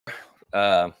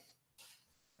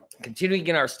continuing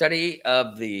in our study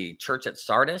of the church at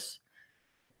Sardis.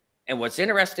 And what's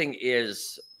interesting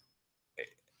is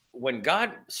when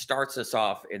God starts us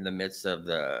off in the midst of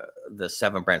the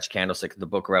seven branch candlestick, the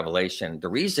book of Revelation, the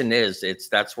reason is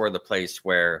that's where the place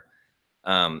where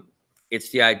it's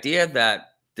the idea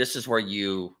that this is where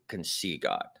you can see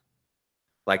God.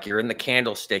 Like you're in the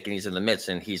candlestick and he's in the midst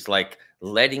and he's like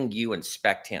letting you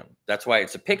inspect him. That's why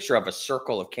it's a picture of a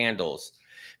circle of candles.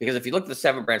 Because if you look at the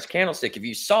seven branch candlestick, if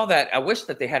you saw that, I wish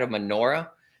that they had a menorah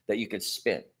that you could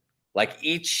spin. Like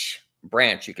each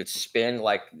branch, you could spin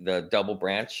like the double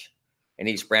branch in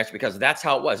each branch, because that's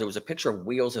how it was. It was a picture of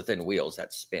wheels within wheels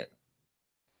that spin.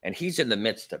 And he's in the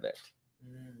midst of it.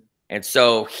 And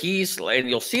so and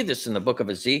you'll see this in the book of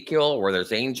Ezekiel where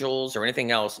there's angels or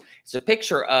anything else. It's a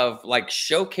picture of like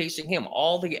showcasing him.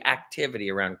 All the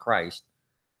activity around Christ,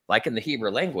 like in the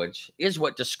Hebrew language, is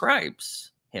what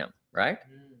describes him, right?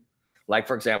 Like,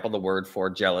 for example, the word for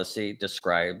jealousy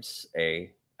describes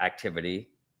a activity.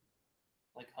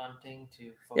 Like hunting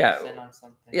to focus in on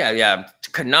something. Yeah.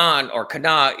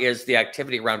 Kana is the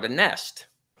activity around a nest.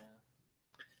 Yeah.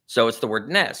 So it's the word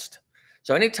nest.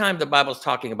 So anytime the Bible's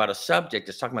talking about a subject,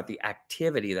 it's talking about the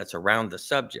activity that's around the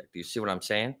subject. Do you see what I'm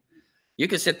saying? You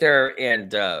can sit there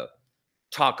and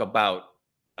talk about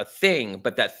a thing,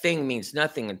 but that thing means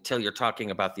nothing until you're talking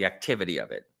about the activity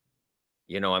of it.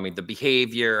 You know, I mean, the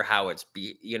behavior, how it's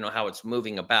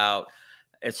moving about.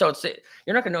 And so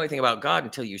you're not going to know anything about God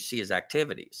until you see his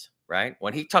activities, right?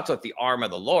 When he talks about the arm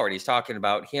of the Lord, he's talking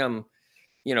about him,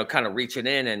 kind of reaching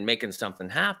in and making something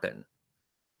happen.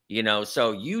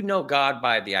 So God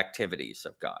by the activities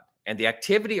of God. And the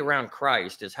activity around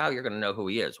Christ is how you're going to know who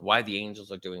he is, why the angels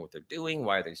are doing what they're doing,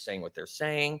 why are they saying what they're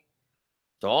saying.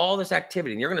 So all this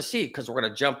activity, and you're going to see, because we're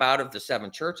going to jump out of the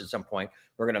seven churches at some point,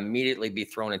 we're going to immediately be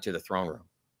thrown into the throne room.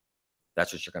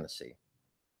 That's what you're going to see.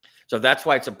 So that's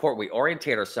why it's important we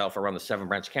orientate ourselves around the seven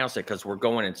branch candlestick, because we're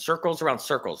going in circles around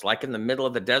circles, like in the middle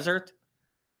of the desert.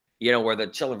 Where the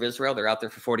children of Israel, they're out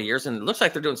there for 40 years, and it looks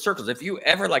like they're doing circles. If you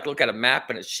ever look at a map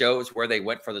and it shows where they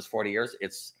went for this 40 years,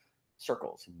 it's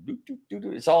circles.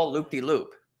 It's all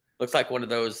loop-de-loop. Looks like one of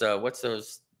those, what's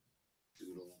those?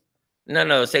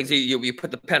 No, things you put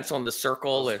the pencil in the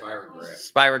circle.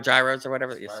 Spirogyros or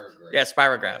whatever.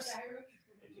 Spirographs.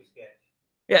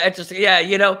 Yeah,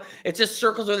 it's just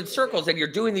circles within circles, and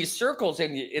you're doing these circles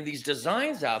and these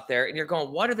designs out there, and you're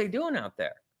going, what are they doing out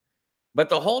there? But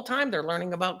the whole time they're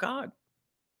learning about God.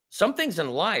 Some things in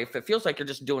life, it feels like you're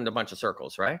just doing a bunch of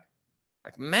circles, right?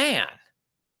 Like, man.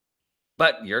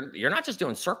 But you're not just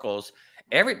doing circles.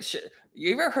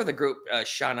 You ever heard the group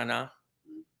Shanana?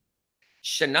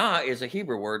 Shana is a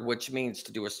Hebrew word which means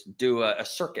to do a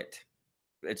circuit.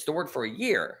 It's the word for a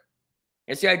year.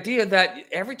 It's the idea that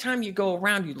every time you go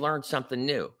around, you learn something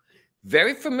new.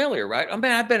 Very familiar, right? I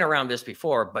mean, I've been around this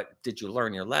before, but did you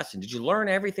learn your lesson? Did you learn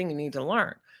everything you need to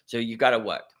learn? So you got to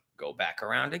what? Go back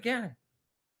around again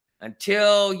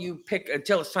until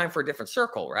it's time for a different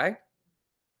circle, right?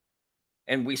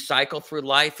 And we cycle through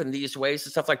life in these ways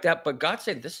and stuff like that. But God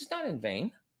said, this is not in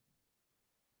vain.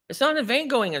 It's not in vain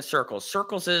going in circles.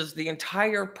 Circles is the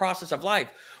entire process of life.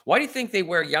 Why do you think they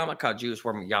wear yarmulke? Jews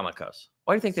wear yarmulkes.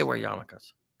 Why do you think they wear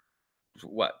yarmulkes?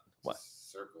 What?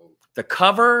 Circle. The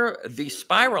cover, the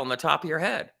spiral on the top of your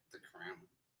head. The crown.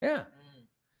 Yeah.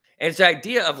 And it's the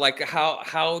idea of like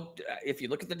how if you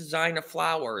look at the design of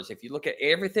flowers, if you look at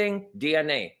everything,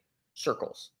 DNA,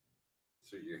 circles.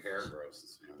 So your hair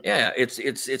grows. Yeah, it's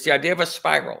the idea of a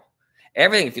spiral.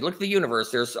 Everything, if you look at the universe,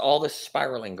 there's all this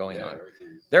spiraling going on.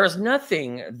 There is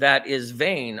nothing that is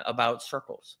vain about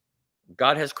circles.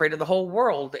 God has created the whole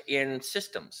world in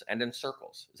systems and in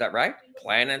circles. Is that right?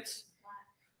 Planets,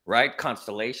 right?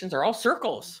 Constellations are all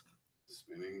circles.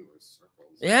 Spinning with circles.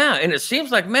 Yeah, and it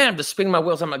seems like, man, I'm just spinning my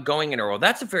wheels. I'm not going anywhere. Well,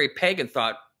 that's a very pagan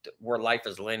thought where life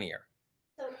is linear.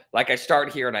 So, like I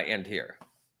start here and I end here.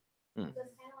 So it's kind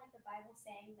of like the Bible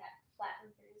saying that flat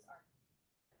earthers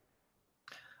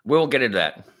are. We'll get into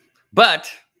that.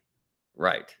 But,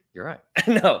 right, you're right.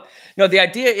 No, the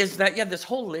idea is that, this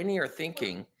whole linear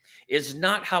thinking is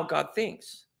not how God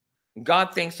thinks.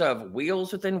 God thinks of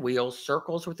wheels within wheels,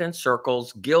 circles within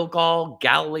circles. Gilgal,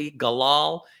 Galilee,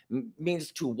 Galal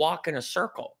means to walk in a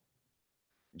circle.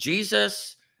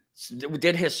 Jesus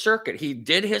did his circuit. He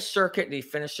did his circuit and he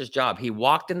finished his job. He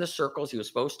walked in the circles he was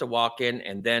supposed to walk in,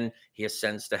 and then he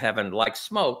ascends to heaven like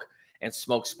smoke, and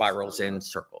smoke spirals in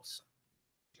circles.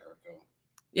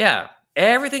 Yeah,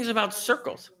 everything's about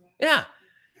circles. Yeah,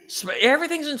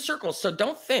 everything's in circles. So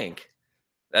don't think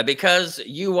because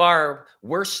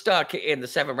we're stuck in the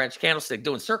seven branch candlestick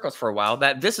doing circles for a while,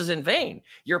 that this is in vain.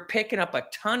 You're picking up a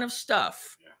ton of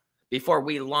stuff before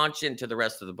we launch into the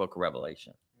rest of the book of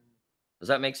Revelation. Does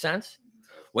that make sense?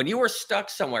 When you were stuck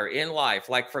somewhere in life,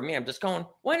 like for me, I'm just going,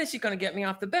 when is he going to get me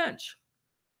off the bench?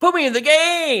 Put me in the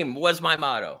game was my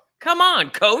motto. Come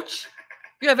on, coach.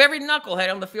 You have every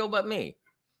knucklehead on the field but me.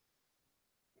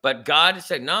 But God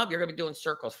said, no, you're going to be doing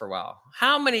circles for a while.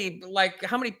 How many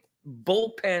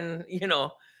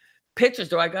bullpen, pitches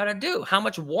do I got to do? How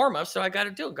much warm-ups do I got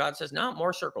to do? God says, no,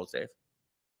 more circles, Dave.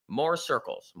 More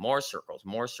circles, more circles,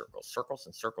 more circles, circles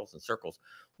and circles and circles.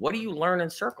 What do you learn in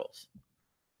circles?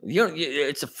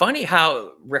 It's funny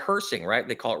how rehearsing, right?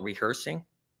 They call it rehearsing.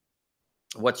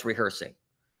 What's rehearsing?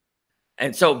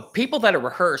 And so people that are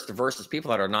rehearsed versus people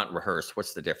that are not rehearsed,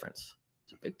 what's the difference?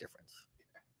 It's a big difference.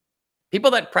 People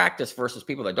that practice versus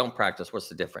people that don't practice, what's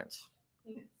the difference?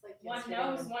 Like One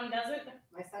knows, one doesn't.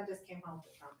 My son just came home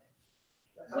with trumpet.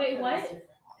 Wait, what?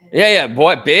 Yeah,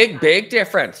 boy, big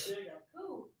difference.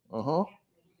 Who? Uh-huh.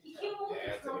 He came home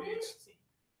Yeah, with trumpet?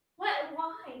 What?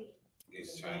 Why?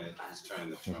 He's trying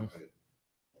to trumpet.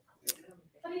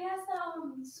 But he has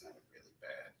It's not really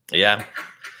bad. Yeah.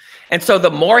 And so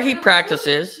the more he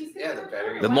practices, Yeah, the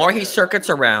better. the more he circuits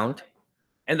around,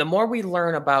 and the more we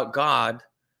learn about God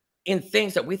in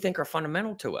things that we think are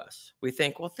fundamental to us. We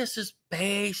think, well, this is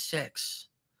basics.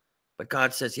 But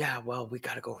God says, yeah, well, we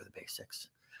got to go over the basics.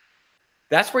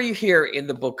 That's where you hear in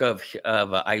the book of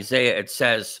Isaiah, it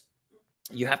says,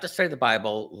 you have to study the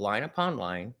Bible line upon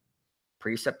line,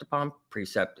 precept upon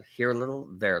precept, here a little,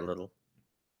 there a little,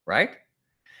 right?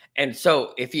 And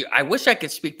so I wish I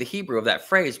could speak the Hebrew of that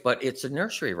phrase, but it's a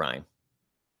nursery rhyme.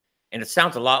 And it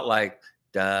sounds a lot like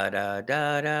da da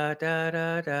da da da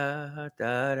da da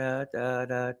da da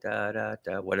da da da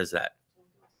da. What is that?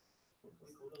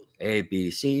 A B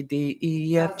C D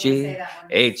E F G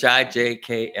H I J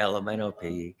K L M N O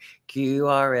P Q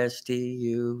R S T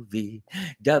U V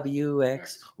W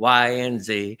X Y and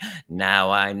Z. Now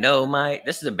I know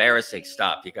this is embarrassing.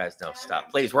 Stop, you guys don't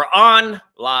stop, please. We're on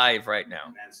live right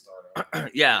now.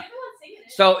 Yeah.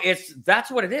 So that's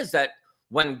what it is. That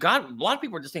when God, a lot of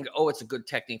people are just thinking, oh, it's a good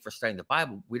technique for studying the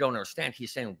Bible. We don't understand.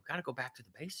 He's saying, we got to go back to the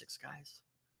basics, guys.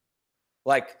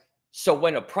 Like, so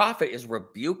when a prophet is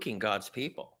rebuking God's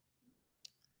people,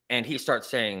 and he starts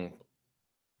saying,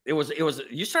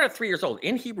 you start at 3 years old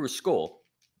in Hebrew school.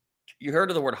 You heard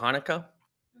of the word Hanukkah?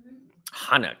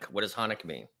 Hanuk. What does Hanuk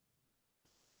mean?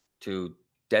 To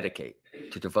dedicate,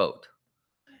 to devote.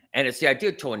 And it's the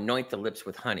idea to anoint the lips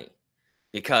with honey.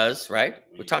 Because, right?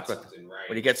 We talked about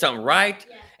when you get something right.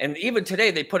 Yeah. And even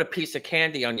today, they put a piece of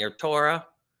candy on your Torah,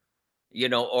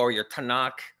 or your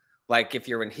Tanakh. Like if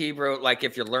you're in Hebrew, like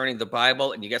if you're learning the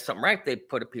Bible and you get something right, they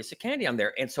put a piece of candy on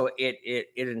there. And so it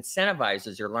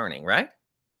incentivizes your learning, right?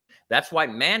 That's why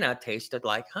manna tasted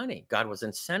like honey. God was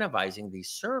incentivizing these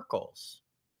circles.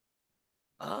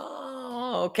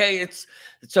 Oh, okay.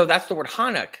 So that's the word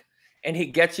Hanuk. And he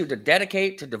gets you to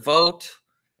dedicate, to devote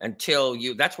until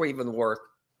that's where even the word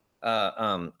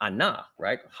anah,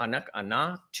 right? Hanuk,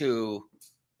 anah, to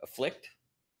afflict.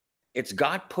 It's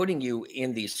God putting you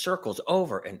in these circles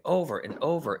over and over and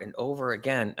over and over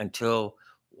again until,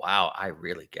 wow, I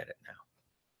really get it now.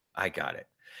 I got it.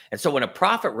 And so when a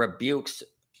prophet rebukes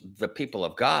the people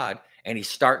of God and he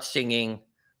starts singing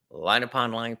line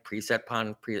upon line, precept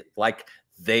upon precept, like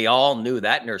they all knew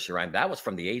that nursery rhyme. That was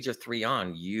from the age of 3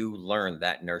 on, you learned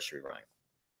that nursery rhyme.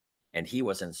 And he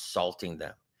was insulting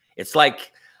them. It's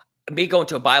like me going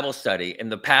to a Bible study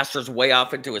and the pastor's way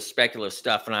off into his speculative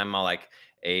stuff. And I'm all like,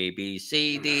 A, B,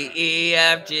 C, D, E,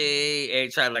 F, G,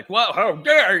 H. I'm like, whoa, how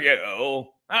dare you?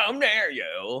 How dare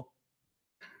you?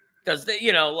 Because,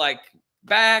 like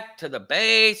back to the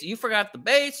base. You forgot the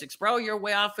basics, bro. You're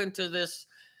way off into this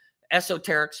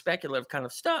esoteric, speculative kind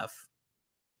of stuff.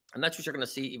 And that's what you're going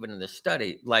to see even in this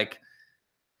study. Like,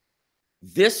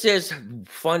 this is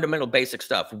fundamental basic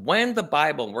stuff. When the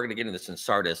Bible, and we're going to get into this in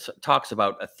Sardis, talks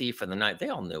about a thief in the night, they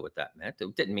all knew what that meant.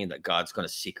 It didn't mean that God's going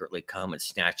to secretly come and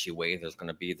snatch you away. There's going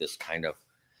to be this kind of,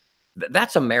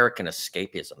 that's American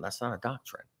escapism. That's not a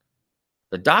doctrine.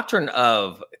 The doctrine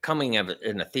of coming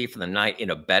in a thief in the night in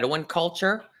a Bedouin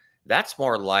culture, that's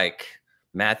more like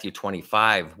Matthew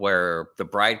 25, where the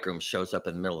bridegroom shows up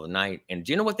in the middle of the night. And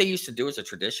do you know what they used to do as a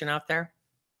tradition out there?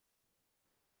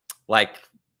 Like,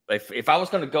 if I was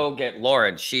going to go get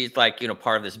Lauren, she's like,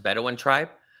 part of this Bedouin tribe.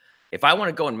 If I want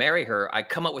to go and marry her, I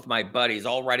come up with my buddies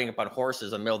all riding up on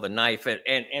horses in the middle of the night,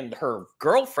 and her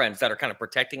girlfriends that are kind of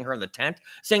protecting her in the tent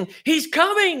saying, he's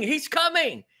coming, he's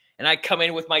coming. And I come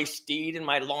in with my steed and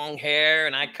my long hair,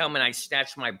 and I come and I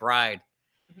snatch my bride.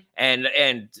 And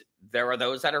there are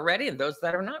those that are ready and those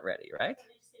that are not ready, right?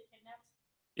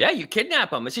 Yeah, you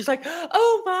kidnap him. And she's like,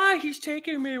 oh my, he's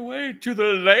taking me away to the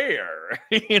lair.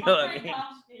 You know what I mean? Gosh,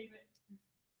 David.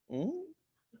 Mm?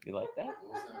 You like that?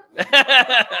 What was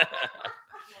that?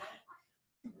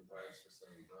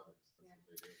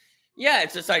 Yeah,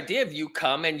 it's this idea of you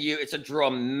come and it's a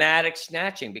dramatic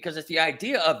snatching because it's the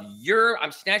idea of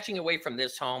I'm snatching away from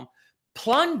this home.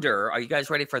 Plunder. Are you guys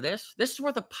ready for this? This is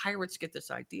where the pirates get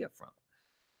this idea from.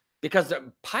 Because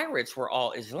the pirates were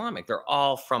all Islamic. They're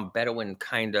all from Bedouin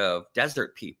kind of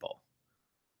desert people.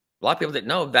 A lot of people didn't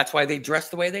know that's why they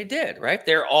dressed the way they did, right?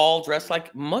 They're all dressed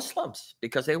like Muslims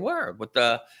because they were with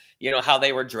the, how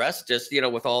they were dressed, just,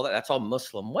 with all that. That's all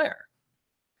Muslim wear.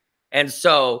 And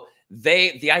so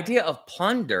the idea of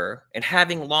plunder and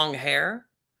having long hair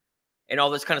and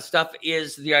all this kind of stuff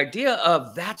is the idea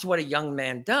of that's what a young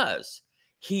man does.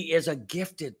 He is a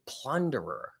gifted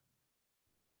plunderer.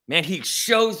 Man, he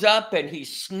shows up and he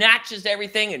snatches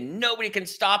everything and nobody can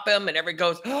stop him. And everybody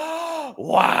goes, oh,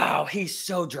 wow, he's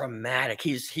so dramatic.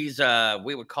 He's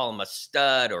we would call him a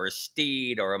stud or a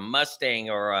steed or a Mustang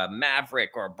or a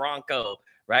Maverick or a Bronco,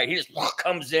 right? He just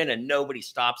comes in and nobody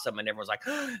stops him. And everyone's like,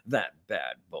 oh, that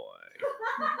bad boy.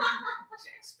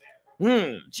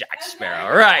 Jack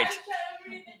Sparrow, right.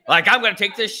 Like, I'm going to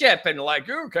take this ship and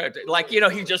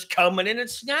he's just coming in and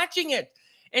snatching it.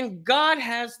 And God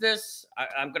has this,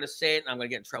 I'm going to say it, and I'm going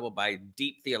to get in trouble by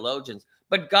deep theologians,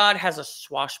 but God has a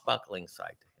swashbuckling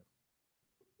side to him.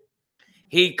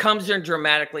 He comes in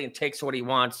dramatically and takes what he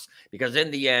wants because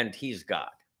in the end, he's God.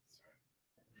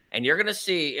 And you're going to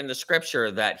see in the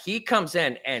scripture that he comes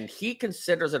in and he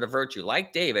considers it a virtue,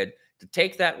 like David, to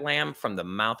take that lamb from the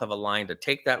mouth of a lion, to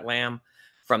take that lamb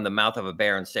from the mouth of a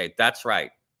bear and say, that's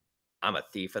right, I'm a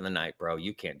thief in the night, bro.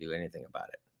 You can't do anything about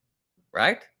it,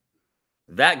 right?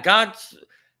 That God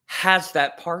has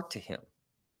that part to him.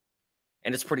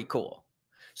 And it's pretty cool.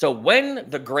 So when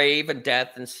the grave and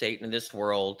death and Satan in this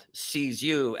world sees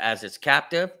you as its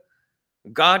captive,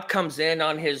 God comes in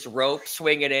on his rope,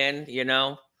 swing it in,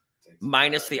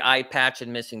 minus the eye patch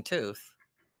and missing tooth,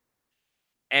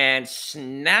 and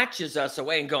snatches us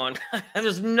away and going,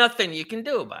 there's nothing you can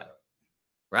do about it.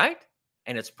 Right?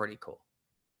 And it's pretty cool.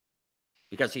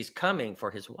 Because he's coming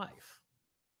for his wife.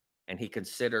 And he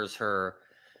considers her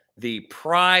the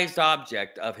prized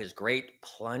object of his great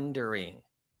plundering.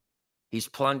 He's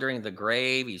plundering the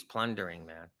grave. He's plundering,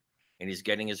 man. And he's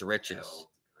getting his riches.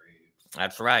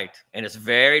 That's right. And it's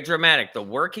very dramatic. The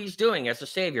work he's doing as a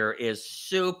savior is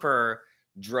super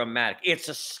dramatic. It's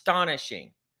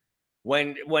astonishing.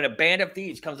 When a band of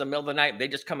thieves comes in the middle of the night, they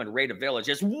just come and raid a village.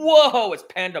 It's, whoa, it's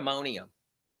pandemonium.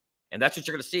 And that's what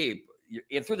you're going to see.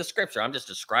 Through the scripture, I'm just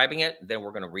describing it. Then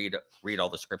we're going to read all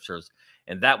the scriptures,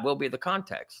 and that will be the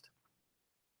context.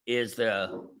 Is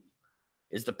the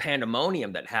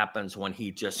pandemonium that happens when he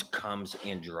just comes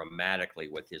in dramatically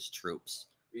with his troops.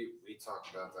 We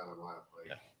talked about that a lot.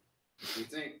 If you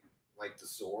think like the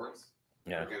swords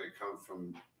are going to come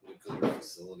from nuclear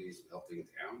facilities melting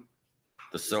down,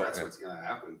 the sword. That's what's going to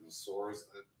happen. The swords.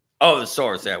 The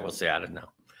swords. Yeah, we'll see. I don't know.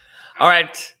 All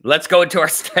right, let's go into our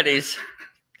studies.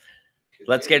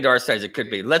 Let's get into our studies. It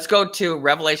could be. Let's go to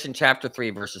Revelation chapter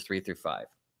 3, verses 3 through 5.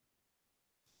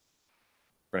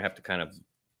 We're going to have to kind of.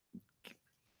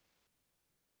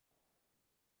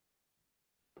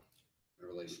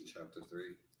 Revelation chapter 3.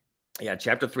 Yeah,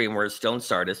 chapter 3, and we're still in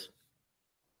Sardis.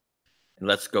 And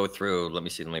let's go through. Let me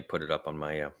see. Let me put it up on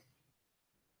my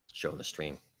show the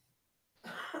stream.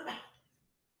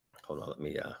 Hold on. Let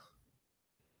me.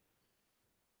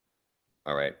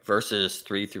 All right. Verses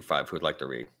 3 through 5. Who'd like to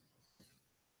read?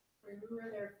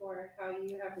 Remember, therefore, how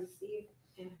you have received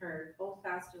and heard, hold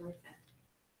fast and repent.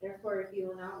 Therefore, if you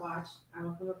will not watch, I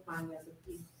will come upon you as a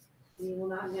thief, and you will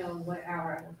not know what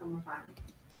hour I will come upon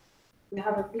you. You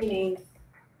have a few names,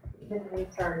 even in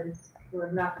Sardis, who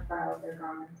have not defiled their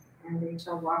garments, and they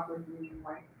shall walk with me in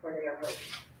white, for they are worthy.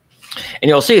 And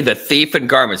you'll see the thief and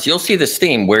garments. You'll see this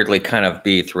theme weirdly kind of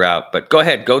be throughout. But go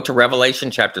ahead, go to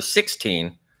Revelation chapter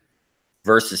 16,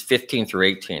 verses 15 through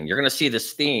 18. You're going to see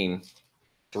this theme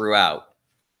throughout.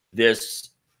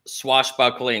 This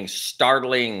swashbuckling,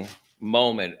 startling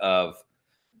moment of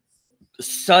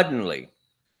suddenly,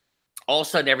 all of a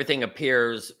sudden, everything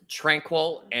appears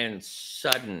tranquil and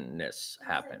suddenness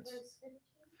happens.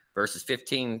 Verses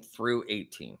 15 through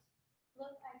 18. Look,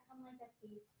 I come like a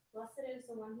thief. Blessed is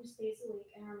the one who stays awake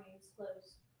and remains clothed,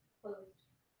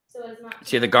 so as not to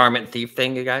See the garment thief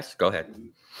thing, you guys? Go ahead.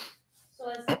 So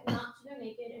as not to go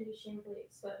naked and be shamefully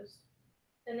exposed.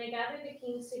 Then they gathered the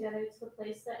kings together to the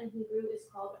place that in Hebrew is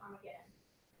called Armageddon.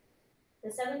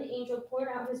 The seventh angel poured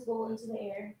out his bowl into the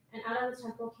air, and out of the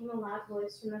temple came a loud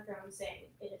voice from the throne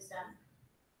saying, "It is done."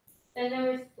 Then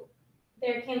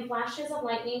There came flashes of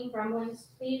lightning, rumblings,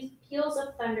 peals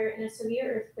of thunder, and a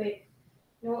severe earthquake.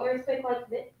 No earthquake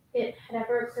like it had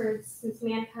ever occurred since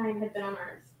mankind had been on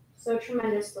Earth. So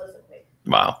tremendous was the quake.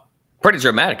 Wow. Pretty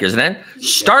dramatic, isn't it?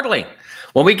 Startling.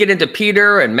 When we get into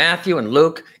Peter and Matthew and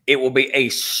Luke, it will be a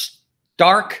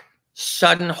stark,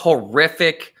 sudden,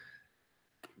 horrific,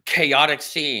 chaotic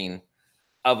scene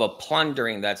of a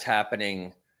plundering that's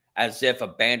happening as if a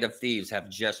band of thieves have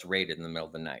just raided in the middle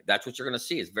of the night. That's what you're going to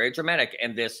see. It's very dramatic.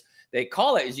 And this, they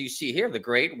call it, as you see here, the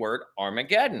great word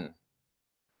Armageddon.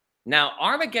 Now,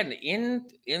 Armageddon,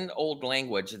 in old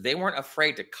language, they weren't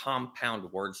afraid to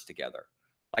compound words together.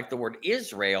 Like the word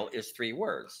Israel is 3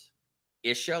 words.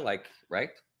 Isha, like,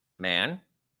 right? Man.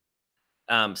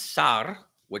 Sar,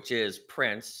 which is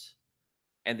prince.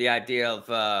 And the idea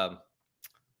of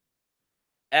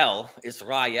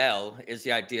Israel, is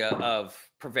the idea of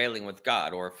prevailing with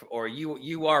God, or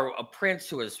you are a prince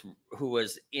who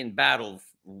was in battle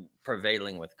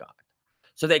prevailing with God.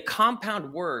 So they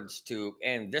compound words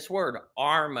and this word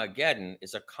Armageddon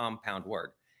is a compound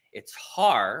word. It's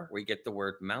har, where you get the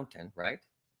word mountain, right?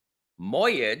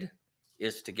 Moyed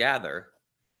is to gather,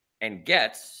 and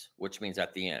gets, which means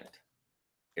at the end.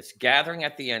 It's gathering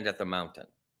at the end at the mountain.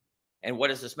 And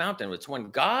what is this mountain? It's when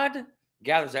God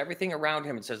gathers everything around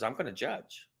him and says, I'm going to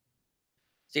judge.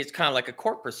 See, it's kind of like a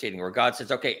court proceeding where God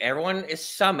says, okay, everyone is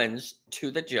summoned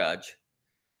to the judge,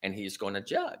 and he's going to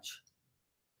judge.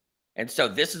 And so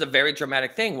this is a very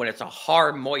dramatic thing. When it's a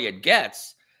hard moyed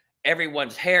gets,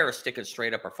 everyone's hair is sticking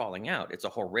straight up or falling out. It's a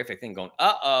horrific thing going,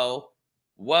 uh-oh,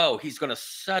 whoa, he's going to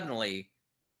suddenly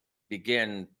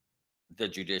begin the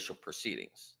judicial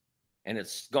proceedings. And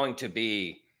it's going to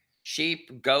be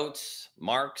sheep, goats,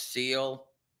 mark, seal,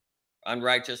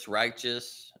 unrighteous,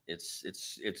 righteous.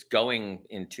 It's going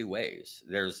in 2 ways.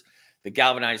 There's the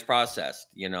galvanized process,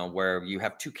 where you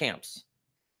have 2 camps.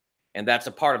 And that's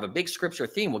a part of a big scripture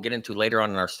theme we'll get into later on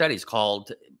in our studies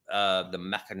called the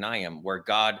Mechanium, where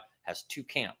God has 2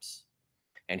 camps.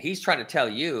 And he's trying to tell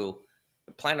you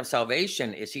the plan of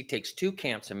salvation is he takes 2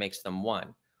 camps and makes them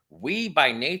 1. We,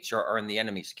 by nature, are in the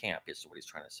enemy's camp, is what he's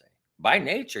trying to say. By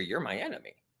nature, you're my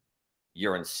enemy.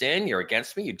 You're in sin. You're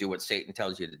against me. You do what Satan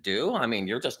tells you to do. I mean,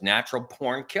 you're just natural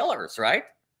born killers, right?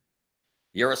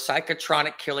 You're a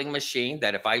psychotronic killing machine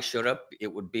that if I showed up, it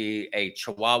would be a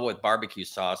chihuahua with barbecue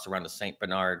sauce around a St.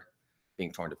 Bernard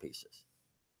being torn to pieces.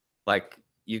 Like,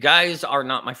 you guys are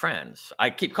not my friends. I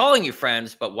keep calling you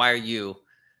friends, but why are you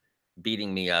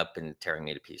beating me up and tearing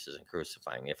me to pieces and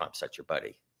crucifying me if I'm such your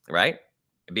buddy, right?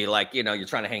 It'd be like, you're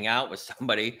trying to hang out with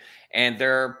somebody and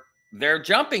they're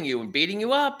jumping you and beating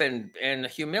you up and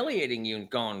humiliating you and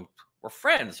going, we're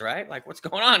friends, right? Like, what's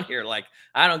going on here? Like,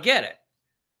 I don't get it.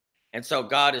 And so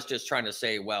God is just trying to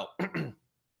say, well,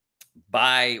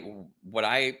 by what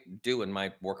I do in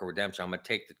my work of redemption, I'm going to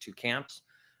take the 2 camps,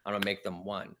 I'm going to make them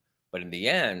 1. But in the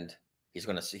end, he is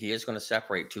going to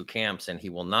separate 2 camps, and he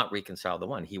will not reconcile the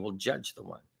one. He will judge the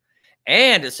one.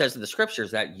 And it says in the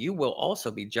scriptures that you will also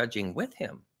be judging with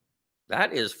him.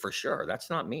 That is for sure. That's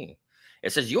not me.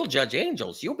 It says you'll judge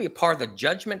angels. You'll be a part of the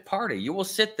judgment party. You will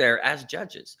sit there as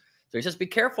judges. So he says, be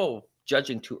careful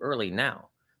judging too early now.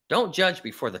 Don't judge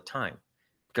before the time,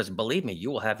 because believe me, you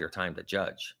will have your time to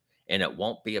judge, and it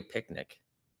won't be a picnic,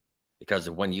 because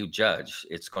when you judge,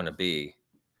 it's going to be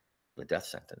the death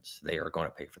sentence. They are going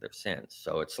to pay for their sins.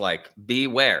 So it's like,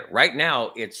 beware. Right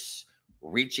now, it's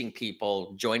reaching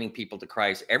people, joining people to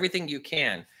Christ, everything you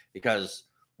can, because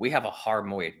we have a hard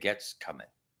moed gets coming,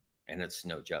 and it's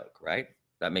no joke, right?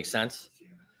 That makes sense?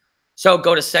 So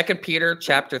go to 2 Peter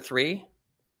chapter 3,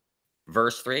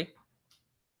 verse 3.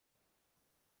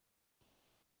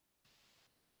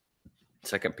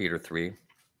 2 Peter 3.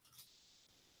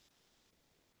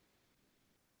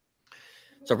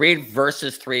 So read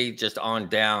verses 3 just on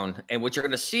down. And what you're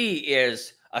going to see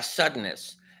is a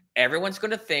suddenness. Everyone's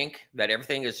going to think that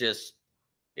everything is just,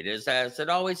 it is as it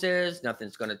always is.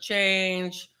 Nothing's going to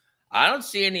change. I don't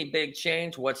see any big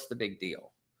change. What's the big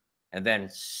deal? And then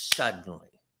suddenly,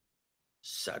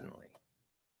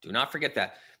 do not forget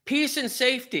that. Peace and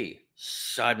safety,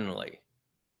 suddenly.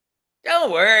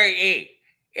 Don't worry.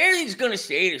 Everything's going to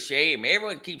stay the same.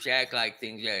 Everyone keeps acting like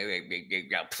things.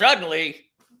 Suddenly.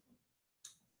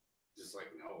 Just like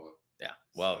Noah. Yeah.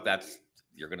 Well,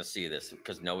 you're going to see this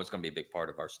because Noah's going to be a big part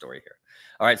of our story here.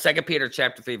 All right. 2 Peter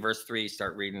chapter 3, verse 3.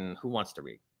 Start reading. Who wants to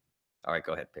read? All right.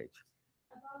 Go ahead, Paige.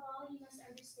 Above all, you must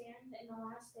understand that in the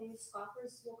last days,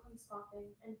 scoffers will come scoffing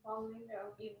and following their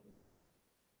own evil.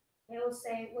 They will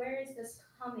say, where is this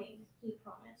coming he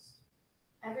promised?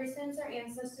 Ever since our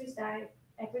ancestors died,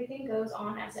 everything goes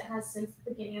on as it has since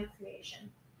the beginning of creation.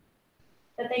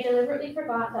 But they deliberately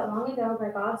forgot that long ago, by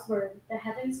God's word, the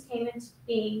heavens came into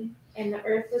being, and the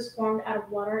earth was formed out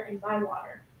of water and by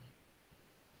water.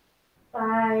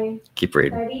 Keep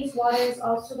reading. By these waters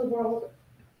also the world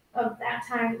of that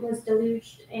time was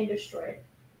deluged and destroyed.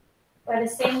 By the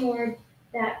same word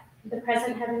that the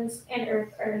present heavens and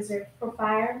earth are reserved for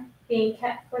fire, being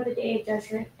kept for the day of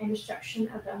judgment and destruction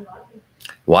of the ungodly.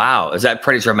 Wow, is that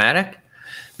pretty dramatic?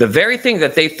 The very thing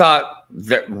that they thought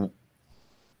that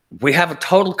we have a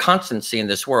total constancy in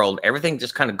this world, everything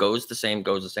just kind of goes the same,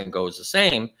 goes the same, goes the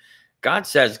same. God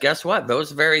says, guess what?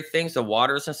 Those very things, the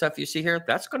waters and stuff you see here,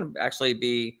 that's going to actually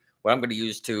be what I'm going to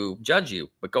use to judge you.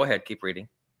 But go ahead, keep reading.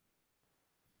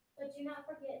 But do not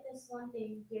forget this one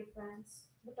thing, dear friends.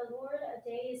 With the Lord, a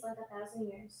day is like 1,000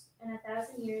 years, and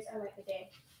 1,000 years are like a day.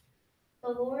 The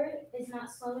Lord is not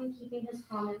slow in keeping his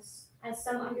promise, as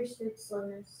some understood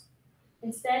slowness.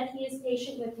 Instead, he is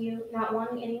patient with you, not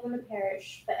wanting anyone to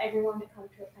perish, but everyone to come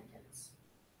to repentance.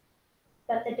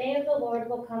 But the day of the Lord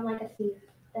will come like a thief.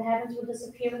 The heavens will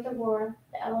disappear with a roar,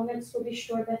 the elements will be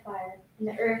destroyed by fire, and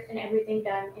the earth and everything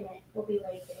done in it will be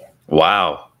laid bare.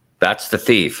 Wow, that's the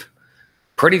thief.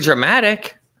 Pretty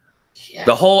dramatic. Yeah.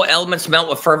 The whole elements melt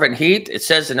with fervent heat. It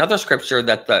says in other scripture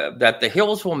that the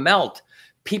hills will melt.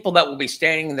 People that will be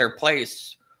standing in their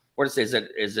place. What is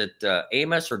it? Is it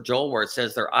Amos or Joel where it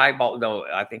says their eyeball? No,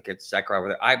 I think it's Zechariah where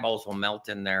their eyeballs will melt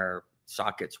in their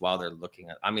sockets while they're looking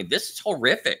at. I mean, this is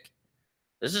horrific.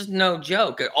 This is no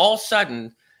joke. All of a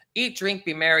sudden, eat, drink,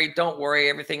 be merry. Don't worry.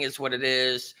 Everything is what it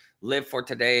is. Live for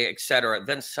today, etc.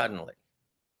 Then suddenly,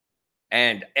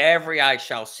 and every eye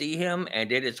shall see him,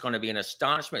 and it is going to be an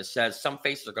astonishment. It says some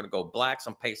faces are going to go black,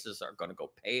 some faces are going to go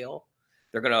pale.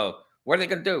 They're going to, what are they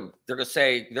going to do? They're going to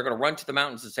say, they're going to run to the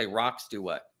mountains and say, rocks do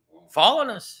what? Fall on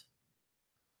us.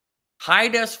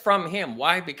 Hide us from him.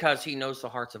 Why? Because he knows the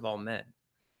hearts of all men.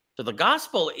 So the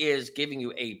gospel is giving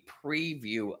you a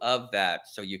preview of that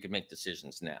so you can make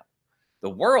decisions now. The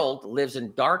world lives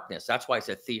in darkness. That's why it's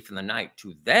a thief in the night.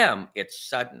 To them, it's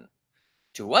sudden.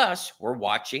 To us, we're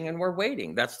watching and we're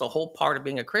waiting. That's the whole part of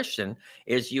being a Christian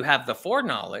is you have the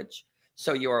foreknowledge.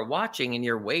 So you are watching and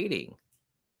you're waiting.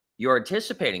 You're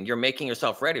anticipating. You're making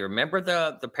yourself ready. Remember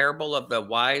the parable of the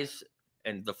wise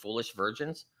and the foolish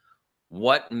virgins?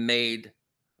 What made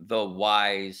the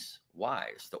wise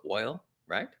wise? The oil,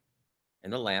 right?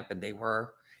 And the lamp. And they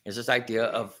were, is this idea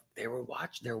of they were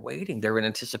watching, they're waiting. They're in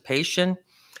anticipation.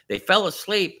 They fell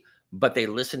asleep, but they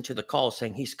listened to the call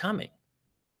saying he's coming.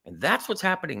 And that's what's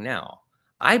happening now.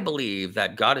 I believe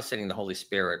that God is sending the Holy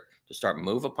Spirit to start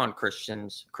move upon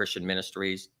Christians, Christian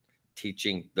ministries,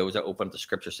 teaching those that open up the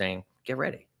scripture saying, get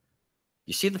ready.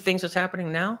 You see the things that's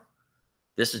happening now?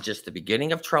 This is just the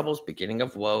beginning of troubles, beginning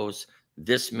of woes.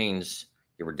 This means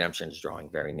your redemption is drawing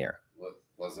very near.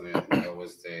 Wasn't it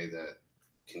Noah's day that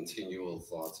continual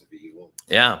thoughts of evil?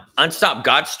 Yeah, unstopped.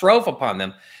 God strove upon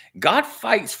them. God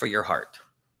fights for your heart.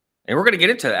 And we're going to get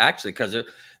into that actually because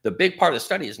the big part of the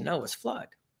study is Noah's flood.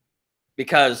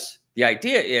 Because the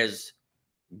idea is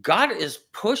God is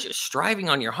striving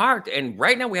on your heart. And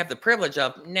right now we have the privilege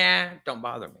of, nah, don't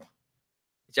bother me.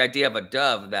 It's the idea of a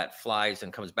dove that flies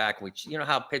and comes back. Which, you know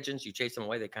how pigeons, you chase them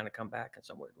away, they kind of come back in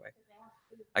some weird way.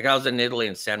 Like I was in Italy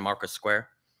in San Marcos Square.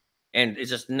 And it's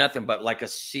just nothing but like a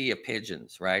sea of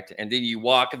pigeons, right? And then you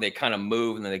walk and they kind of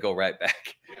move and then they go right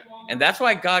back. And that's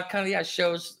why God kind of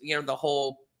shows, the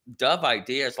whole dove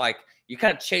idea is like you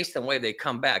kind of chase them away, they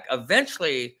come back.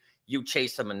 Eventually, you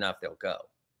chase them enough, they'll go.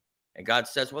 And God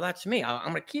says, well, that's me. I'm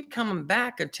going to keep coming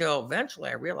back until eventually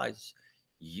I realize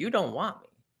you don't want me.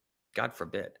 God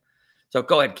forbid. So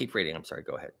go ahead, keep reading. I'm sorry,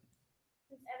 go ahead.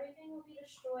 Since everything will be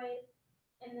destroyed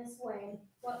in this way,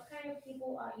 what kind of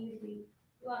people ought you to be?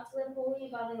 You ought to live holy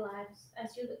and godly lives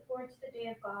as you look forward to the day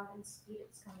of God and speed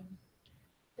its coming.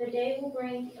 The day will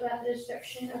bring about the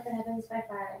destruction of the heavens by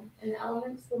fire, and the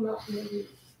elements will melt in the heat.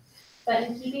 But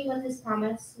in keeping with his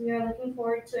promise, we are looking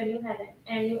forward to a new heaven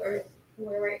and a new earth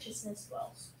where righteousness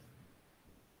dwells.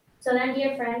 So then,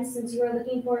 dear friends, since you are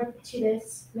looking forward to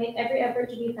this, make every effort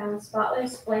to be found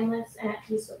spotless, blameless, and at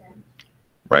peace with him.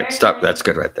 Right, stop. That's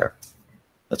good right there.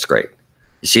 That's great.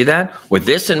 You see that? With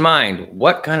this in mind,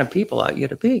 what kind of people ought you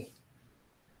to be?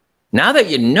 Now that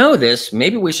you know this,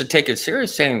 maybe we should take it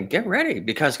serious saying, get ready,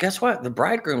 because guess what? The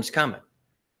bridegroom's coming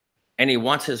and he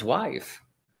wants his wife.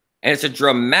 And it's a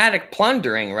dramatic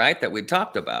plundering, right, that we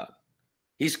talked about.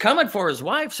 He's coming for his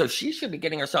wife, so she should be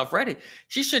getting herself ready.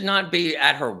 She should not be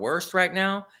at her worst right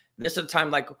now. This is a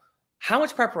time like, how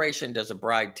much preparation does a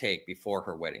bride take before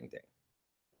her wedding day?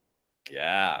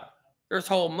 Yeah, there's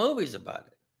whole movies about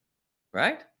it.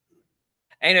 Right?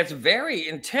 And it's very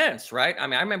intense, right? I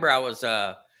mean, I remember I was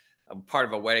a part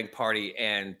of a wedding party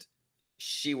and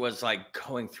she was like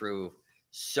going through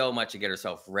so much to get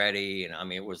herself ready. And I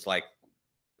mean, it was like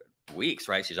weeks,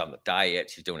 right? She's on the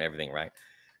diet. She's doing everything right.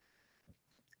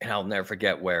 And I'll never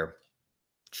forget where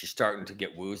she's starting to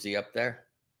get woozy up there.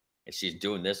 And she's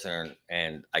doing this.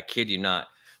 And I kid you not.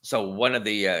 So one of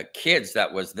the kids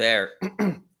that was there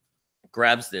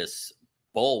grabs this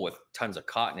bowl with tons of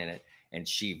cotton in it. And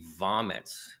she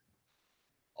vomits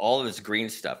all of this green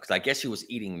stuff. Because I guess she was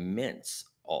eating mints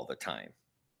all the time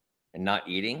and not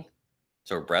eating.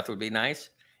 So her breath would be nice.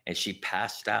 And she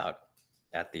passed out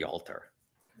at the altar.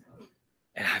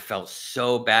 And I felt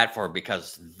so bad for her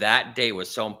because that day was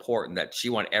so important that she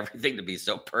wanted everything to be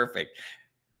so perfect.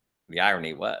 The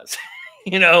irony was,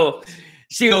 you know,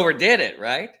 she overdid it,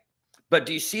 right? But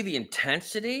do you see the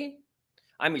intensity?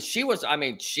 I mean, she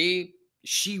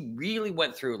really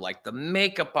went through like the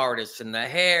makeup artist and the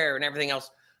hair and everything else.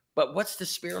 But what's the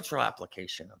spiritual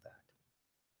application of that?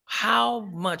 How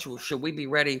much should we be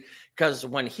ready? Because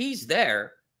when he's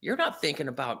there, you're not thinking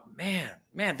about, man,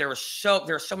 there are so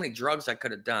many drugs I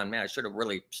could have done. Man, I should have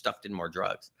really stuffed in more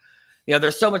drugs. You know,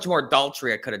 there's so much more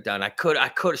adultery I could have done.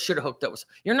 Should have hooked up with.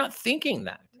 You're not thinking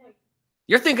that.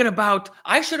 You're thinking about,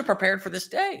 I should have prepared for this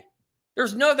day.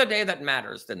 There's no other day that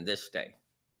matters than this day,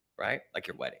 right? Like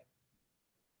your wedding.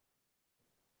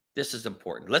 This is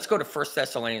important. Let's go to 1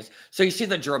 Thessalonians. So you see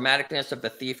the dramaticness of the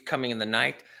thief coming in the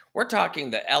night. We're talking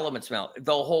the elements melt.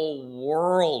 The whole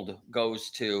world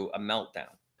goes to a meltdown.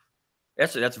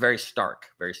 That's very stark,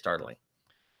 very startling.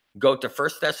 Go to 1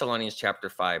 Thessalonians chapter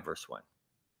 5, verse 1.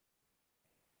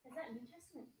 Is that New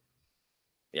Testament?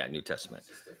 Yeah, New Testament.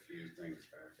 Just a few things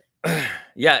back.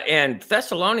 Yeah, and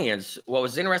Thessalonians, what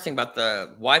was interesting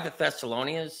about why the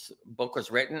Thessalonians book was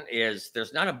written is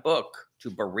there's not a book to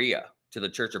Berea, to the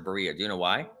church of Berea. Do you know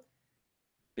why?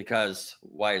 Because,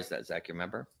 why is that, Zach? You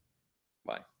remember?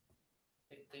 Why?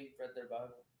 They read their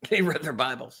Bible. They read their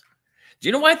Bibles. Do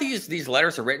you know why these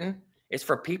letters are written? It's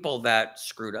for people that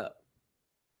screwed up.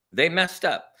 They messed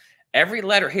up. Every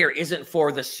letter here isn't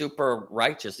for the super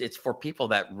righteous. It's for people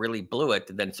that really blew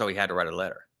it. Then so he had to write a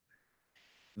letter.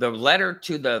 The letter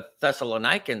to the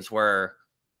Thessalonians where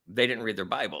they didn't read their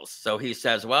Bibles. So he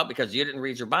says, well, because you didn't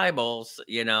read your Bibles,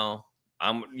 you know,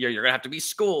 you're going to have to be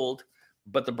schooled.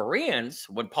 But the Bereans,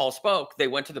 when Paul spoke, they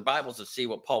went to the Bibles to see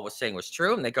what Paul was saying was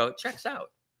true. And they go, it checks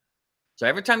out. So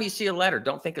every time you see a letter,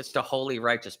 don't think it's to holy,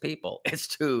 righteous people. It's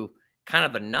to kind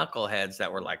of the knuckleheads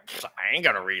that were like, I ain't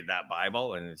going to read that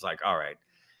Bible. And it's like, all right,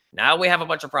 now we have a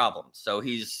bunch of problems. So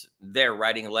he's there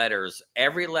writing letters.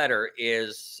 Every letter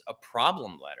is a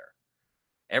problem letter.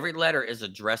 Every letter is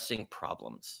addressing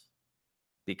problems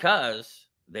because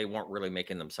they weren't really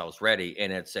making themselves ready.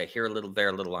 And it's a here a little, there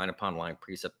a little, line upon line,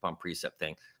 precept upon precept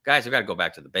thing. Guys, we've got to go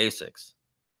back to the basics.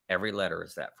 Every letter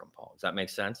is that from Paul. Does that make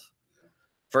sense?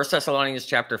 1 Thessalonians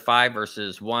chapter 5,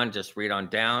 verses 1, just read on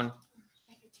down.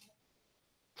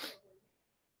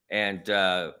 And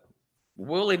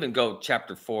we'll even go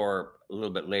chapter 4 a little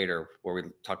bit later where we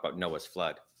talk about Noah's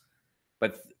flood.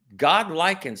 But God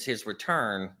likens his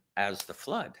return as the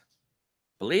flood.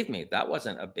 Believe me, that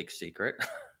wasn't a big secret.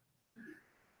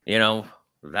 You know,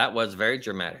 that was very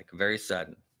dramatic, very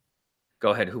sudden.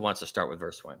 Go ahead. Who wants to start with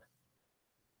verse 1?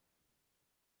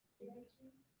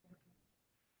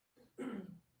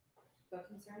 But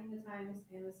concerning the times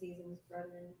and the seasons,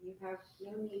 brethren, you have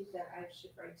no need that I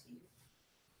should write to you.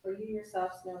 For you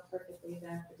yourselves know perfectly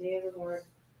that the day of the Lord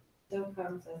so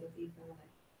comes as a thief in the night.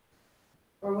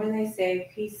 For when they say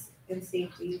peace and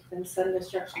safety, then sudden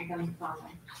destruction comes upon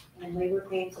them, and labor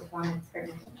pains upon its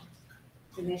pregnant women,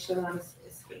 and they shall not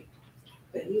escape.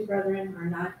 But you, brethren, are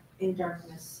not in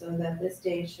darkness, so that this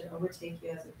day should overtake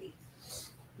you as a thief.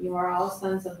 You are all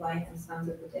sons of light and sons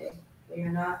of the day. We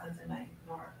are not of the night,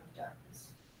 nor of darkness.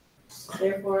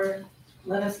 Therefore,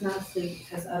 let us not sleep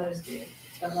as others do,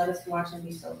 but let us watch and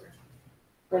be sober.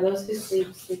 For those who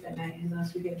sleep, sleep at night, and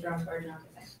those who get drunk are drunk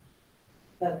at night.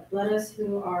 But let us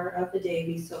who are of the day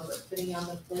be sober, putting on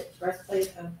the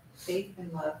breastplate of faith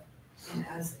and love, and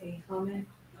as a helmet,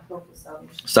 a hope of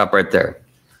salvation. Stop right there.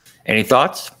 Any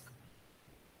thoughts?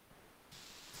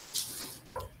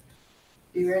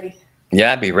 Be ready.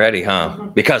 Yeah, be ready, huh?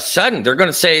 Because sudden, they're going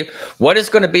to say, what is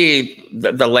going to be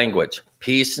the language?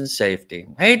 Peace and safety.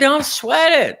 Hey, don't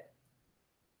sweat it.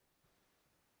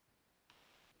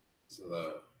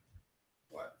 So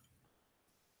what?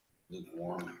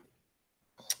 Lukewarm.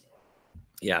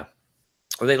 Yeah.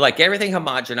 Well, they like everything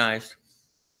homogenized,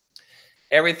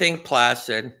 everything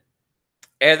placid,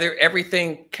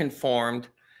 everything conformed,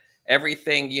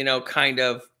 everything, you know, kind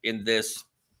of in this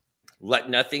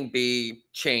let nothing be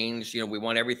changed. You know, we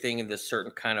want everything in this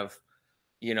certain kind of,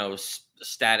 you know,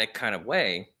 static kind of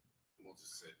way. We'll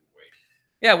just sit and wait.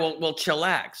 Yeah, we'll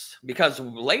chillax, because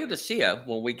Laodicea,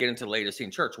 when we get into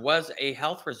Laodicean church, was a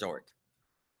health resort.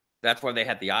 That's where they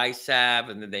had the eye salve,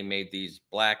 and then they made these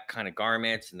black kind of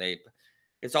garments, and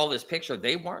it's all this picture.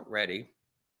 They weren't ready.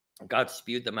 God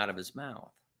spewed them out of his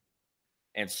mouth.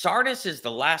 And Sardis is the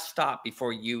last stop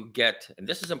before you get, and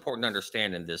this is important to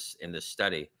understand in this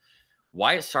study.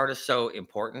 Why is Sardis so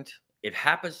important? It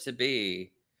happens to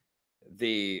be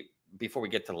before we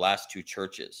get to the last two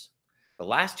churches. The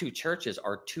last two churches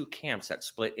are two camps that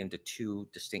split into two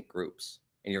distinct groups.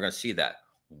 And you're going to see that.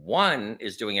 One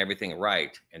is doing everything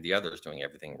right, and the other is doing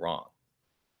everything wrong.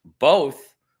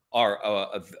 Both are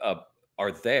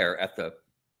there at the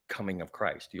coming of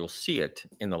Christ. You'll see it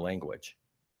in the language.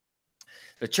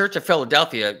 The Church of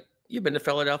Philadelphia, you've been to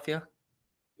Philadelphia?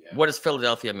 Yeah. What does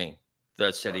Philadelphia mean?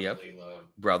 The city of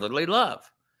brotherly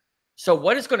love. So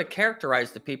what is going to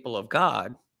characterize the people of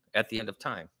God at the end of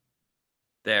time?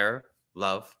 Their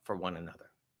love for one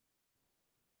another.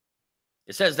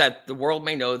 It says that the world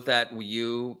may know that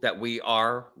we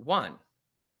are one.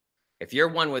 If you're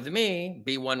one with me,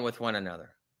 be one with one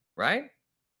another, right?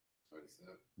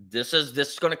 This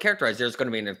is going to characterize. There's going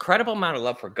to be an incredible amount of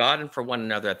love for God and for one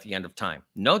another at the end of time.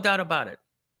 No doubt about it.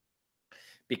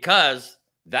 Because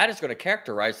that is going to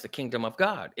characterize the kingdom of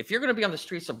God. If you're going to be on the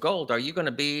streets of gold, are you going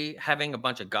to be having a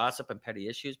bunch of gossip and petty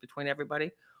issues between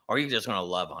everybody? Or are you just going to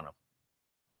love on them?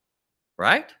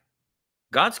 Right?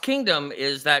 God's kingdom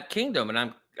is that kingdom.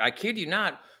 And I kid you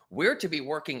not, we're to be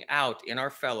working out in our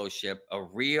fellowship a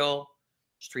real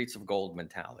streets of gold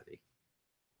mentality.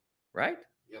 Right?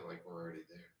 Yeah, like we're already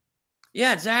there.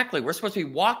 Yeah, exactly. We're supposed to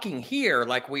be walking here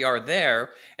like we are there.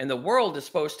 And the world is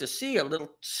supposed to see a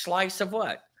little slice of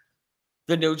what?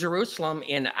 The New Jerusalem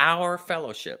in our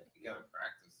fellowship. You got to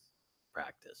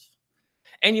Practice.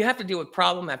 And you have to deal with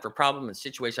problem after problem and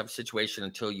situation after situation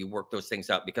until you work those things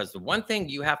out. Because the one thing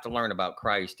you have to learn about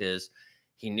Christ is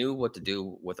he knew what to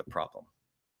do with a problem.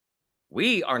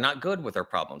 We are not good with our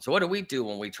problems. So what do we do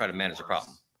when we try to manage a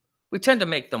problem? We tend to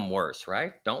make them worse,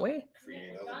 right? Don't we?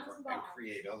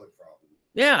 Create other problems.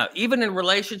 Yeah, even in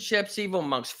relationships, even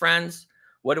amongst friends,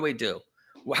 what do?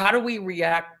 How do we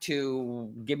react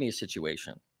to, give me a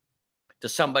situation, to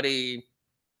somebody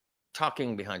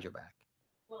talking behind your back?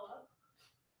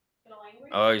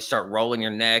 Oh, you start rolling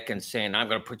your neck and saying, I'm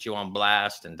going to put you on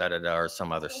blast and da-da-da, or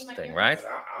some other thing, right?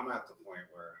 I'm at the point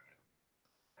where...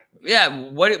 Yeah,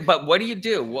 but what do you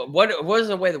do? What is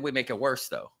the way that we make it worse,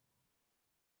 though?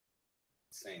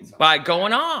 By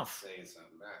going off. Saying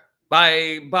something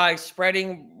back. By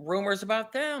spreading rumors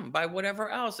about them, by whatever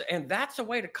else. And that's a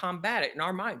way to combat it in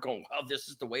our mind, going, well, this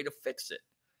is the way to fix it.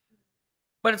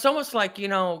 But it's almost like,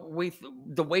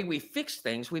 the way we fix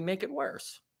things, we make it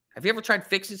worse. Have you ever tried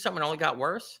fixing something and only got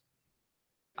worse?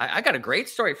 I got a great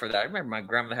story for that. I remember my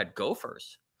grandmother had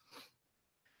gophers.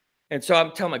 And so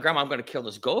I'm telling my grandma, I'm going to kill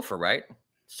this gopher, right?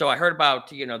 So I heard about,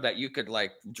 that you could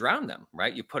like drown them,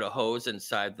 right? You put a hose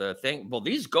inside the thing. Well,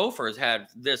 these gophers had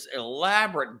this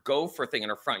elaborate gopher thing in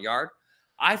her front yard.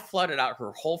 I flooded out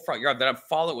her whole front yard. Then I'm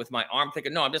following with my arm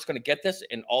thinking, no, I'm just going to get this.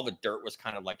 And all the dirt was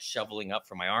kind of like shoveling up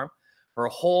from my arm. Her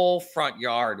whole front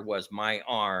yard was my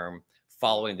arm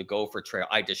following the gopher trail.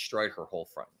 I destroyed her whole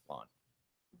front lawn.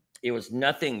 It was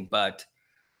nothing but,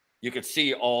 you could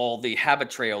see all the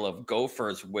habit trail of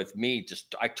gophers with me.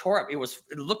 I tore up. It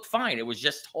looked fine. It was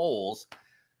just holes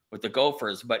with the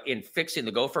gophers. But in fixing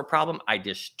the gopher problem, I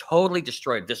just totally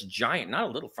destroyed this giant, not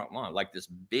a little front lawn, like this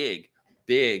big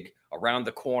around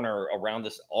the corner, around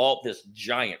this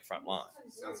giant front lawn.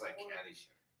 Sounds like Caddyshack.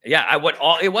 Yeah,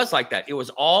 it was like that. It was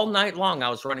all night long I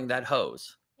was running that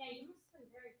hose. Yeah, you must have been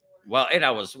very bored. Well, and I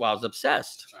was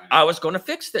obsessed. I was going to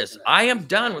fix this. I am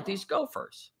done with these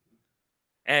gophers.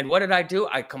 And what did I do?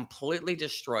 I completely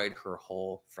destroyed her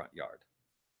whole front yard.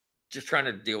 Just trying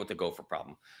to deal with the gopher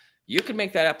problem. You can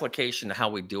make that application to how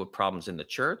we deal with problems in the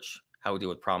church, how we deal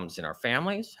with problems in our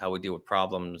families, how we deal with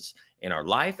problems in our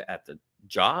life, at the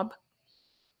job.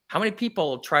 How many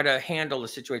people try to handle the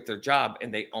situation, their job,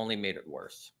 and they only made it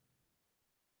worse?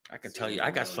 I can tell you, I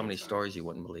got so many stories you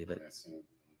wouldn't believe it.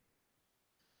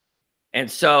 And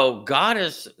so God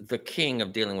is the king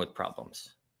of dealing with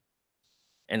problems.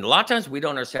 And a lot of times we don't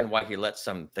understand why he lets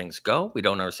some things go. We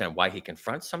don't understand why he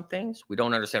confronts some things. We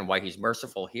don't understand why he's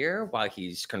merciful here, why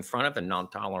he's confrontive and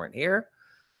non-tolerant here.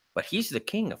 But he's the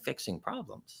king of fixing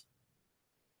problems.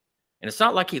 And it's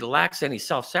not like he lacks any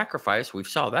self-sacrifice. We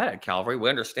saw that at Calvary. We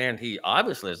understand he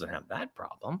obviously doesn't have that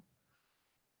problem.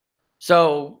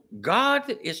 So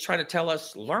God is trying to tell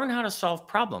us, learn how to solve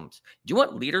problems. Do you know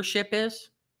what leadership is?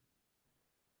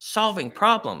 Solving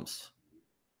problems.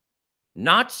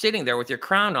 Not sitting there with your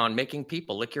crown on, making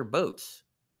people lick your boots.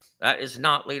 That is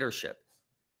not leadership.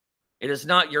 It is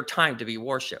not your time to be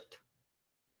worshiped.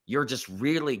 You're just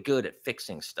really good at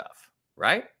fixing stuff,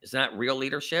 right? Isn't that real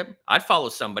leadership? I'd follow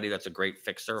somebody that's a great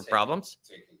fixer of problems.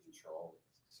 Taking control of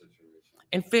the situation.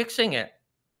 And fixing it.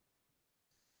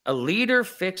 A leader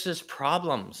fixes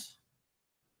problems.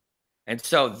 And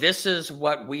so this is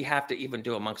what we have to even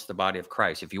do amongst the body of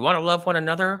Christ. If you want to love one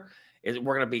another,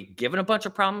 we're going to be given a bunch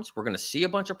of problems. We're going to see a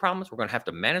bunch of problems. We're going to have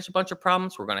to manage a bunch of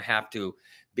problems. We're going to have to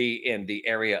be in the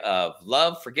area of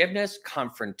love, forgiveness,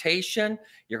 confrontation.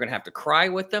 You're going to have to cry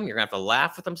with them. You're going to have to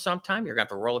laugh with them sometime. You're going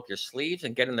to have to roll up your sleeves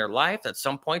and get in their life. At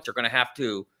some point, you're going to have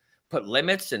to put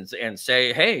limits and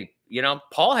say, hey, you know,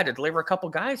 Paul had to deliver a couple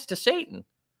guys to Satan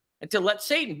and to let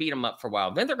Satan beat them up for a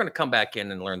while. Then they're going to come back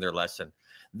in and learn their lesson.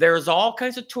 There's all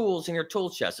kinds of tools in your tool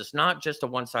chest. It's not just a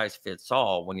one size fits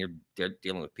all when you're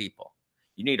dealing with people.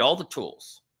 You need all the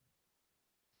tools.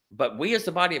 But we as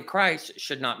the body of Christ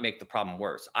should not make the problem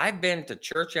worse. I've been to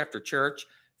church after church,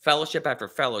 fellowship after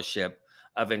fellowship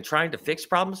of in trying to fix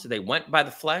problems. They went by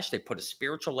the flesh. They put a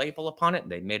spiritual label upon it.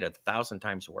 And they made it 1,000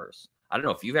 times worse. I don't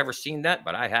know if you've ever seen that,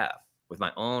 but I have with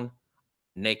my own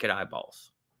naked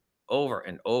eyeballs over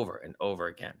and over and over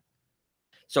again.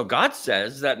 So God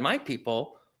says that my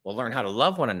people will learn how to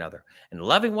love one another. And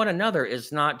loving one another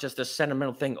is not just a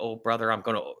sentimental thing. Oh, brother, I'm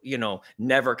going to, you know,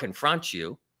 never confront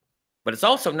you. But it's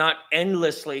also not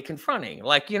endlessly confronting.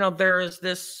 Like, you know, there is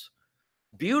this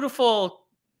beautiful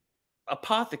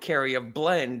apothecary of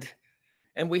blend,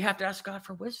 and we have to ask God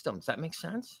for wisdom. Does that make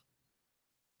sense?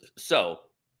 So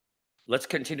let's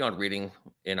continue on reading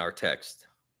in our text.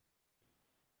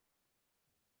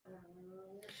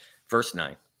 Verse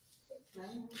 9.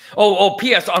 Oh,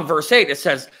 P.S. on verse 8, it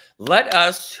says, let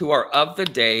us who are of the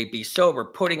day be sober,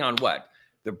 putting on what?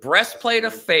 The breastplate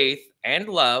of faith and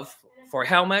love, for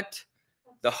helmet,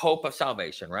 the hope of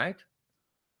salvation, right?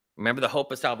 Remember the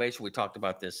hope of salvation? We talked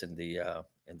about this in the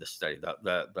study,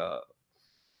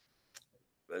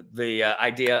 the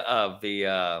idea of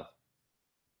the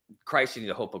Christ in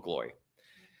the hope of glory.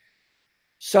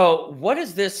 So what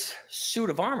is this suit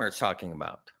of armor talking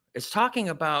about? It's talking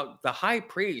about the high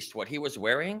priest. What he was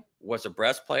wearing was a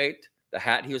breastplate. The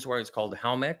hat he was wearing is called a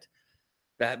helmet.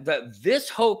 This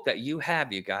hope that you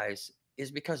have, you guys,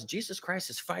 is because Jesus Christ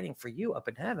is fighting for you up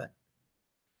in heaven.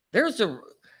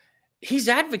 He's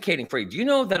advocating for you. Do you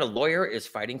know that a lawyer is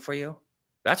fighting for you?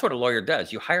 That's what a lawyer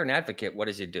does. You hire an advocate. What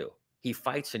does he do? He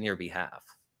fights in your behalf.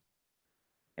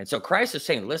 And so Christ is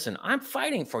saying, listen, I'm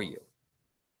fighting for you.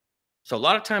 So a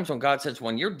lot of times when God says,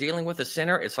 when you're dealing with a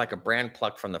sinner, it's like a brand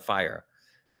plucked from the fire.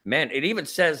 Man, it even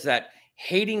says that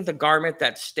hating the garment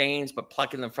that stains, but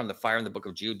plucking them from the fire in the book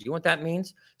of Jude. Do you know what that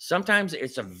means? Sometimes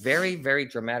it's a very, very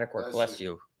dramatic word. Bless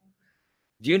you.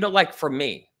 Do you know, like for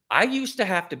me, I used to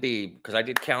have to be, because I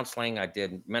did counseling, I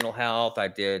did mental health, I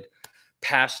did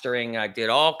pastoring, I did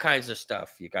all kinds of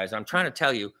stuff, you guys. I'm trying to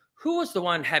tell you, who was the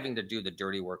one having to do the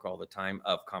dirty work all the time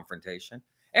of confrontation?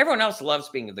 Everyone else loves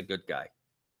being the good guy.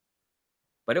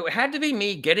 But it had to be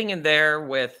me getting in there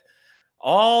with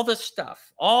all the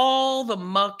stuff, all the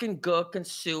muck and gook and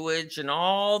sewage and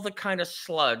all the kind of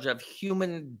sludge of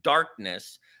human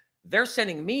darkness. They're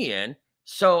sending me in,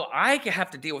 so I have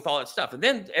to deal with all that stuff. And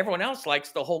then everyone else likes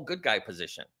the whole good guy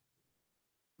position.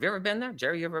 Have you ever been there?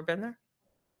 Jerry, you ever been there?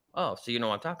 Oh, so you know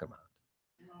what I'm talking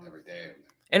about. Every day.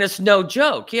 And it's no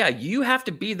joke. Yeah, you have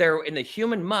to be there in the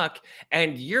human muck,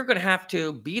 and you're going to have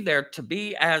to be there to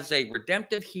be as a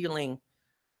redemptive healing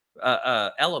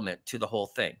element to the whole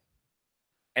thing.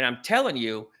 And I'm telling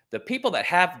you, the people that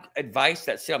have advice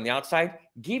that sit on the outside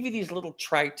give you these little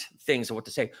trite things of what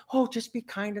to say. Oh, just be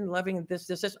kind and loving and this.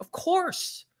 Of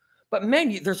course. But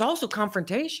man, there's also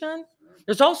confrontation.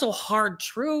 There's also hard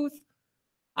truth.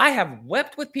 I have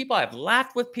wept with people. I've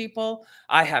laughed with people.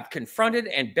 I have confronted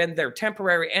and been their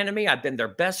temporary enemy. I've been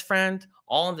their best friend,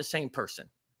 all in the same person.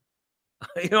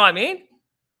 You know what I mean?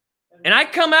 And I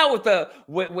come out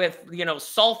with you know,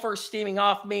 sulfur steaming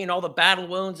off me and all the battle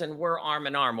wounds, and we're arm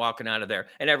in arm walking out of there.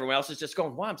 And everyone else is just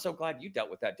going, wow, I'm so glad you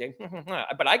dealt with that, Dave.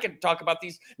 But I can talk about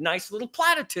these nice little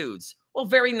platitudes. Well,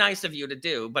 very nice of you to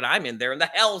do, but I'm in there in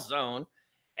the hell zone.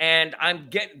 And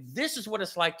this is what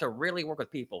it's like to really work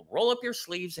with people. Roll up your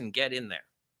sleeves and get in there,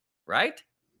 right?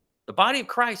 The body of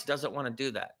Christ doesn't want to do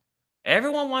that.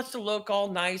 Everyone wants to look all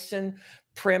nice and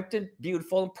primped and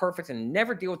beautiful and perfect and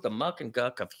never deal with the muck and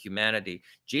guck of humanity.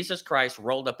 Jesus Christ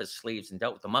rolled up his sleeves and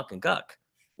dealt with the muck and guck.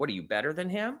 What, are you better than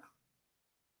him?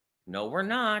 No, we're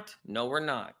not. No, we're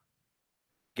not.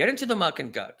 Get into the muck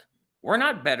and guck. We're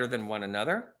not better than one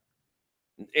another.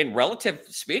 Relative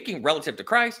to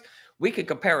Christ, we can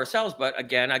compare ourselves. But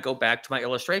again, I go back to my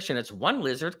illustration. It's one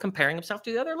lizard comparing himself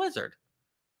to the other lizard.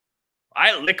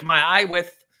 I lick my eye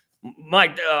with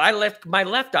I lick my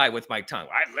left eye with my tongue.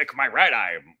 I lick my right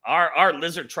eye. Our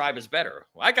lizard tribe is better.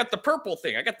 I got the purple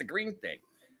thing. I got the green thing.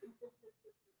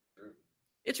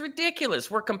 It's ridiculous.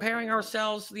 We're comparing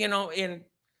ourselves, in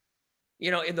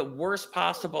the worst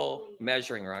possible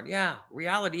measuring rod. Yeah,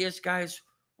 reality is, guys,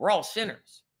 we're all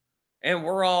sinners, and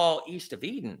we're all east of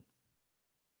Eden,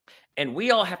 and we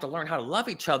all have to learn how to love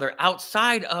each other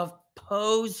outside of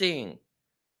posing,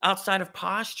 outside of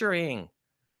posturing,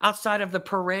 outside of the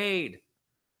parade,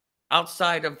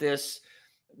 outside of this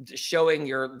showing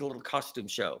your little costume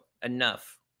show.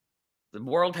 Enough. The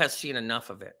world has seen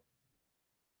enough of it.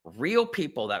 Real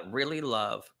people that really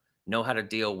love know how to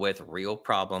deal with real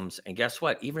problems. And guess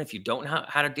what? Even if you don't know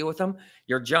how to deal with them,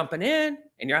 you're jumping in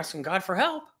and you're asking God for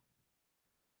help.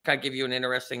 Can I give you an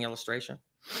interesting illustration?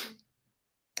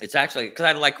 It's actually because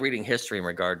I like reading history in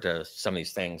regard to some of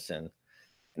these things. And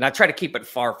I try to keep it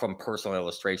far from personal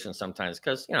illustrations sometimes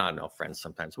because, I know friends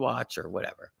sometimes watch or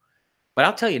whatever. But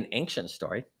I'll tell you an ancient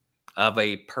story of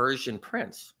a Persian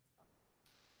prince.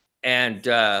 And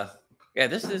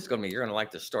this is going to be, you're going to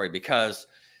like this story because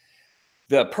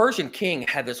the Persian king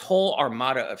had this whole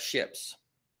armada of ships.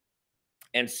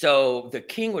 And so the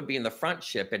king would be in the front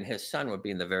ship and his son would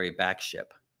be in the very back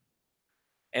ship.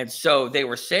 And so they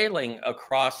were sailing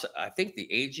across, I think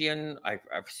the Aegean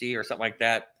Sea or something like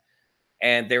that.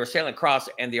 And they were sailing across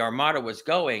and the armada was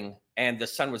going and the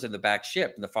son was in the back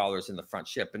ship and the father was in the front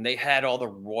ship. And they had all the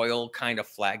royal kind of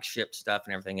flagship stuff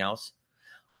and everything else.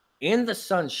 In the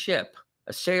son's ship,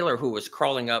 a sailor who was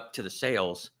crawling up to the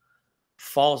sails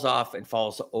falls off and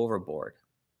falls overboard.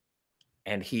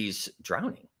 And he's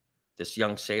drowning, this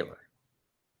young sailor.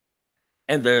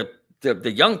 And the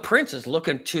young prince is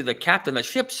looking to the captain of the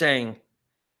ship saying,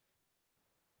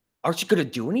 aren't you going to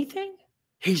do anything?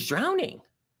 He's drowning.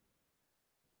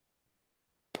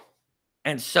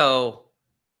 And so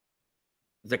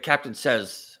the captain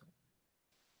says,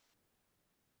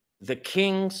 the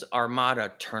king's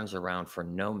armada turns around for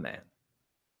no man.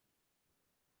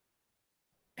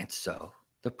 And so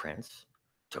the prince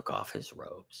took off his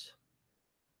robes,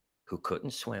 who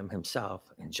couldn't swim himself,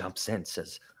 and jumps in,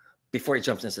 says, before he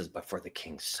jumps in, says, but for the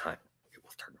king's son, it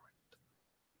will turn around.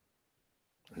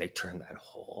 And they turned that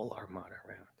whole armada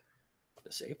around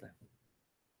to save them.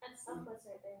 That's selfless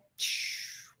right there.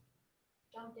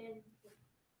 Jumped in.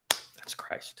 That's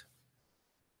Christ.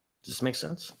 Does this make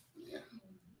sense? Yeah.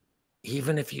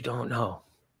 Even if you don't know,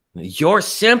 your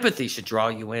sympathy should draw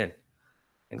you in,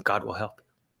 and God will help you.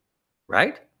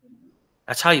 Right?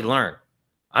 That's how you learn.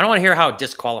 I don't want to hear how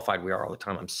disqualified we are all the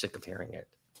time. I'm sick of hearing it.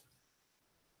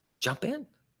 Jump in.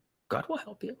 God will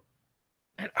help you.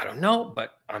 And I don't know,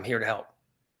 but I'm here to help.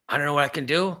 I don't know what I can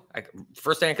do.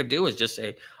 First thing I could do is just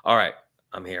say, all right,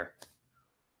 I'm here.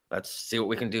 Let's see what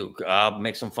we can do. I'll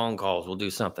make some phone calls. We'll do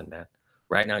something, man.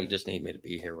 Right now, you just need me to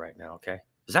be here right now, okay?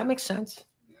 Does that make sense?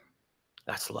 Yeah.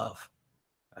 That's love.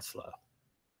 That's love.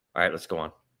 All right, let's go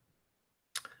on.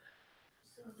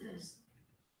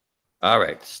 All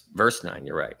right, verse 9,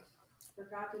 you're right. For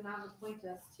God did not appoint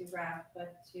us to wrath,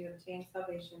 but to obtain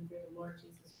salvation through the Lord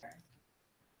Jesus Christ,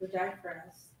 who died for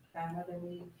us, that whether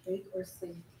we wake or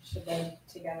sleep should live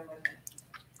together with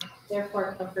him.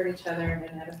 Therefore, comfort each other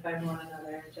and edify one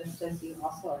another, just as you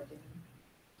also are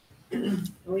doing.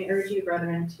 We urge you,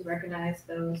 brethren, to recognize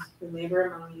those who labor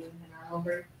among you and are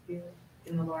over you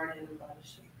in the Lord and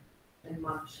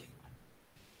admonish you,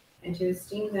 and to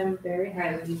esteem them very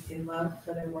highly in love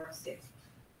for their work's sake.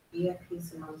 Be at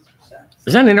peace amongst yourselves.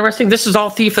 Isn't that interesting? This is all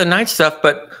thief of the night stuff,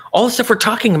 but all the stuff we're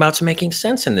talking about is making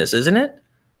sense in this, isn't it?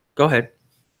 Go ahead.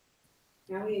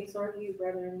 Now we exhort you,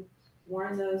 brethren,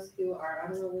 warn those who are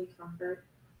unruly, comfort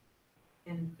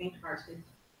and faint-hearted.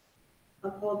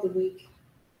 Uphold the weak,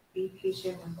 be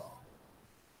patient with all.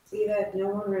 See that no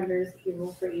one renders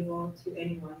evil for evil to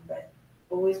anyone, but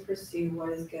always pursue what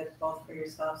is good both for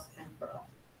yourselves and for all.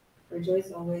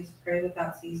 Rejoice always, pray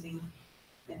without ceasing,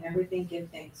 and everything give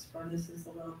thanks, for this is the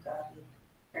will of God in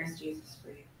Christ Jesus for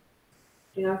you.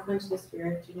 Do not quench the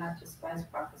spirit, do not despise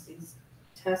prophecies.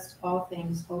 Test all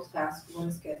things, hold fast what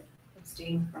is good,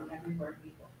 abstain from every word of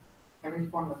evil, every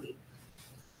form of evil.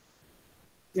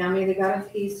 Now may the God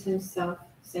of peace himself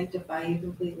sanctify you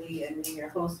completely, and may your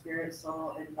whole spirit,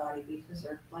 soul, and body be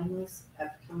preserved blameless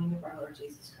at the coming of our Lord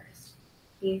Jesus Christ.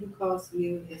 He who calls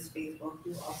you is faithful,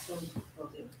 who also will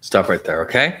do. Stop right there,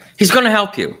 okay? He's going to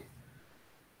help you.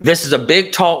 This is a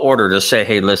big, tall order to say,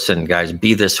 hey, listen, guys,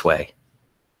 be this way.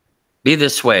 Be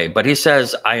this way. But he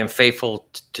says, I am faithful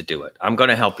to do it. I'm going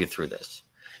to help you through this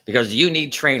because you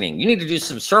need training. You need to do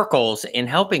some circles in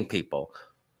helping people.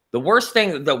 The worst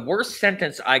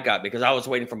sentence I got, because I was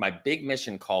waiting for my big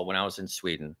mission call when I was in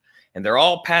Sweden, And they're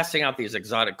all passing out these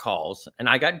exotic calls. And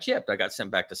I got gypped. I got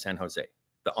sent back to San Jose,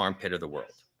 the armpit of the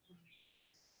world.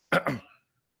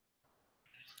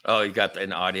 Oh, you got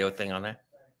an audio thing on that?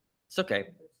 It's okay.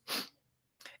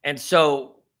 And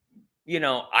so,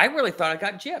 I really thought I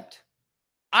got gypped.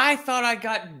 I thought I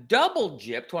got double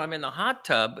gypped when I'm in the hot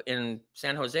tub in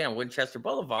San Jose on Winchester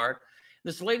Boulevard.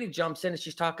 This lady jumps in and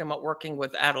she's talking about working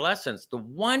with adolescents. The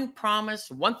one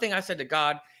thing I said to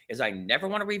God is I never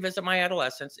want to revisit my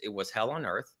adolescence. It was hell on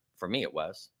earth. For me, it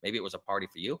was. Maybe it was a party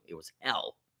for you. It was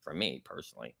hell for me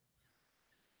personally.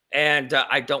 And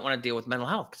I don't want to deal with mental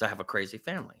health because I have a crazy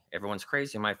family. Everyone's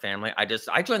crazy in my family. I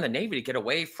joined the Navy to get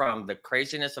away from the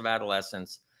craziness of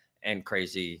adolescence and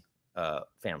crazy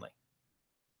family.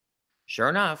 Sure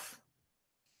enough,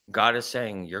 God is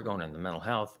saying you're going into mental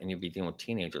health and you'll be dealing with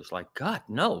teenagers. Like, God,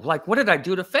 no. Like, what did I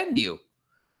do to offend you?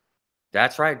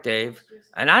 That's right, Dave.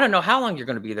 And I don't know how long you're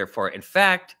going to be there for. In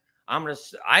fact,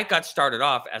 I got started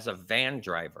off as a van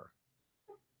driver.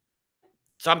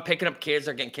 So I'm picking up kids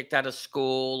that are getting kicked out of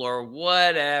school or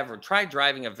whatever. Try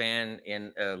driving a van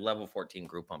in a level 14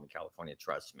 group home in California.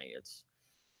 Trust me, it's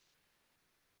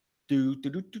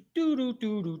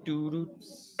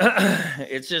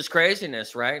it's just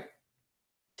craziness, right?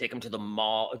 Take them to the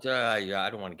mall. Yeah, I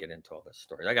don't want to get into all this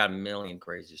stories. I got a million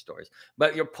crazy stories.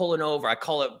 But you're pulling over. I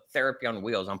call it therapy on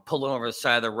wheels. I'm pulling over the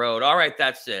side of the road. All right,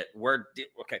 that's it.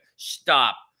 Okay.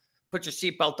 Stop. Put your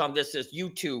seatbelt on. This is you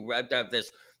two.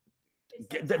 This.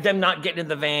 Them not getting in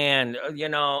the van.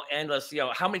 Endless.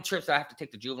 How many trips do I have to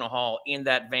take to juvenile hall in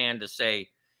that van to say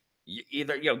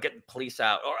either get the police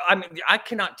out, or I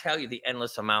cannot tell you the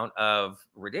endless amount of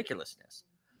ridiculousness.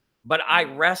 But I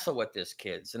wrestle with these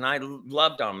kids, and I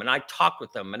loved them, and I talked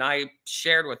with them, and I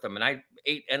shared with them, and I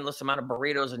ate endless amount of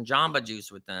burritos and Jamba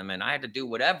Juice with them, and I had to do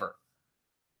whatever.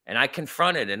 And I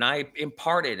confronted, and I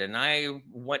imparted, and I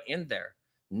went in there.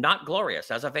 Not glorious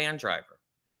as a van driver.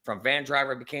 From van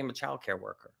driver, I became a child care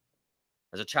worker.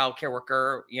 As a child care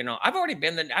worker, I've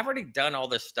already done all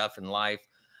this stuff in life.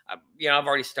 I've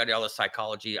already studied all the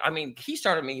psychology. He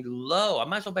started me low. I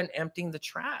might as well have been emptying the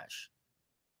trash.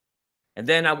 And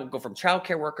then I will go from child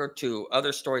care worker to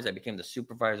other stories. I became the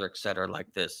supervisor, et cetera,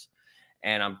 like this.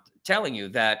 And I'm telling you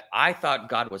that I thought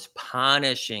God was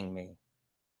punishing me.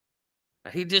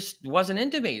 He just wasn't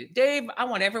into me. Dave, I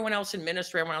want everyone else in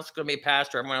ministry. Everyone else is going to be a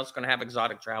pastor. Everyone else is going to have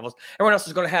exotic travels. Everyone else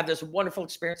is going to have this wonderful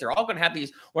experience. They're all going to have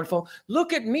these wonderful,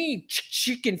 look at me,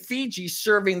 chicken Fiji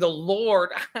serving the Lord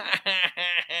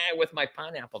with my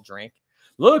pineapple drink.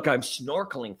 Look, I'm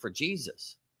snorkeling for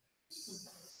Jesus.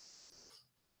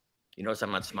 You notice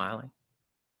I'm not smiling?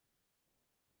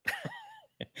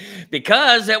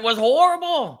 Because it was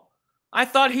horrible. I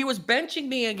thought he was benching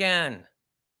me again.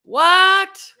 What?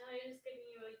 No, you're just giving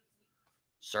you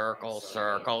circles,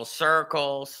 circles,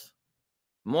 circles.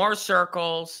 More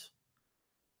circles.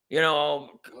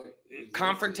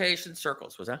 Confrontation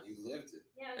circles. Was that? You lived it.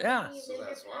 Yeah. So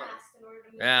that's why.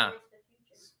 Yeah.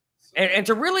 And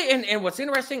to really, and what's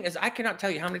interesting is I cannot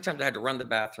tell you how many times I had to run the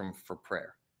bathroom for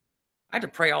prayer. I had to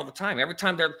pray all the time. Every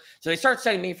time so they start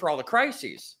setting me for all the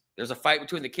crises. There's a fight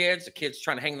between the kids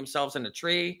trying to hang themselves in a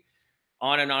tree,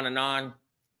 on and on and on.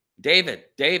 David,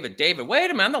 wait a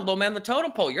minute, I'm the low man on the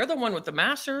totem pole. You're the one with the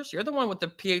master's. You're the one with the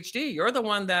PhD. You're the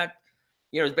one that,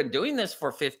 has been doing this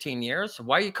for 15 years.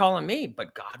 Why are you calling me?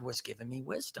 But God was giving me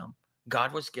wisdom.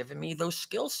 God was giving me those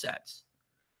skill sets.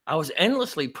 I was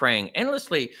endlessly praying,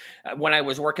 endlessly. When I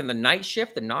was working the night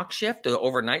shift, the knock shift, the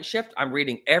overnight shift, I'm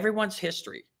reading everyone's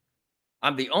history.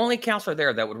 I'm the only counselor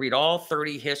there that would read all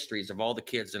 30 histories of all the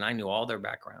kids, and I knew all their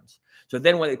backgrounds. So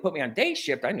then when they put me on day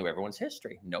shift, I knew everyone's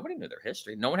history. Nobody knew their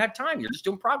history. No one had time. You're just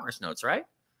doing progress notes, right?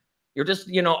 You're just,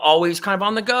 always kind of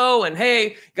on the go. And,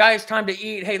 hey, guys, time to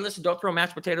eat. Hey, listen, don't throw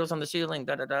mashed potatoes on the ceiling.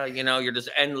 You're just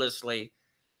endlessly,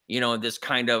 in this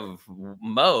kind of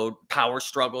mode, power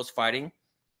struggles, fighting,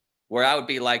 where I would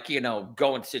be like,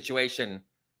 go into situation.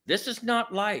 This is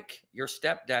not like your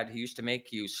stepdad who used to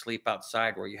make you sleep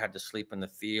outside where you had to sleep in the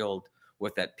field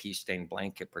with that pea-stained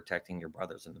blanket protecting your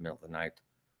brothers in the middle of the night.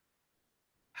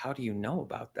 How do you know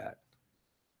about that?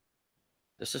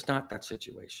 This is not that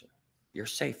situation. You're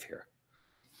safe here.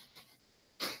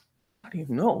 How do you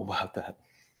know about that?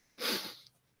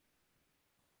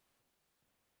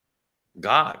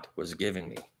 God was giving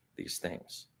me these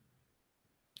things.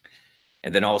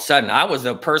 And then all of a sudden, I was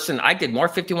a person, I did more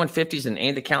 5150s than any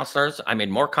of the counselors. I made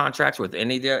more contracts with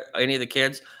any of the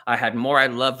kids. I had more I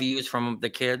love yous from the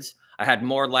kids. I had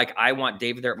more like, I want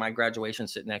David there at my graduation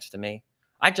sitting next to me.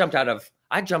 I jumped out of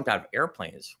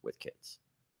airplanes with kids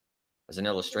as an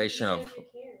illustration of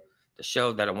to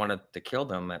show that I wanted to kill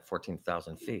them at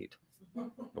 14,000 feet.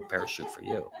 No parachute for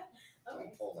you.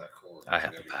 Don't pull that cord. I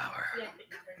have the power. Yeah.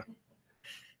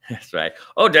 That's right.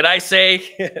 Oh, did I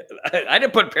say I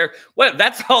didn't put what?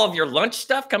 That's all of your lunch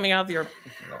stuff coming out of your.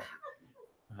 No.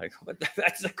 Like,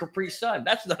 that's a Capri Sun.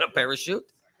 That's not a parachute.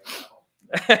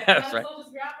 That's right.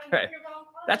 Right.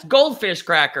 That's goldfish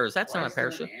crackers. That's not a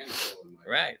parachute.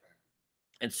 Right.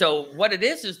 And so what it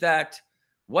is that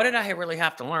what did I really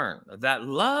have to learn? That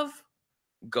love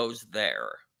goes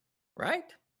there, right?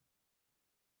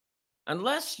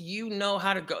 Unless you know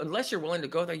how to go, unless you're willing to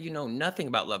go there, you know nothing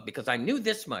about love, because I knew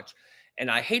this much. And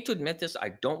I hate to admit this, I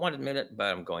don't want to admit it, but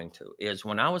I'm going to, is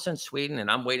when I was in Sweden and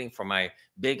I'm waiting for my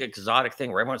big exotic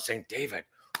thing where everyone's saying, David,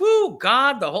 whoo,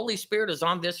 God, the Holy Spirit is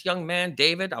on this young man,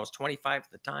 David. I was 25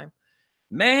 at the time.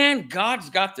 Man, God's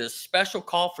got this special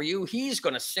call for you. He's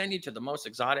going to send you to the most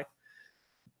exotic.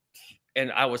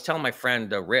 And I was telling my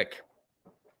friend, Rick,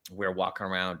 we were walking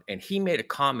around and he made a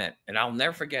comment and I'll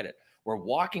never forget it. We're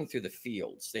walking through the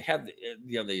fields. They have,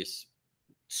 these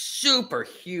super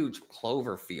huge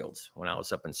clover fields when I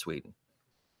was up in Sweden.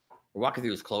 We're walking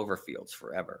through these clover fields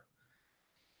forever.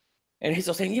 And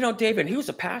he's saying, David, he was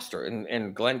a pastor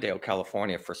in Glendale,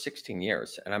 California for 16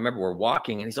 years. And I remember we're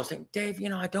walking and he's saying, Dave,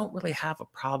 I don't really have a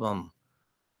problem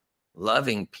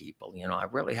loving people. I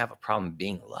really have a problem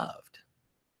being loved.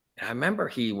 And I remember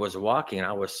he was walking and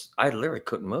I literally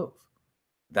couldn't move.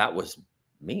 That was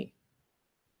me.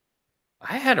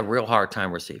 I had a real hard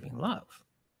time receiving love,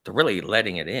 to really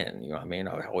letting it in.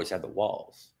 I always had the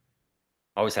walls.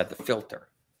 I always had the filter.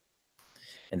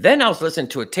 And then I was listening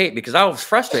to a tape because I was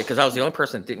frustrated because I was the only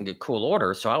person that didn't get cool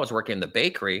orders. So I was working in the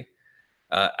bakery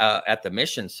at the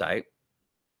mission site.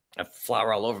 I had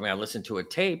flour all over me. I listened to a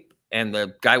tape and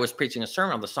the guy was preaching a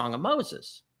sermon on the Song of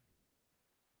Moses.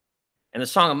 And the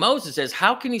Song of Moses is,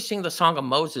 how can you sing the Song of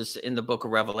Moses in the book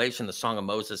of Revelation, the Song of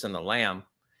Moses and the Lamb,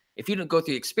 if you didn't go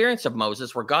through the experience of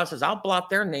Moses where God says, I'll blot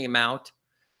their name out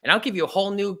and I'll give you a whole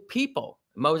new people.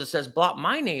 Moses says, blot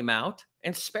my name out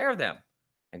and spare them.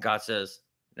 And God says,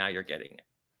 now you're getting it.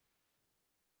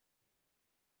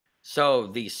 So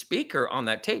the speaker on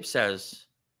that tape says,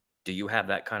 do you have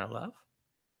that kind of love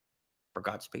for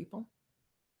God's people?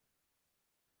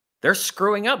 They're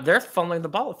screwing up. They're fumbling the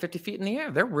ball at 50 feet in the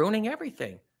air. They're ruining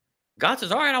everything. God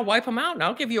says, all right, I'll wipe them out and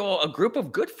I'll give you a group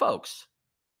of good folks.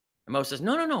 And Moses says,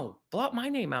 no, blot my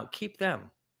name out. Keep them.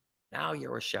 Now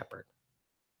you're a shepherd.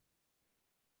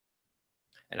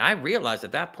 And I realized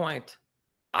at that point,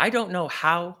 I don't know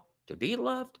how to be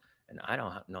loved and I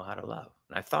don't know how to love.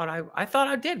 And I thought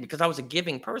I did because I was a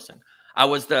giving person. I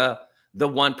was the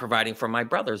one providing for my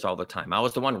brothers all the time. I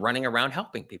was the one running around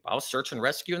helping people. I was search and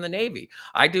rescue in the Navy.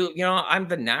 I'm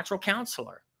the natural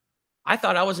counselor. I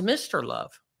thought I was Mr.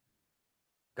 Love.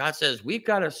 God says, we've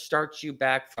got to start you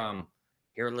back from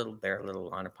here a little, there a little,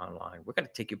 line upon line. We're going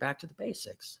to take you back to the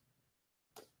basics.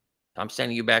 I'm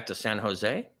sending you back to San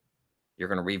Jose. You're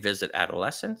going to revisit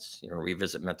adolescence. You're going to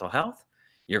revisit mental health.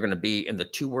 You're going to be in the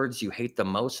two words you hate the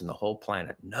most in the whole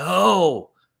planet. No,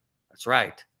 that's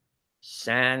right.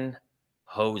 San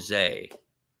Jose.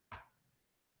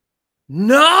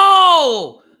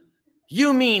 No,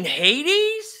 you mean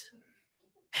Hades?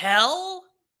 Hell?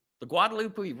 The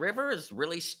Guadalupe River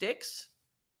really sticks?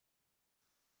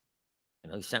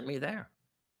 He sent me there.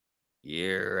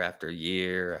 Year after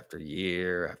year after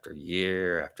year after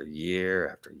year after year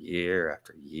after year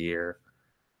after year.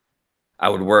 I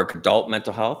would work adult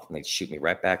mental health and they'd shoot me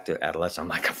right back to adolescence. I'm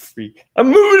like a freak.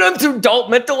 I'm moving on to adult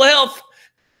mental health.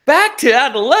 Back to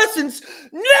adolescence.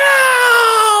 No!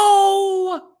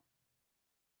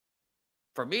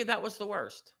 For me, that was the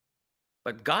worst.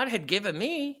 But God had given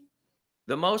me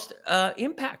the most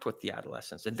impact with the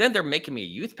adolescents. And then they're making me a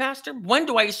youth pastor. When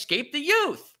do I escape the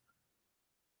youth?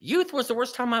 Youth was the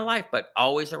worst time of my life, but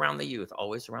always around the youth,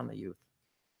 always around the youth.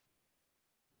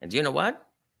 And do you know what?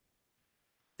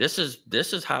 This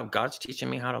is how God's teaching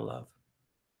me how to love.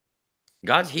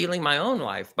 God's healing my own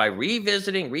life by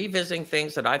revisiting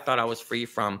things that I thought I was free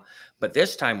from. But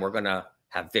this time we're going to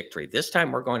have victory. This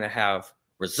time we're going to have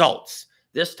results.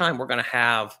 This time we're going to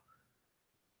have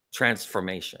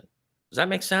transformation. Does that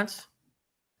make sense?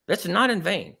 That's not in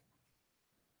vain.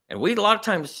 And we, a lot of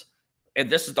times, and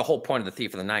this is the whole point of the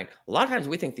thief of the night, a lot of times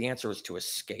we think the answer is to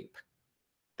escape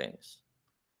things.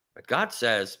 But God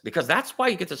says, because that's why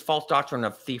you get this false doctrine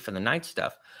of thief in the night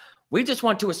stuff. We just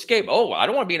want to escape. Oh, I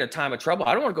don't want to be in a time of trouble.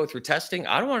 I don't want to go through testing.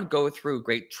 I don't want to go through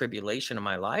great tribulation in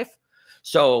my life.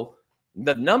 So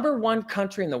the #1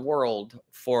 country in the world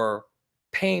for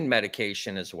pain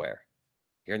medication is where?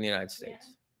 Here in the United States.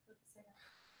 Yeah.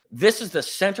 This is the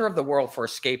center of the world for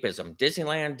escapism.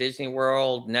 Disneyland, Disney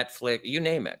World, Netflix, you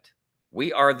name it.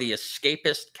 We are the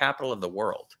escapist capital of the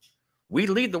world. We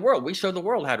lead the world. We show the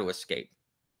world how to escape.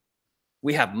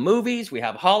 We have movies. We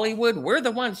have Hollywood. We're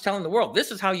the ones telling the world,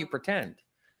 this is how you pretend.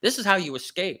 This is how you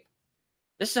escape.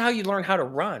 This is how you learn how to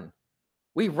run.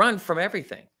 We run from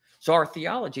everything. So our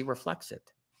theology reflects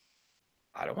it.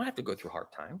 I don't want to have to go through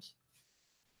hard times.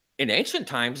 In ancient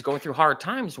times, going through hard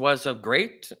times was a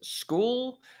great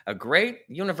school, a great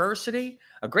university,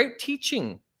 a great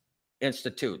teaching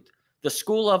institute. The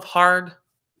school of hard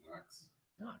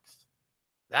knocks.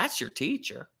 That's your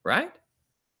teacher, right?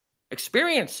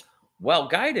 Experience,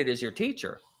 well-guided, is your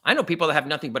teacher. I know people that have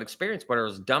nothing but experience, but are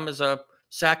as dumb as a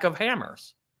sack of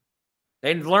hammers.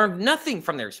 They learned nothing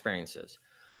from their experiences.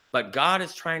 But God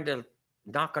is trying to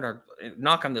knock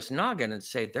on this noggin and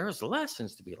say, there's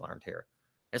lessons to be learned here.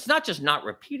 It's not just not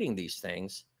repeating these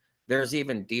things. There's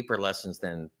even deeper lessons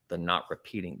than the not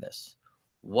repeating this.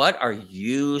 What are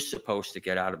you supposed to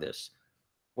get out of this?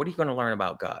 What are you going to learn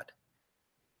about God?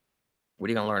 What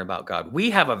are you going to learn about God? We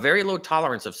have a very low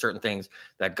tolerance of certain things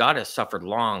that God has suffered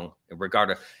long in regard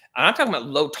to. I'm talking about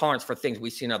low tolerance for things we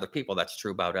see in other people. That's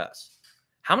true about us.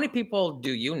 How many people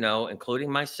do you know,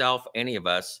 including myself, any of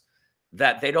us,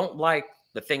 that they don't like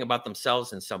the thing about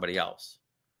themselves and somebody else?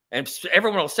 And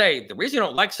everyone will say, the reason you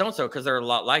don't like so-and-so because they're a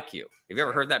lot like you. Have you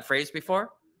ever heard that phrase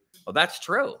before? Well, that's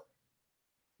true.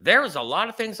 There's a lot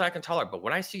of things I can tolerate, but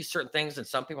when I see certain things and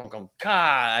some people, I'm going,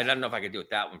 God, I don't know if I can do it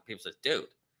that one. People say, dude,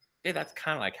 hey, that's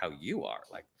kind of like how you are.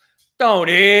 Like, don't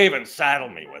even saddle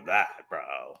me with that,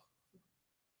 bro.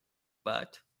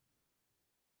 But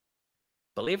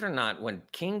believe it or not, when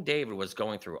King David was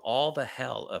going through all the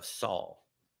hell of Saul,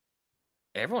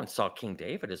 everyone saw King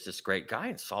David as this great guy,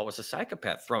 and Saul was a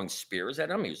psychopath throwing spears at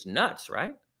him. He was nuts,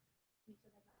 right?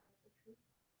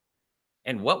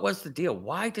 And what was the deal?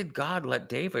 Why did God let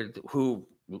David, who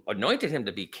anointed him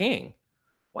to be king,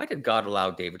 why did God allow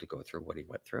David to go through what he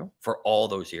went through for all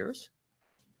those years?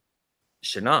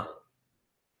 Should not.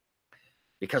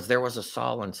 Because there was a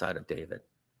Saul inside of David.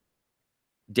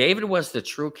 David was the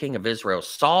true king of Israel.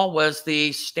 Saul was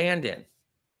the stand-in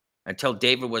until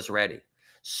David was ready.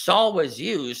 Saul was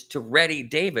used to ready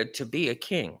David to be a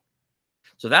king.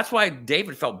 So that's why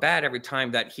David felt bad every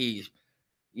time that he,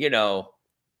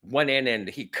 went in and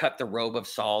he cut the robe of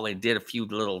Saul and did a few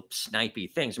little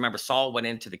snipey things. Remember, Saul went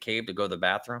into the cave to go to the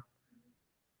bathroom?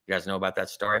 You guys know about that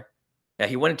story? Yeah,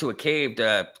 he went into a cave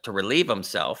to relieve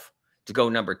himself, to go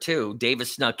number 2. David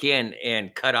snuck in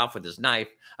and cut off with his knife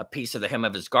a piece of the hem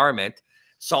of his garment.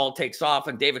 Saul takes off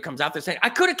and David comes out there saying, I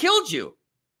could have killed you.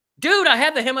 Dude, I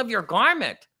had the hem of your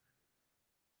garment.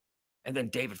 And then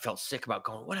David felt sick about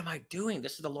going, what am I doing?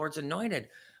 This is the Lord's anointed.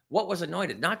 What was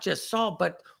anointed? Not just Saul,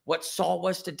 but what Saul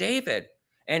was to David.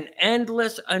 An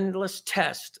endless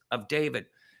test of David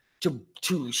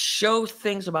to show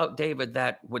things about David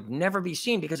that would never be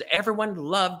seen because everyone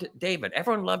loved David.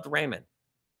 Everyone loved Raymond,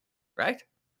 right?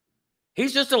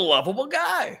 He's just a lovable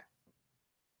guy.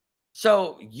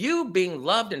 So you being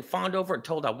loved and fawned over and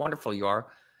told how wonderful you are,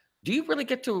 do you really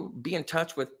get to be in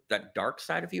touch with that dark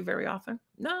side of you very often?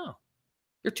 No.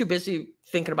 You're too busy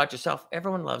thinking about yourself.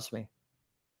 Everyone loves me.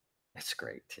 That's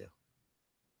great too.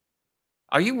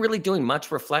 Are you really doing much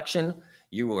reflection?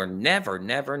 You are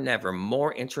never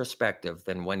more introspective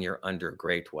than when you're under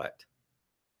great what?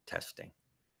 Testing.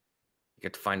 You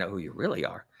get to find out who you really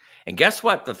are. And guess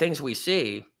what? The things we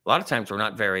see, a lot of times we're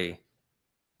not very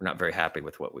happy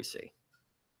with what we see.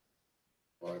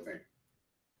 Well, I think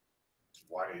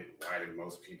why did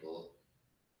most people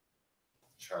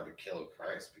try to kill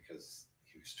Christ? Because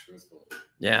he was truthful.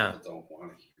 Yeah. People don't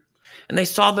want to hear. And they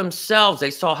saw themselves.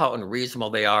 They saw how unreasonable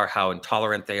they are, how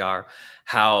intolerant they are,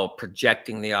 how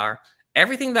projecting they are.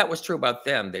 Everything that was true about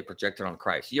them, they projected on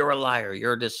Christ. You're a liar.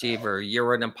 You're a deceiver.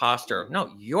 You're an imposter.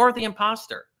 No, you're the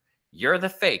imposter. You're the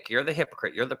fake. You're the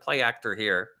hypocrite. You're the play actor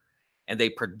here. And they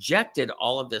projected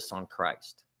all of this on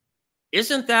Christ.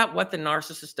 Isn't that what the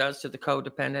narcissist does to the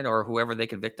codependent or whoever they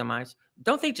can victimize?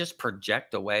 Don't they just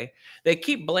project away? They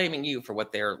keep blaming you for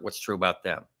what's true about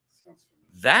them.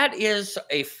 That is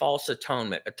a false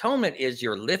atonement. Atonement is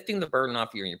you're lifting the burden off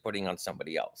you and you're putting on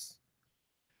somebody else.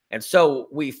 And so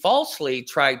we falsely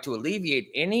try to alleviate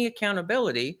any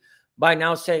accountability by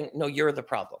now saying, no, you're the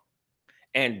problem.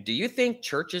 And do you think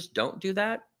churches don't do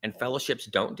that and fellowships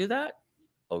don't do that?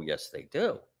 Oh, yes, they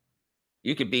do.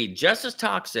 You could be just as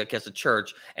toxic as a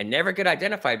church and never get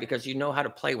identified because you know how to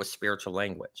play with spiritual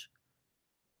language.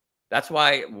 That's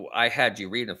why I had you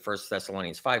read in 1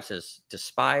 Thessalonians 5 says,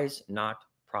 despise not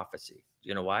prophecy. Do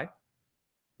you know why?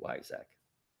 Why, Zach?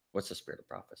 What's the spirit of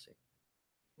prophecy?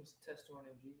 It's the testimony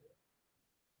of Jesus.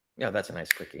 Yeah, that's a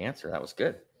nice quick answer. That was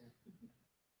good.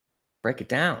 Break it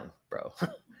down, bro.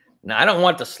 Now, I don't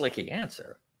want the slicky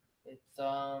answer. It's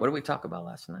What did we talk about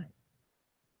last night?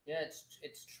 Yeah,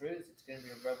 it's truth. It's going to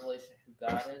be a revelation of who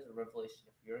God is, a revelation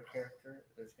of your character.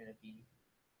 There's going to be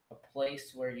a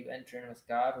place where you enter in with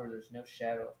God where there's no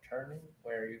shadow of turning,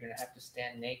 where you're going to have to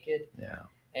stand naked. Yeah.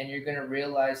 And you're going to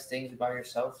realize things about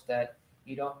yourself that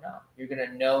you don't know. You're going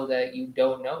to know that you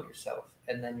don't know yourself,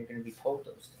 and then you're going to be told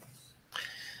those things.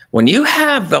 When you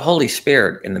have the Holy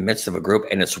Spirit in the midst of a group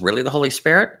and it's really the Holy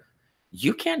Spirit,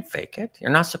 you can't fake it. You're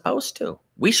not supposed to.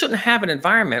 We shouldn't have an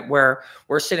environment where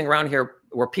we're sitting around here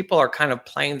where people are kind of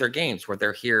playing their games, where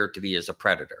they're here to be as a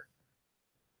predator.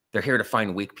 They're here to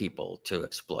find weak people to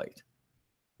exploit.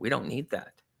 We don't need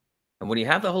that. And when you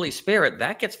have the Holy Spirit,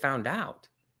 that gets found out.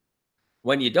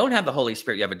 When you don't have the Holy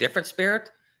Spirit, you have a different spirit,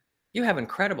 you have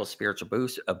incredible spiritual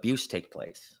abuse take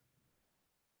place.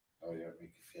 Oh, yeah,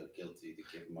 make you feel guilty to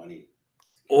give money.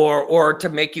 Or to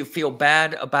make you feel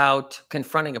bad about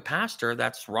confronting a pastor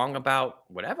that's wrong about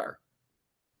whatever.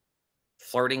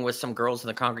 Flirting with some girls in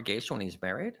the congregation when he's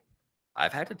married.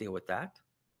 I've had to deal with that.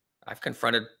 I've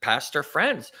confronted pastor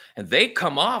friends, and they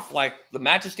come off like the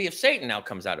majesty of Satan now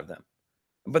comes out of them.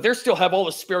 But they still have all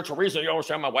the spiritual reason.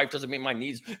 Oh, my wife doesn't meet my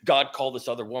needs. God called this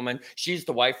other woman. She's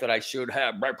the wife that I should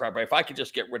have. Right. If I could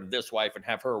just get rid of this wife and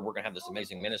have her, we're going to have this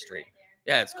amazing ministry.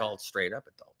 Yeah, it's called straight up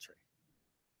adultery.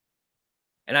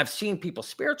 And I've seen people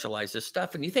spiritualize this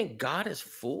stuff. And you think God is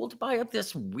fooled by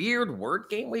this weird word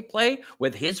game we play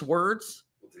with his words?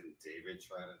 Well, didn't David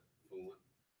try to fool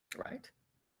him? Right.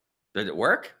 Did it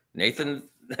work? Nathan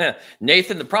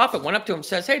the prophet went up to him and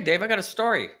says, hey, Dave, I got a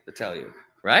story to tell you.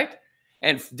 Right.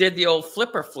 And did the old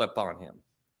flip on him.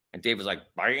 And Dave was like,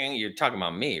 bang, you're talking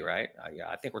about me, right? Yeah,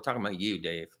 I think we're talking about you,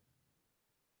 Dave.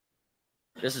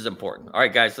 This is important. All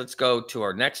right, guys, let's go to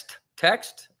our next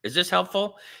text. Is this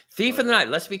helpful? Thief in the night.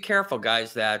 Let's be careful,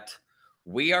 guys, that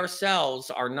we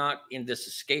ourselves are not in this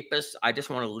escapist. I just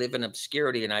want to live in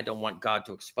obscurity and I don't want God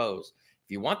to expose.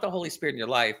 If you want the Holy Spirit in your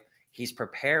life, he's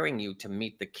preparing you to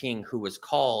meet the King who is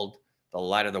called the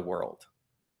light of the world.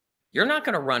 You're not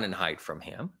going to run and hide from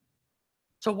him.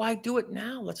 So why do it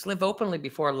now? Let's live openly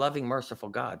before a loving, merciful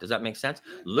God. Does that make sense?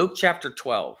 Luke chapter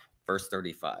 12, verse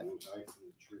 35.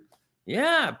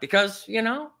 Yeah, because, you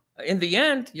know, in the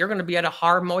end, you're going to be at a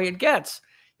hard way it gets.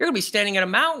 You're going to be standing at a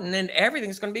mountain and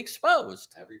everything's going to be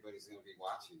exposed. Everybody's going to be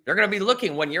watching. They're going to be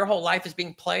looking when your whole life is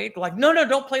being played. Like, no,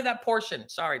 don't play that portion.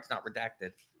 Sorry, it's not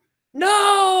redacted.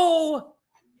 No.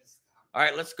 All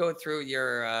right, let's go through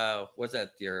your, what's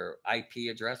that, your IP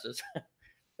addresses?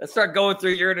 Let's start going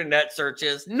through your internet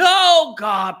searches. No,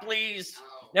 God, please.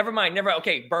 Never mind. Never.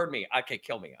 Okay, burn me. Okay,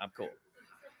 kill me. I'm cool.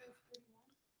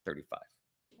 35.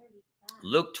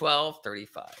 Luke 12,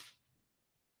 35.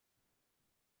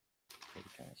 Hey,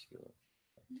 can I ask you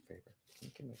a favor? Can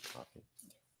you give me a copy?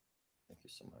 Thank you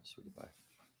so much, sweetie pie.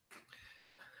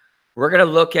 We're going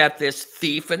to look at this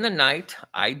thief in the night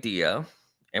idea,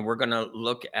 and we're going to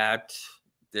look at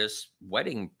this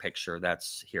wedding picture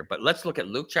that's here. But let's look at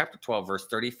Luke chapter 12, verse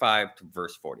 35 to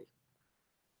verse 40.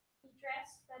 Be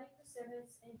dressed, ready for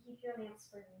service, and keep your lamps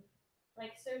burning,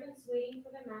 like servants waiting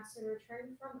for their master to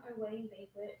return from a wedding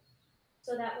banquet,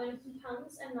 so that when he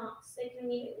comes and knocks, they can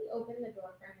immediately open the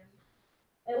door for him.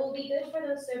 It will be good for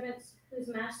those servants whose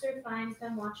master finds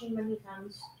them watching when he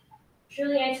comes.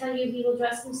 Truly, I tell you, he will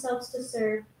dress himself to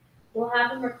serve, will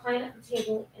have them recline at the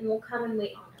table, and will come and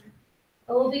wait on them.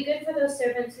 It will be good for those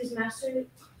servants whose master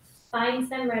finds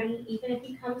them ready, even if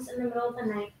he comes in the middle of the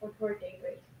night or toward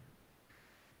daybreak.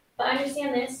 But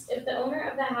understand this, if the owner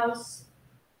of the house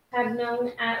had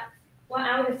known at what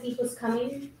hour the thief was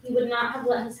coming, he would not have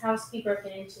let his house be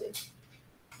broken into.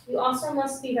 You also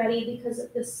must be ready, because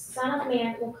the Son of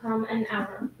Man will come an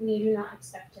hour when you do not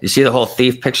expect it. You see the whole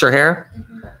thief picture here?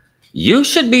 Mm-hmm. You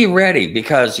should be ready,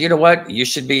 because you know what? You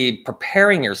should be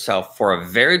preparing yourself for a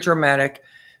very dramatic,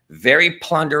 very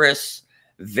plunderous,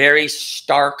 very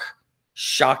stark,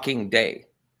 shocking day.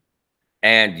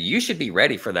 And you should be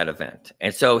ready for that event.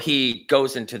 And so he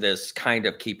goes into this kind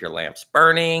of keep your lamps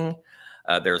burning.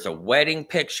 There's a wedding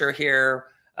picture here,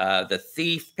 the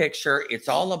thief picture. It's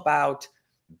all about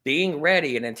being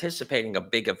ready and anticipating a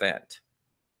big event.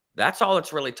 That's all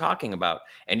it's really talking about.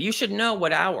 And you should know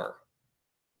what hour.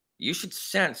 You should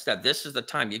sense that this is the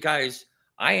time. You guys,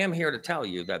 I am here to tell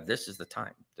you that this is the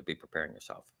time to be preparing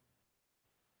yourself.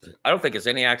 I don't think it's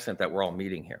any accident that we're all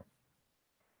meeting here.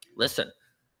 Listen,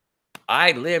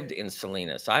 I lived in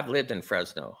Salinas. I've lived in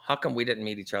Fresno. How come we didn't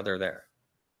meet each other there?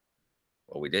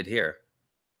 Well, we did here.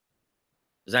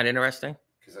 Is that interesting?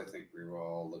 Because I think we were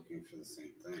all looking for the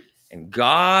same thing. And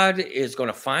God is going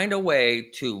to find a way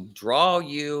to draw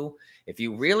you. If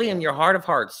you really, in your heart of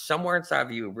hearts, somewhere inside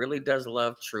of you really does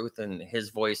love truth and his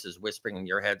voice is whispering in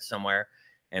your head somewhere,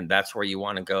 and that's where you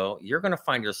want to go, you're going to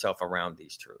find yourself around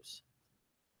these truths.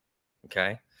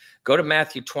 Okay? Go to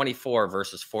Matthew 24,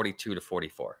 verses 42 to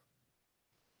 44.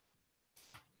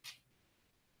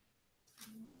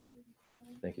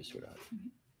 Thank you, sweetheart.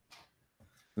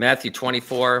 Matthew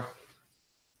 24,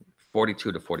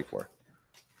 42 to 44.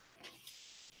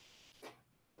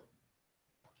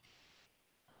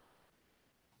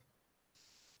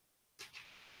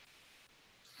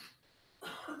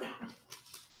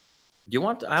 Do you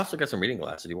want? I also got some reading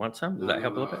glasses. Do you want some? Does that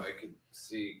help a little bit? I can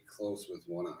see close with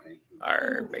one eye.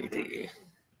 Arr, matey.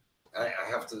 I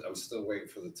have to. I'm still waiting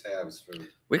for the tabs for.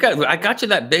 I got you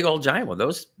that big old giant one.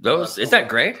 Those. Is that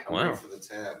great? I'm Wow. waiting for the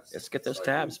tabs. Let's get those So I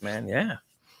tabs, can- man. Yeah.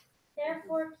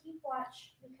 Therefore, keep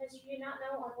watch, because you do not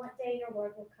know on what day your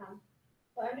Lord will come.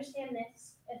 But understand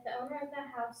this, if the owner of the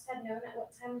house had known at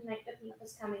what time of night the thief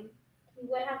was coming, he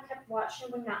would have kept watch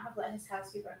and would not have let his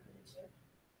house be broken into.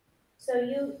 So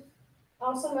you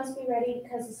also must be ready,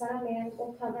 because the Son of Man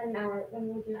will come at an hour when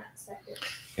you do not expect it.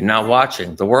 You're not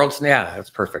watching. The world's, yeah, that's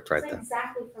perfect right It's there.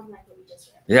 exactly from like what we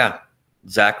just read. Yeah,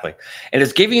 exactly. And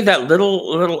it's giving you that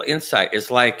little insight.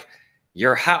 It's like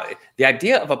your house. The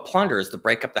idea of a plunder is to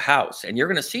break up the house. And you're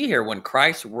going to see here when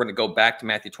Christ, we're going to go back to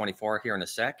Matthew 24 here in a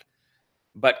sec.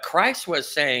 But Christ was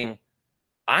saying,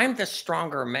 I'm the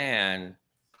stronger man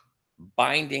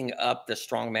binding up the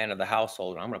strong man of the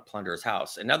household. And I'm going to plunder his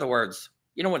house. In other words,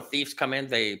 you know, when thieves come in,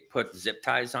 they put zip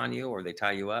ties on you or they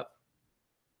tie you up.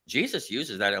 Jesus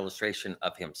uses that illustration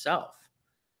of himself.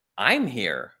 I'm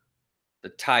here to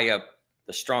tie up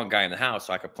the strong guy in the house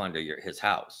so I could plunder his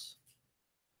house.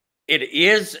 It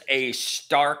is a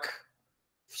startling,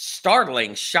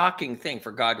 shocking thing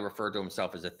for God to refer to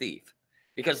himself as a thief,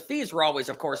 because thieves were always,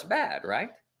 of course, bad, right?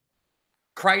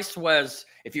 Christ was,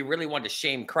 if you really wanted to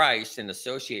shame Christ and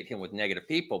associate him with negative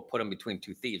people, put him between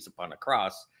two thieves upon a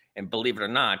cross, and believe it or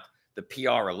not, the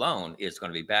PR alone is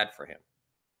going to be bad for him.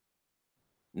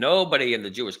 Nobody in the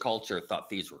Jewish culture thought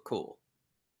thieves were cool.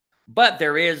 But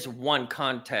there is one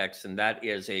context, and that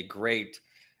is a great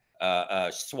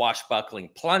swashbuckling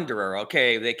plunderer.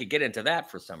 Okay, they could get into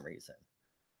that for some reason.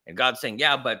 And God's saying,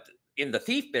 yeah, but in the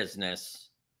thief business,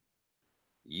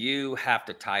 you have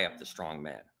to tie up the strong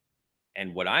man.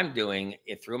 And what I'm doing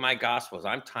through my gospel is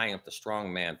I'm tying up the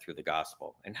strong man through the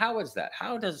gospel. And how is that?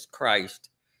 How does Christ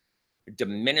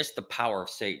diminish the power of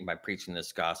Satan by preaching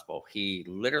this gospel? He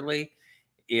literally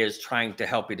is trying to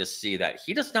help you to see that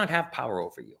he does not have power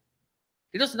over you.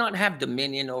 He does not have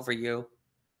dominion over you.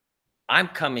 I'm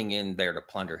coming in there to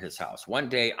plunder his house. One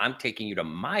day I'm taking you to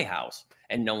my house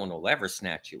and no one will ever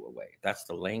snatch you away. That's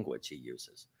the language he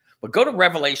uses. But go to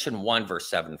Revelation 1, verse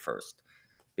 7 first,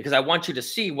 because I want you to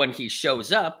see when he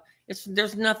shows up,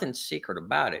 there's nothing secret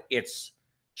about it. It's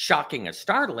shocking and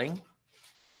startling.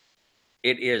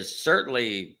 It is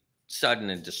certainly sudden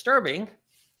and disturbing,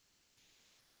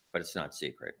 but it's not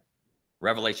secret.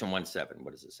 Revelation 1:7,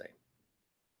 what does it say?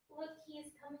 Look, he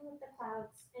is coming with the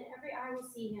clouds, and every eye will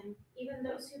see him, even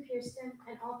those who pierced him,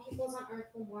 and all peoples on earth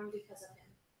will mourn because of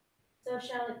him. So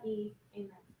shall it be.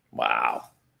 Amen. Wow.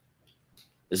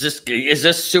 Is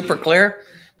this super clear?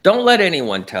 Don't let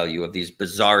anyone tell you of these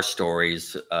bizarre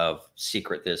stories of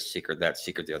secret this, secret that,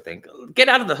 secret the other thing. Get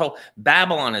out of the whole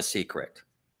Babylon is secret.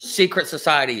 Secret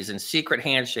societies and secret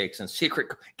handshakes and secret.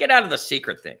 Get out of the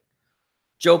secret thing.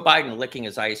 Joe Biden licking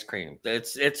his ice cream.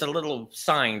 It's a little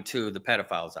sign to the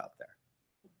pedophiles out there.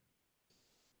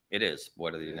 It is,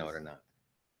 whether you know it or not.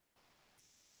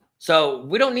 So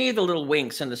we don't need the little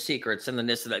winks and the secrets and the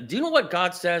this and that. Do you know what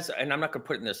God says? And I'm not going to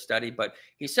put it in this study, but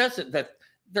he says that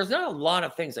there's not a lot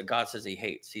of things that God says he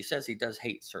hates. He says he does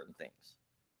hate certain things.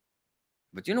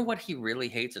 But do you know what he really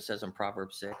hates? It says in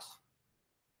Proverbs 6.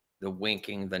 The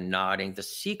winking, the nodding, the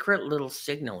secret little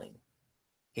signaling.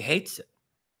 He hates it.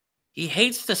 He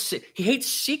hates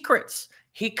secrets.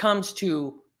 He comes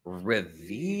to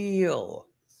reveal.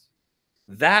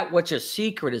 That which is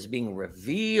secret is being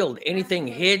revealed. Anything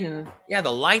hidden, yeah,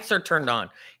 the lights are turned on.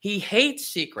 He hates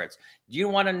secrets. Do you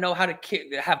want to know how to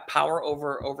have power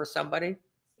over somebody?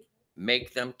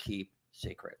 Make them keep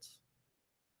secrets.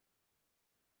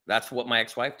 That's what my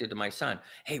ex-wife did to my son.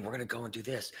 Hey, we're going to go and do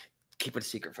this. Keep it a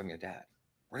secret from your dad.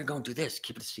 We're going to go and do this.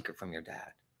 Keep it a secret from your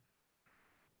dad.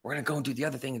 We're going to go and do the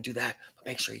other thing and do that, but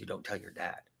make sure you don't tell your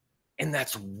dad. And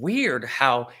that's weird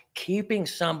how keeping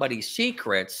somebody's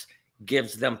secrets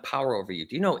gives them power over you.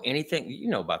 Do you know anything? You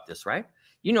know about this, right?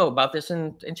 You know about this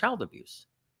in child abuse.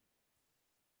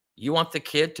 You want the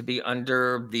kid to be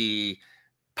under the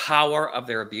power of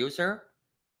their abuser?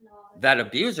 No. That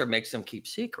abuser makes them keep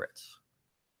secrets.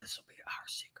 This will be our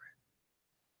secret.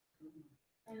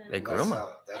 And then They That's groom them.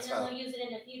 how- That's and then how. they'll use it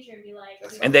in the future and be like,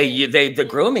 That's And the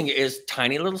grooming is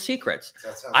tiny little secrets.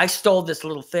 That's how. I stole this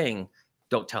little thing.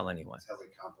 Don't tell anyone. That's how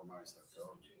they compromise their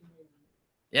code.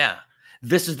 Yeah.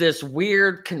 This is this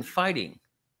weird confiding.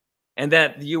 And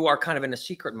that you are kind of in a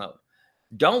secret mode.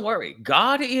 Don't worry.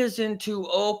 God is into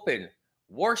open.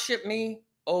 Worship me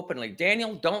openly.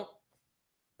 Daniel, don't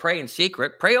pray in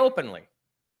secret. Pray openly.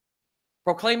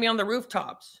 Proclaim me on the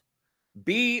rooftops.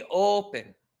 Be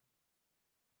open.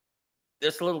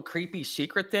 This little creepy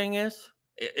secret thing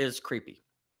is creepy.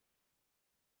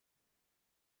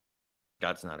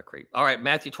 God's not a creep. All right,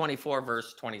 Matthew 24,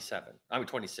 verse 27.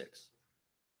 26.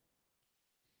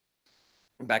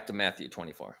 Back to Matthew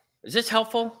 24. Is this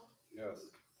helpful? Yes.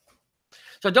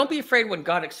 So don't be afraid when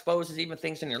God exposes even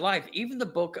things in your life. Even the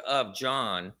book of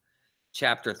John,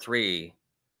 chapter 3,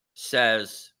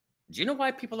 says, do you know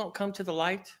why people don't come to the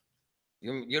light?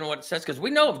 You know what it says? Because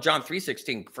we know of John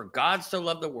 3:16, for God so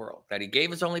loved the world that he gave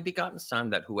his only begotten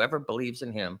son, that whoever believes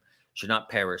in him should not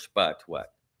perish, but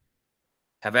what?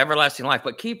 Have everlasting life.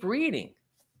 But keep reading.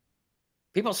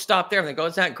 People stop there and they go,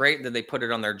 is that great? And then they put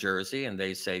it on their jersey and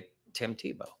they say Tim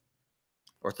Tebow,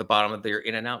 or at the bottom of their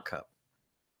In-N-Out cup.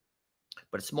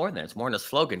 But it's more than that. It's more than a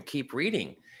slogan. Keep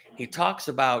reading. He talks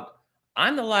about,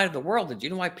 I'm the light of the world. And do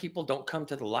you know why people don't come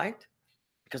to the light?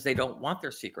 Because they don't want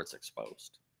their secrets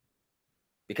exposed.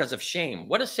 Because of shame.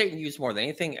 What does Satan use more than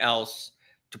anything else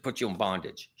to put you in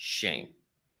bondage? Shame.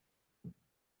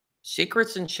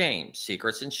 Secrets and shame,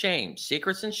 secrets and shame,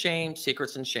 secrets and shame,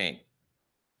 secrets and shame.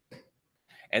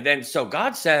 And then so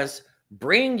God says,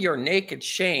 bring your naked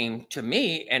shame to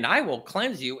me and I will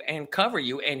cleanse you and cover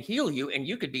you and heal you and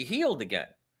you could be healed again.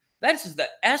 That is the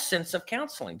essence of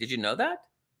counseling. Did you know that?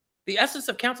 The essence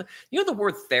of counseling. You know the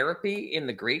word therapy in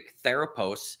the Greek,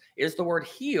 therapos, is the word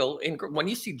heal. When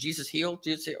you see Jesus heal,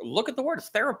 look at the word, it's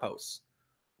therapos.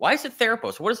 Why is it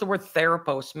therapos? What does the word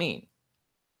therapos mean?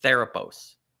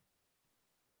 Therapos.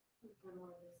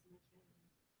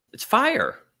 It's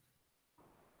fire,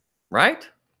 right? It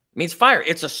means fire.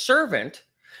 It's a servant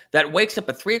that wakes up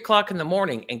at 3 o'clock in the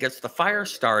morning and gets the fire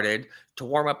started to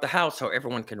warm up the house so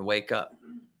everyone can wake up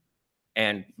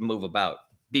and move about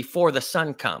before the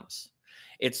sun comes.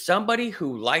 It's somebody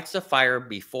who lights a fire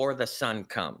before the sun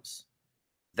comes.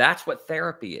 That's what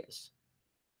therapy is.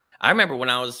 I remember when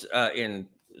I was in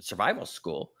survival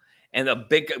school, and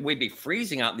we'd be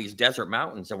freezing out in these desert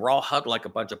mountains, and we're all hugged like a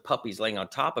bunch of puppies laying on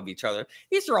top of each other.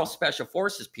 These are all special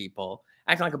forces people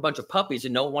acting like a bunch of puppies,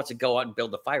 and no one wants to go out and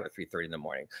build a fire at 3:30 in the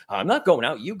morning. I'm not going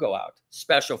out. You go out.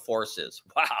 Special forces.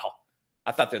 Wow.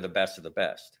 I thought they're the best of the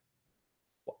best.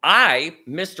 Well,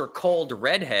 Mr. Cold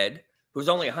Redhead, who's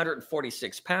only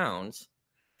 146 pounds,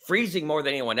 freezing more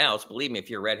than anyone else. Believe me, if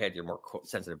you're a redhead, you're more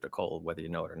sensitive to cold, whether you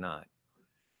know it or not.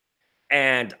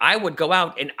 And I would go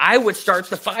out and I would start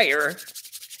the fire.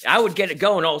 I would get it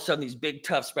going. All of a sudden, these big,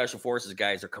 tough special forces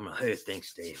guys are coming. Hey,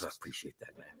 thanks, Dave. I appreciate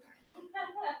that, man.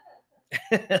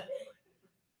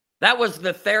 That was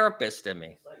the therapist in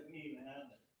me. It's like me, man.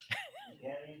 You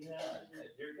can't even at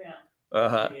your camp.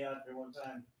 Uh-huh. Me out there one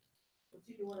time. What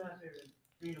you doing out there at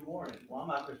 3 in the morning? Well, I'm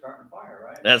out there starting a fire,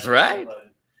 right? That's right.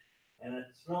 And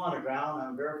it's snow on the ground.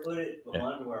 I'm barefooted with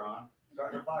my underwear on,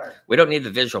 starting a fire. We don't need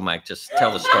the visual, Mike. Just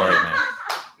tell the story, man.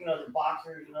 You know, the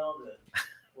boxers, you know, the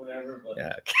whatever. But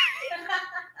Yeah.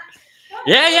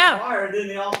 Yeah. fire, and then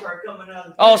they all start coming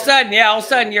out. All of a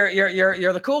sudden,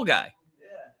 you're the cool guy. Yeah.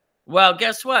 Well,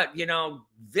 guess what? You know,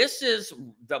 this is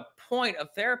the point of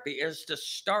therapy, is to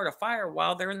start a fire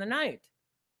while they're in the night.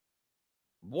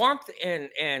 Warmth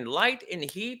and light and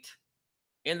heat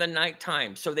in the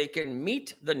nighttime so they can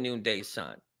meet the noonday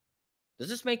sun. Does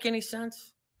this make any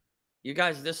sense? You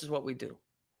guys, this is what we do.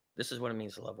 This is what it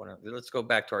means to love one another. Let's go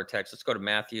back to our text. Let's go to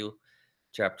Matthew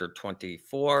chapter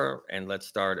 24, and let's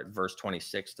start at verse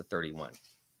 26 to 31.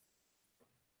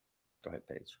 Go ahead,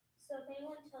 Paige. So if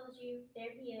anyone tells you, there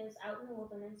he is out in the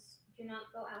wilderness, do not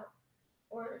go out.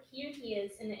 Or here he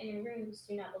is in the inner rooms,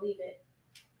 do not believe it.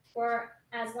 For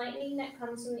as lightning that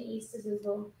comes from the east is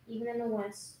visible, even in the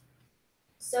west,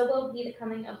 so will be the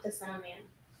coming of the Son of Man.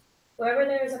 Wherever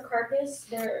there is a carcass,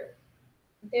 there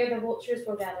the vultures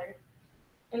will gather.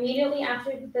 Immediately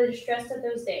after the distress of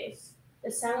those days,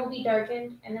 the sun will be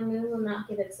darkened, and the moon will not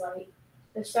give its light.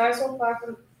 The stars will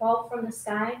fall from the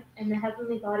sky, and the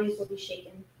heavenly bodies will be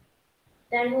shaken.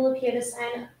 Then will appear the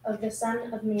sign of the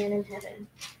Son of Man in heaven.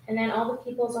 And then all the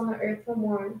peoples on the earth will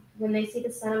mourn when they see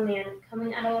the Son of Man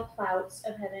coming out of the clouds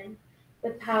of heaven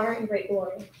with power and great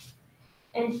glory.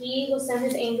 And he will send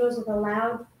his angels with a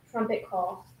loud trumpet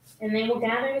call, and they will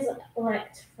gather his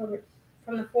elect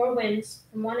from the four winds,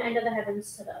 from one end of the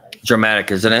heavens to the other.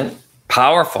 Dramatic, isn't it?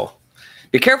 Powerful.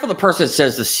 Be careful the person that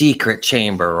says the secret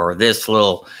chamber or this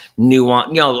little nuance.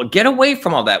 You know, get away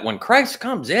from all that. When Christ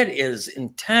comes, it is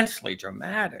intensely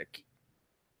dramatic.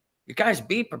 You guys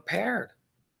be prepared.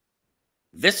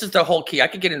 This is the whole key. I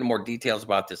could get into more details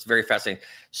about this. Very fascinating.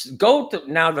 Go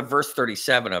to now to verse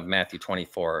 37 of Matthew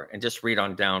 24 and just read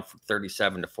on down from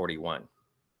 37 to 41.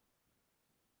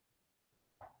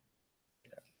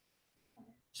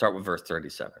 Start with verse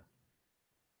 37.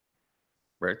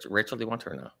 Rachel, do you want to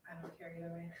or no? I don't care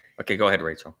either way. Okay, go ahead,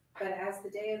 Rachel. But as the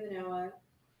day of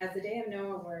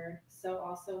Noah were, so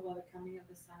also will the coming of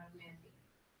the Son of Man be.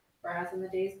 For as in the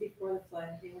days before the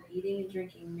flood, they were eating and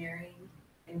drinking, marrying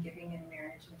and giving in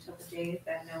marriage until the days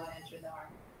that Noah entered the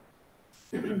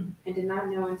ark, and did not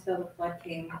know until the flood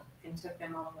came and took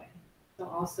them all away. So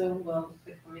also will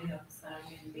the coming of the Son of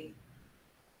Man be.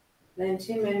 Then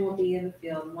 2 men will be in the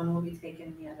field, one will be taken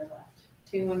and the other left.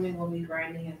 2 women will be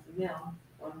grinding at the mill,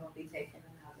 one will be taken and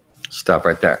the other will. Stop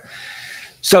right there.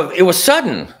 So it was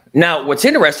sudden. Now, what's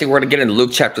interesting, we're going to get into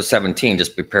Luke chapter 17,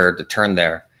 just prepared to turn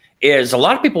there, is a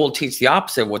lot of people will teach the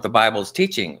opposite of what the Bible is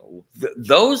teaching.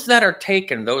 Those that are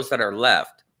taken, those that are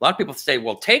left, a lot of people say,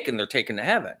 well, taken, they're taken to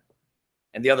heaven.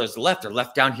 And the others left are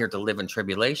left down here to live in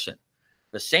tribulation.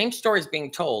 The same story is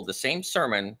being told, the same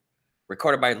sermon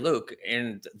recorded by Luke,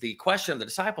 and the question of the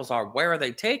disciples are, where are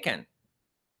they taken?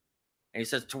 And he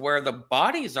says, to where the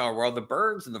bodies are, where all the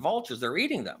birds and the vultures, they're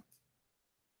eating them.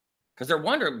 Because they're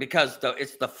wondering, because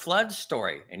it's the flood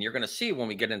story. And you're going to see when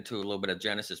we get into a little bit of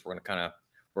Genesis, we're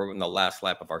in the last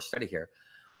lap of our study here.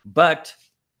 But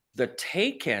the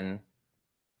taken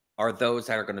are those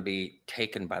that are going to be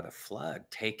taken by the flood,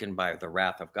 taken by the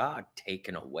wrath of God,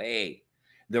 taken away.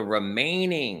 The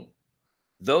remaining,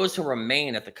 those who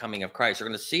remain at the coming of Christ, you're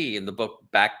going to see in the book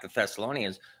back to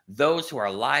Thessalonians, those who are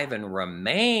alive and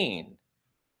remain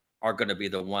are going to be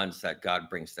the ones that God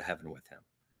brings to heaven with him.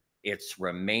 It's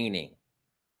remaining.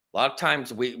 A lot of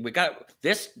times we got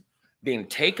this being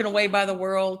taken away by the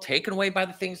world, taken away by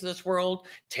the things of this world,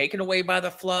 taken away by the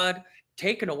flood.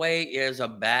 Taken away is a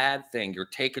bad thing. You're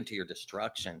taken to your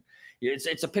destruction.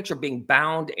 It's a picture of being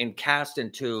bound and cast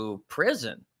into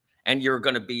prison, and you're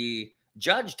going to be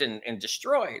judged and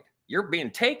destroyed. You're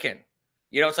being taken.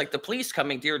 You know, it's like the police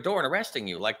coming to your door and arresting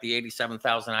you, like the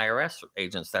 87,000 IRS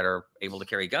agents that are able to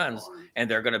carry guns, and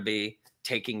they're going to be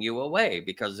taking you away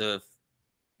because of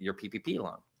your PPP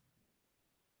loan.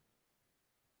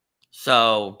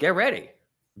 So get ready.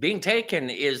 Being taken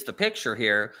is the picture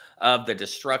here of the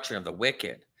destruction of the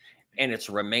wicked, and it's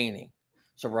remaining.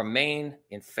 So remain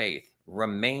in faith,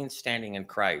 remain standing in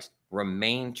Christ,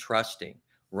 remain trusting,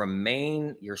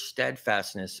 remain your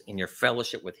steadfastness in your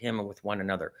fellowship with him and with one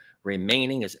another.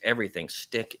 Remaining is everything.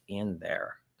 Stick in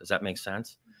there. Does that make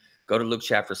sense? Go to Luke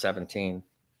chapter 17,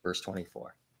 verse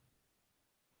 24.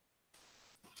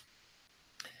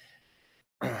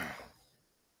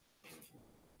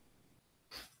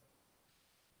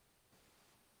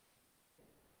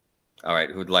 All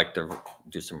right, who'd like to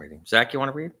do some reading? Zach, you want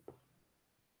to read?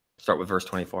 Start with verse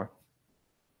 24.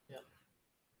 Yeah.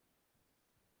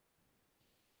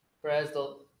 For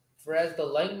as the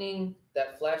lightning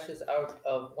that flashes out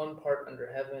of one part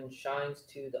under heaven shines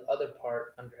to the other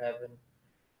part under heaven,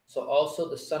 so also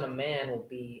the Son of Man will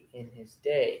be in his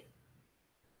day.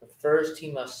 But first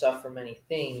he must suffer many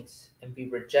things and be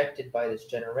rejected by this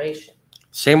generation.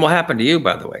 Same will happen to you,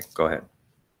 by the way. Go ahead.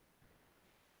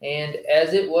 And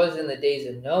as it was in the days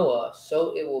of Noah,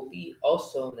 so it will be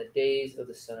also in the days of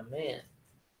the Son of Man.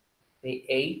 They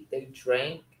ate, they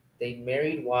drank, they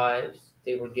married wives,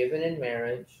 they were given in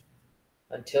marriage,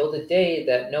 until the day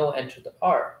that Noah entered the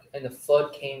ark, and the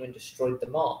flood came and destroyed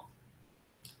them all.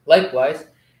 Likewise,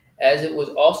 as it was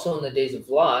also in the days of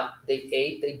Lot, they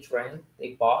ate, they drank,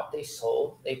 they bought, they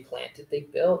sold, they planted, they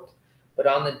built. But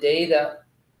on the day that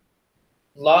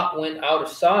Lot went out of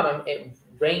Sodom, it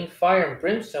rained fire and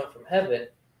brimstone from heaven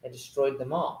and destroyed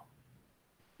them all.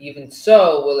 Even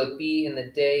so will it be in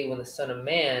the day when the Son of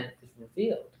Man is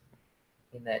revealed.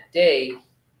 In that day,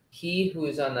 he who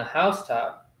is on the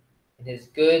housetop and his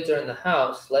goods are in the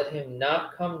house, let him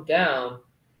not come down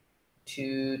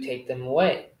to take them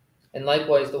away. And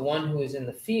likewise, the one who is in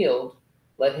the field,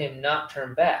 let him not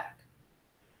turn back.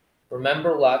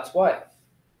 Remember Lot's wife.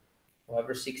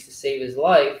 Whoever seeks to save his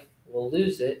life will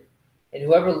lose it, and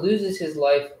whoever loses his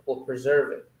life will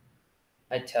preserve it.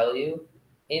 I tell you,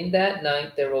 in that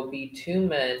night there will be 2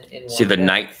 men in one See the bed.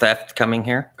 night theft coming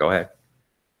here? Go ahead.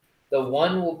 The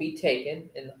one will be taken,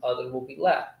 and the other will be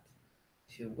left.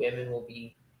 2 women will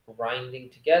be grinding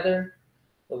together.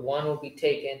 The one will be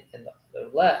taken, and the other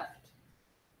left.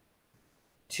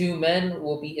 2 men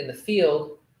will be in the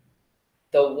field.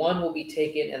 The one will be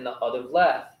taken, and the other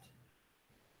left.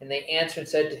 And they answered and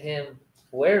said to him,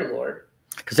 Where, Lord?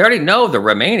 Because they already know the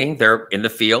remaining. They're in the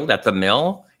field, at the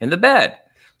mill, in the bed.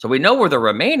 So we know where the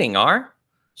remaining are.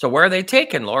 So where are they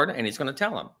taken, Lord? And he's going to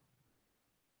tell them.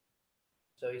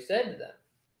 So he said to them,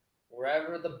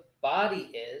 Wherever the body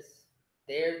is,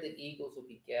 there the eagles will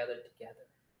be gathered together.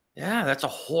 Yeah, that's a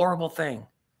horrible thing.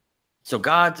 So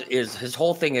his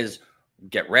whole thing is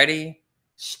get ready,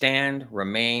 stand,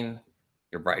 remain,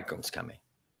 your bridegroom's coming.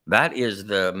 That is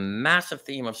the massive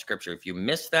theme of Scripture. If you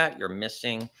miss that, you're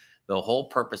missing the whole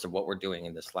purpose of what we're doing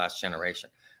in this last generation.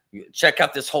 Check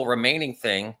out this whole remaining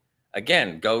thing.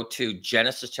 Again, go to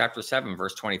Genesis chapter 7,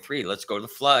 verse 23. Let's go to the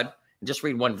flood and just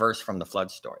read one verse from the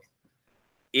flood story.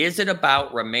 Is it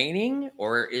about remaining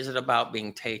or is it about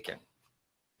being taken?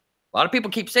 A lot of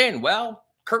people keep saying, well,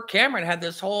 Kirk Cameron had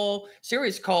this whole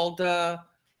series called,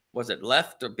 was it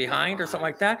Left or Behind or something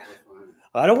like that?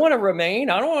 I don't want to remain.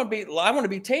 I want to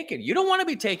be taken. You don't want to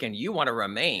be taken. You want to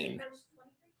remain.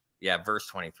 Yeah, verse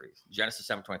 23. Genesis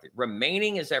 7:23.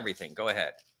 Remaining is everything. Go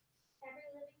ahead. Every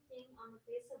living thing on the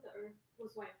face of the earth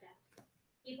was wiped out.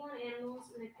 People and animals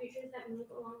and the creatures that move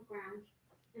along the ground,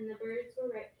 and the birds were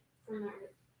ripped from the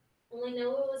earth. Only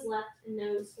Noah was left, and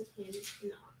those with him in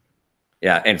the ark.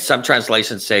 Yeah, and some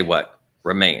translations say what?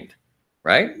 Remained,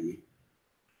 right?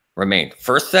 Remained.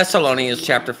 1 Thessalonians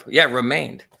chapter,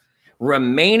 remained.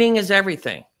 Remaining is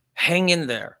everything. Hang in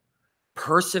there.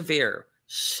 Persevere.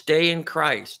 Stay in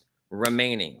Christ.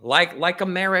 Remaining. Like a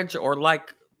marriage or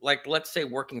like let's say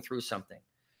working through something.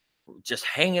 Just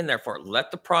hang in there for it.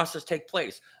 Let the process take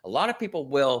place. A lot of people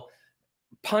will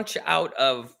punch out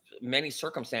of many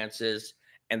circumstances,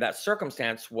 and that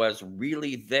circumstance was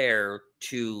really there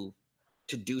to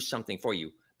do something for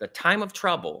you. The time of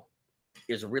trouble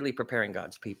is really preparing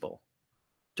God's people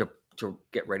to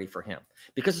get ready for him,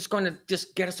 because it's going to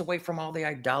just get us away from all the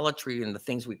idolatry and the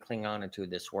things we cling on into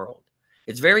this world.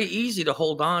 It's very easy to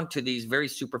hold on to these very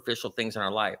superficial things in our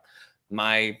life.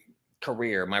 My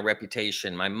career, my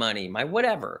reputation, my money, my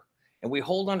whatever. And we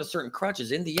hold on to certain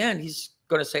crutches. In the end, he's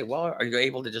going to say, well, are you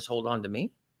able to just hold on to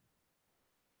me?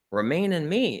 Remain in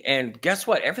me. And guess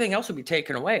what? Everything else will be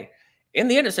taken away. In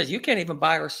the end, it says you can't even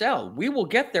buy or sell. We will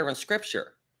get there in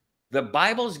Scripture. The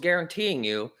Bible is guaranteeing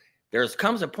you there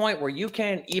comes a point where you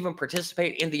can't even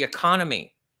participate in the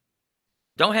economy.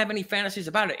 Don't have any fantasies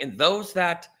about it. And those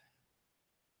that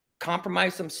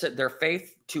compromise their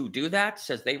faith to do that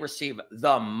says they receive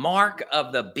the mark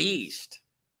of the beast.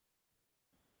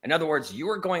 In other words, you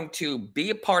are going to be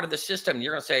a part of the system.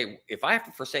 You're going to say, if I have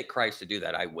to forsake Christ to do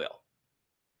that, I will.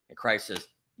 And Christ says,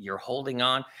 you're holding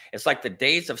on. It's like the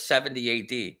days of 70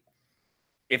 AD.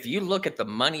 If you look at the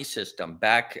money system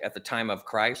back at the time of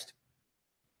Christ,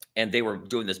 and they were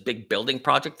doing this big building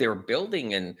project, they were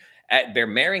building and they're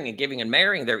marrying and giving and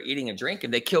marrying, they're eating and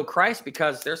drinking. They kill Christ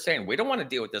because they're saying, we don't want to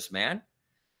deal with this man.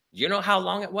 Do you know how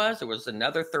long it was? It was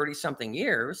another 30-something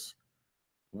years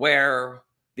where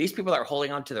these people are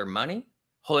holding on to their money,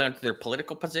 holding on to their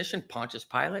political position, Pontius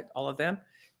Pilate, all of them.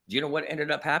 Do you know what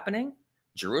ended up happening?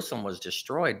 Jerusalem was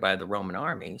destroyed by the Roman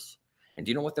armies. And do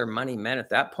you know what their money meant at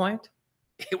that point?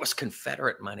 It was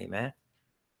Confederate money, man.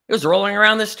 It was rolling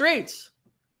around the streets.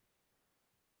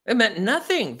 It meant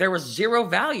nothing. There was zero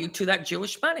value to that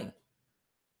Jewish money.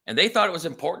 And they thought it was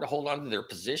important to hold on to their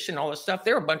position, all this stuff.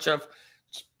 There were a bunch of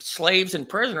slaves and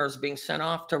prisoners being sent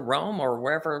off to Rome or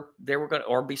wherever they were going to,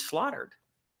 or be slaughtered.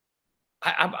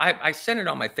 I sent it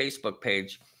on my Facebook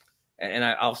page, and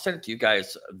I'll send it to you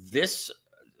guys. This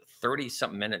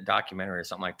 30-something minute documentary or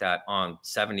something like that on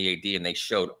 70 AD, and they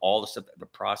showed all the stuff, the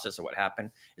process of what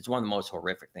happened. It's one of the most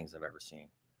horrific things I've ever seen.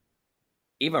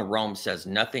 Even Rome says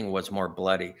nothing was more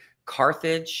bloody.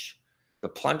 Carthage, the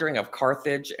plundering of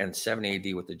Carthage and 70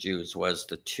 AD with the Jews was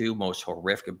the two most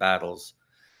horrific battles,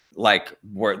 like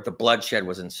where the bloodshed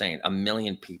was insane. 1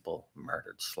 million people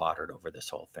murdered, slaughtered over this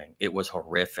whole thing. It was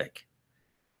horrific.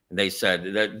 They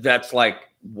said that's like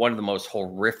one of the most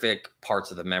horrific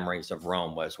parts of the memories of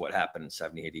Rome was what happened in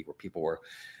 70 AD, where people were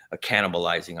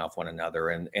cannibalizing off one another,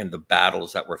 and the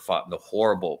battles that were fought, the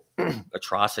horrible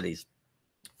atrocities.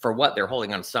 For what? They're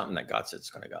holding on to something that God says is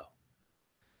going to go.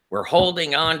 We're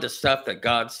holding on to stuff that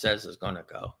God says is going to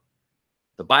go.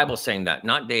 The Bible's saying that,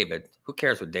 not David. Who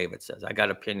cares what David says? I got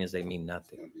opinions, they mean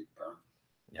nothing.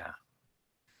 Yeah.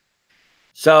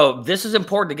 So this is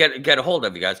important to get a hold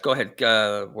of, you guys. Go ahead.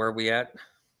 Where are we at?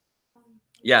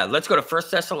 Yeah, let's go to 1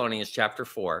 Thessalonians chapter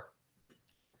 4.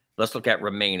 Let's look at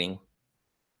remaining.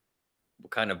 We'll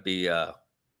kind of be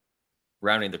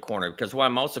rounding the corner, because what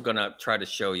I'm also going to try to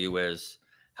show you is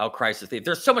how Christ is thief.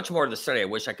 There's so much more to the study. I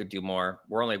wish I could do more.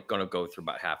 We're only going to go through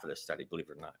about half of this study, believe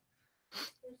it or not.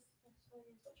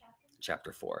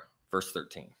 Chapter 4, verse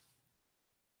 13.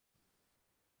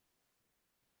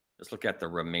 Let's look at the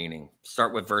remaining.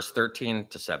 Start with verse 13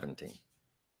 to 17.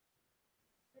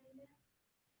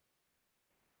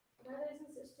 Brothers and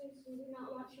sisters, we do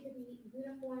not want you to be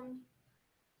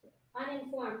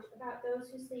uninformed about those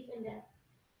who sleep in death,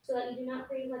 so that you do not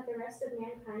grieve like the rest of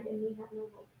mankind and we have no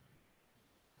hope.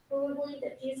 For we believe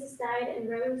that Jesus died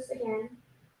and rose again,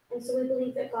 and so we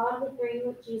believe that God will bring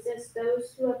with Jesus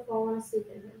those who have fallen asleep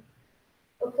in him.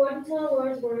 According to the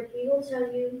Lord's word, we will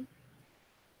tell you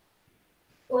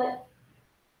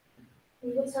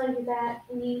that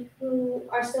we who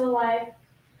are still alive,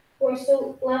 who are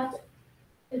still left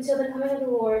until the coming of the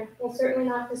Lord, will certainly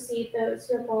not precede those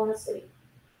who have fallen asleep.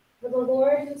 For the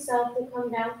Lord himself will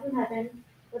come down from heaven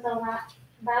with a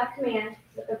loud command,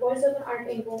 with the voice of an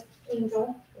archangel, and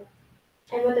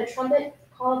with a trumpet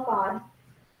call of God,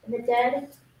 and the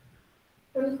dead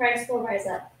from Christ will rise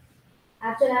up.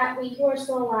 After that, we who are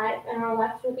still alive and are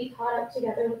left will be caught up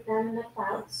together with them in the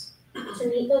clouds to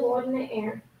meet the Lord in the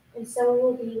air, and so we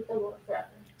will be with the Lord forever.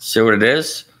 See what it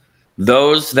is?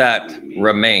 Those that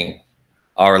remain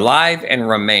are alive and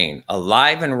remain,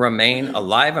 alive and remain,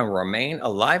 alive and remain,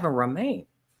 alive and remain.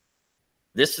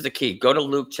 This is the key. Go to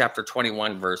Luke chapter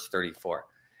 21, verse 34.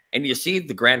 And you see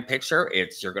the grand picture.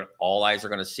 It's all eyes are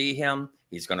going to see him.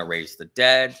 He's going to raise the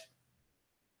dead.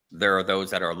 There are those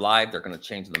that are alive. They're going to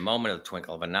change in the moment of the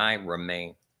twinkle of an eye.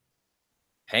 Remain.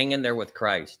 Hang in there with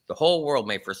Christ. The whole world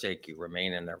may forsake you.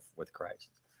 Remain in there with Christ.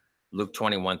 Luke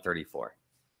 21, 34.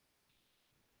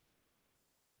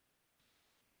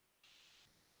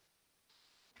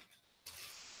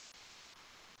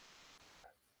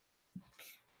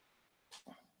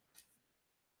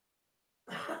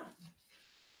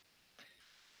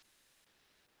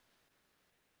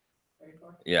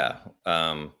 Yeah.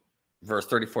 Verse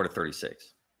 34 to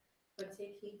 36. But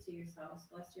take heed to yourselves,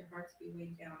 lest your hearts be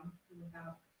weighed down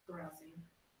without carousing,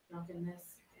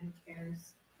 drunkenness, and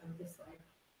cares of this life,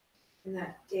 and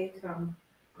that day come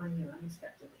on you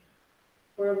unexpectedly.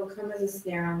 For it will come as a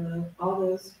snare on all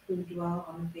those who dwell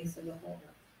on the face of the whole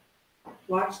earth.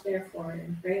 Watch therefore,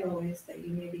 and pray always that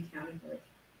you may be counted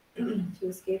worthy to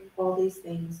escape all these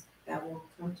things that will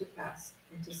come to pass,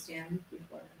 and to stand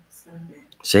before the Son of Man.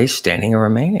 Say, standing and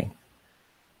remaining.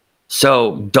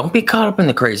 So don't be caught up in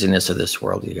the craziness of this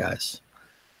world, you guys.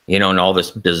 You know, and all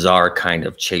this bizarre kind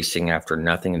of chasing after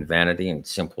nothing and vanity and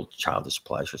simple childish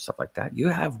pleasure, stuff like that. You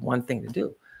have one thing to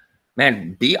do.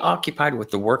 Man, be occupied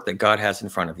with the work that God has in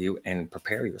front of you and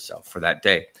prepare yourself for that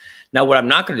day. Now, what I'm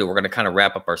not going to do, we're going to kind of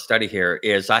wrap up our study here,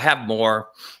 is I have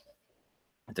more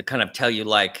to kind of tell you,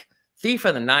 like, thief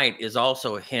of the night is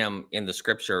also him in the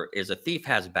scripture, is a thief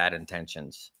has bad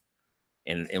intentions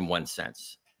in one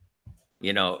sense.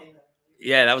 You know,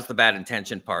 yeah, that was the bad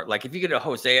intention part. Like if you get to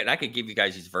Hosea, and I could give you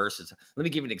guys these verses. Let me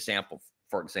give you an example.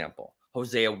 For example,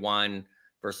 Hosea 1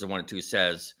 verses 1 and 2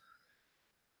 says,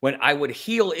 when I would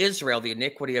heal Israel, the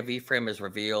iniquity of Ephraim is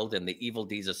revealed, and the evil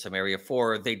deeds of Samaria,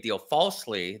 for they deal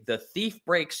falsely. The thief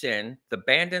breaks in, the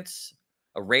bandits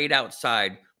arrayed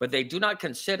outside, but they do not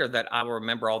consider that I will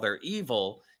remember all their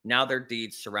evil. Now their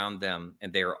deeds surround them,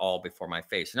 and they are all before my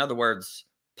face. In other words,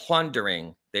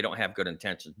 plundering, they don't have good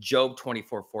intentions. Job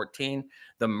 24:14,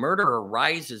 the murderer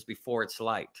rises before its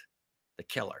light, the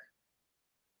killer,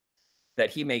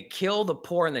 that he may kill the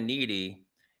poor and the needy,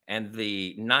 and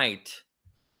the night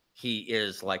he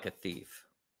is like a thief.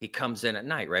 He comes in at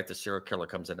night, right? The serial killer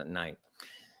comes in at night.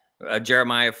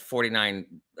 Jeremiah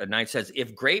 49:9 says,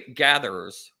 if grape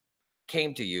gatherers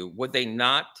came to you, would they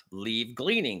not leave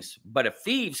gleanings? But if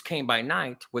thieves came by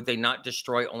night, would they not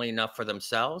destroy only enough for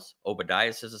themselves?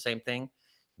 Obadiah says the same thing.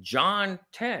 John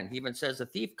 10 even says the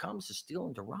thief comes to steal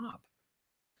and to rob.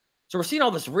 So we're seeing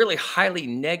all this really highly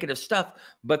negative stuff.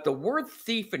 But the word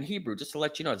thief in Hebrew, just to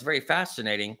let you know, it's very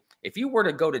fascinating. If you were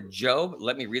to go to Job,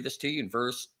 let me read this to you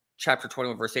in chapter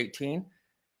 21, verse 18.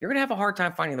 You're going to have a hard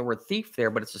time finding the word thief there,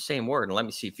 but it's the same word. And let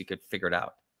me see if you could figure it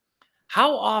out.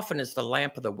 How often is the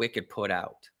lamp of the wicked put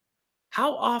out?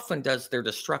 How often does their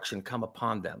destruction come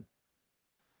upon them?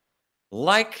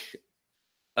 Like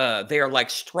they are like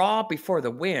straw before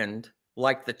the wind,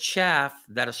 like the chaff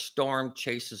that a storm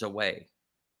chases away.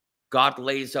 God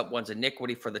lays up one's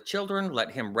iniquity for the children.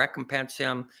 Let him recompense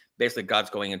him. Basically, God's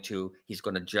going into, he's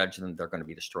going to judge them. They're going to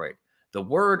be destroyed. The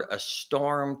word a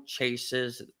storm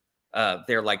chases,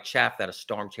 they're like chaff that a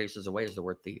storm chases away is the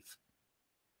word thief.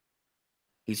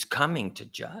 He's coming to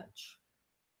judge.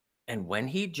 And when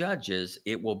he judges,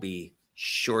 it will be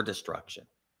sure destruction.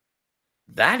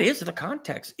 That is the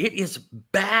context. It is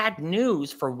bad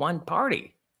news for one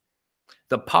party.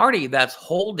 The party that's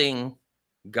holding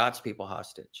God's people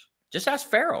hostage. Just ask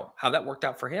Pharaoh how that worked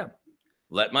out for him.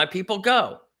 Let my people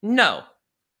go. No.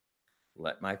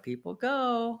 Let my people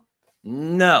go.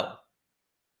 No.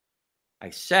 I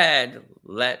said,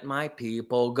 let my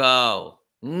people go.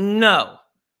 No.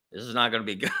 This is not going to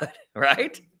be good,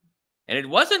 right? And it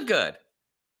wasn't good.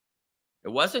 It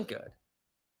wasn't good.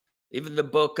 Even the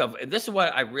book of, and this is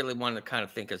what I really want to kind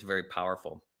of think is very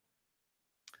powerful.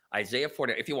 Isaiah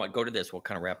 40, if you want, go to this. We'll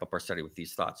kind of wrap up our study with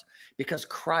these thoughts. Because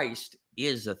Christ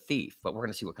is a thief, but we're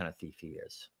going to see what kind of thief he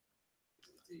is.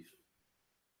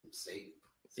 Satan.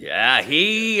 Yeah,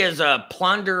 he is a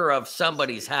plunderer of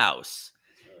somebody's house.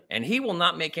 And he will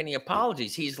not make any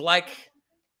apologies. He's like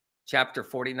chapter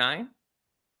 49,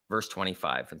 verse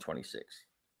 25 and 26.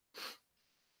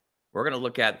 We're going to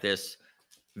look at this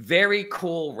very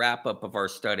cool wrap up of our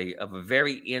study of a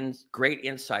very great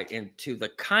insight into the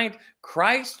kind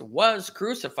Christ was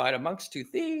crucified amongst two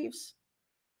thieves.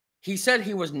 He said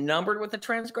he was numbered with the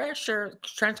transgressors.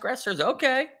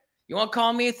 Okay, you want to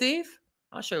call me a thief?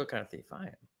 I'll show you what kind of thief I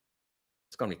am.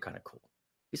 It's going to be kind of cool.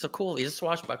 He's so cool. He's a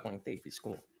swashbuckling thief. He's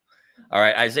cool. All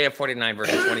right, Isaiah 49,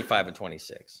 verses 25 and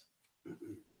 26.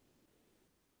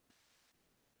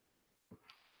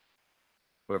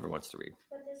 Whoever wants to read.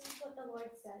 But this is what the Lord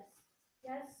says.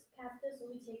 Yes, captives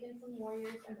will be taken from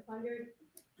warriors and plunder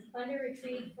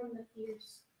retrieved from the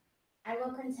fierce. I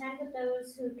will contend with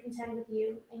those who contend with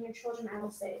you, and your children I will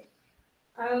save.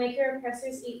 I will make your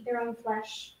oppressors eat their own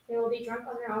flesh. They will be drunk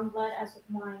on their own blood as with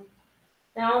wine.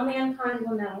 Then all mankind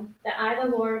will know that I, the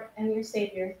Lord, am your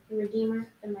Savior, the Redeemer,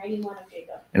 the Mighty One of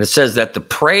Jacob. And it says that the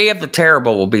prey of the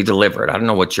terrible will be delivered. I don't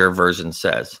know what your version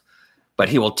says, but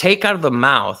he will take out of the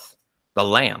mouth the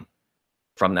lamb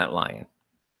from that lion.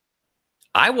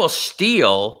 I will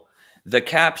steal the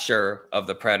capture of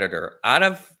the predator out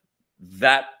of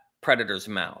that predator's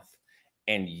mouth,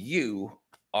 and you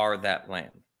are that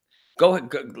lamb. Go ahead,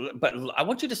 but I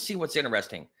want you to see what's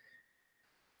interesting.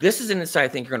 This is an insight I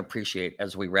think you're going to appreciate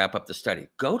as we wrap up the study.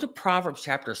 Go to Proverbs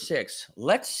chapter 6.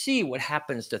 Let's see what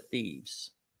happens to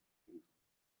thieves.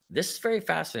 This is very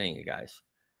fascinating, you guys.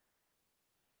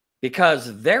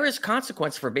 Because there is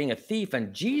consequence for being a thief.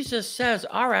 And Jesus says,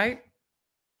 all right,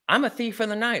 I'm a thief in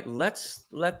the night. Let's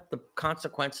let the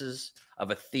consequences of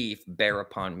a thief bear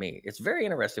upon me. It's very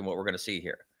interesting what we're going to see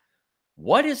here.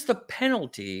 What is the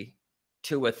penalty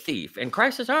to a thief? And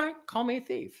Christ says, all right, call me a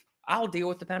thief. I'll deal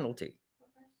with the penalty.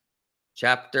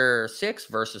 Chapter 6,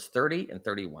 verses 30 and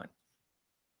 31.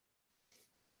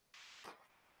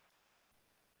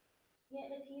 Yet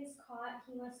if he is caught,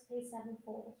 he must pay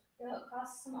sevenfold, though it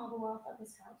costs him all the wealth of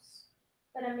his house.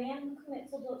 But a man who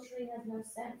commits adultery has no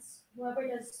sense. Whoever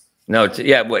does... No,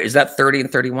 yeah, what, is that 30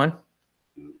 and 31?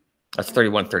 That's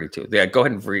 31, 32. Yeah, go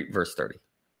ahead and read verse 30.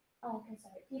 Oh, okay,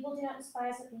 sorry. People do not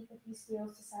despise a thief if he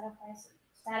steals to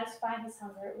satisfy his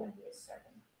hunger when he is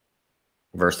starving.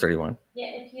 Verse 31.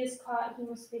 Yet if he is caught, he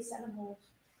must pay sevenfold,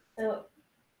 though it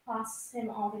costs him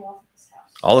all the wealth of his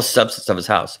house. All the substance of his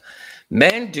house.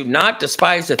 Men do not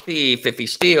despise a thief if he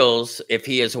steals, if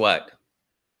he is what?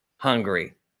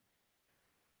 Hungry.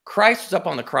 Christ was up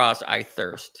on the cross, I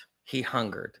thirst. He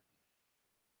hungered.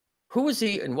 Who was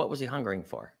he and what was he hungering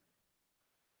for?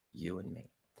 You and me.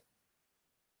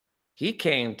 He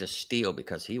came to steal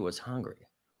because he was hungry.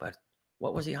 But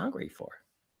what was he hungry for?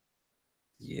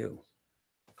 You.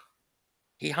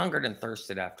 He hungered and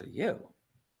thirsted after you.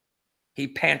 He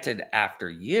panted after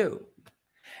you.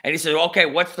 And he said, okay,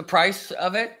 what's the price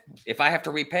of it? If I have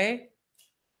to repay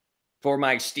for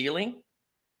my stealing,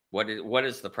 what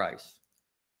is the price?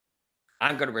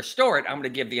 I'm going to restore it. I'm going to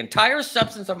give the entire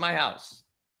substance of my house.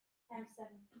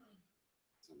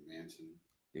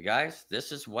 You guys,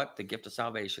 this is what the gift of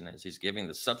salvation is. He's giving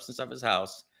the substance of his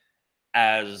house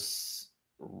as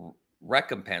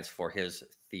recompense for his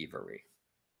thievery.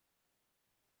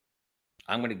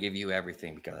 I'm going to give you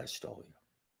everything because I stole you.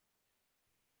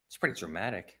 It's pretty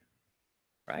dramatic,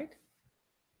 right?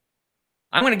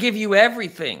 I'm going to give you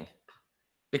everything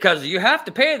because you have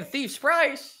to pay the thief's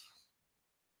price,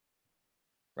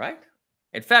 right?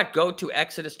 In fact, go to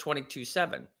Exodus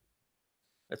 22:7.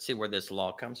 Let's see where this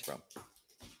law comes from.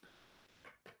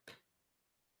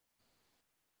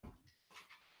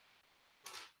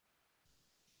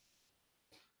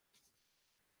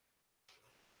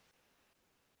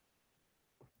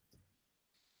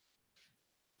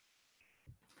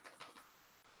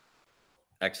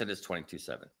 Exodus 22:7.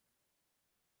 If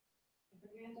a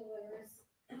man delivers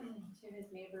to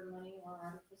his neighbor money or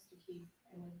articles to keep,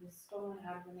 and it is stolen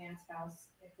out of the man's house,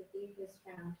 if the thief is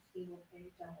found, he will pay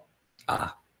double.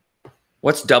 Ah,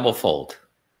 what's double fold?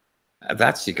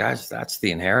 That's, you guys, that's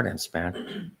the inheritance,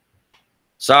 man.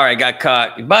 Sorry, I got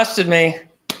caught. You busted me.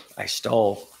 I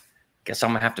stole. Guess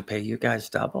I'm going to have to pay you guys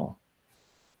double.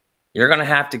 You're going to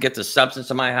have to get the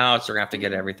substance of my house. You're going to have to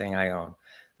get everything I own.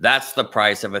 That's the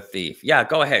price of a thief. Yeah,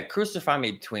 go ahead. Crucify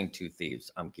me between two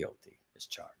thieves. I'm guilty, is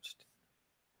charged.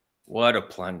 What a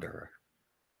plunderer.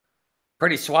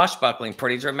 Pretty swashbuckling,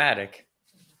 pretty dramatic.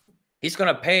 He's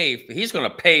going to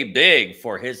pay big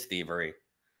for his thievery.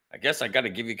 I guess I got to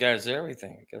give you guys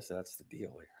everything. I guess that's the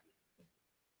deal here.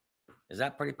 Is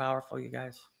that pretty powerful, you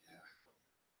guys?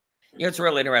 You know, it's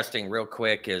real interesting, real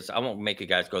quick, is I won't make you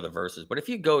guys go to the verses, but if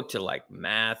you go to like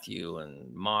Matthew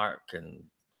and Mark and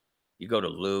you go to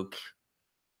Luke,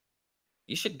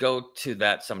 you should go to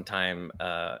that sometime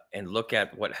and look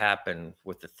at what happened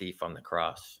with the thief on the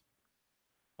cross.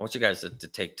 I want you guys to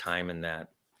take time in that,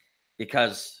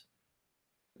 because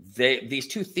these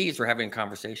two thieves were having a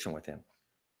conversation with him,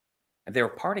 and they were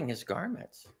parting his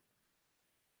garments.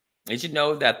 Did you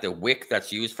know that the wick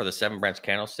that's used for the 7-branch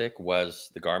candlestick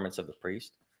was the garments of the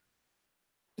priest?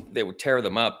 They would tear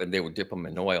them up and they would dip them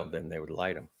in oil, then they would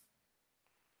light them.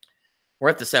 We're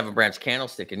at the 7-branch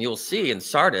candlestick, and you'll see in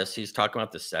Sardis, he's talking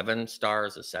about the 7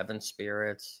 stars, the 7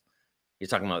 spirits. He's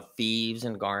talking about thieves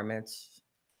and garments.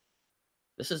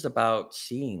 This is about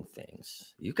seeing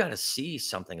things. You got to see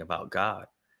something about God.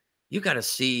 You got to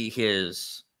see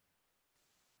his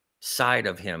side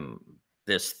of him,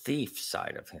 this thief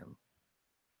side of him.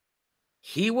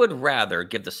 He would rather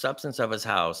give the substance of his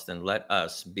house than let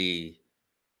us be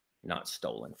not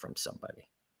stolen from somebody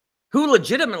who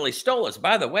legitimately stole us.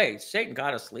 By the way, Satan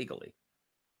got us legally.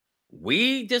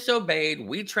 We disobeyed,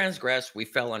 we transgressed, we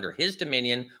fell under his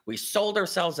dominion, we sold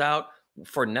ourselves out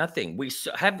for nothing.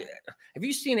 Have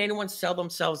you seen anyone sell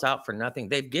themselves out for nothing?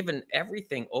 They've given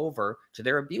everything over to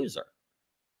their abuser.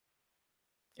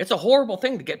 It's a horrible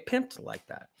thing to get pimped like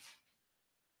that.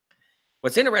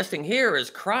 What's interesting here is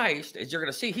Christ, as you're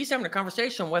going to see, he's having a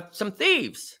conversation with some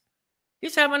thieves.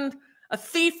 He's having a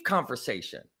thief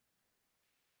conversation.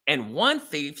 And one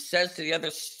thief says to the other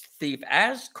thief,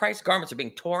 as Christ's garments are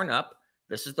being torn up,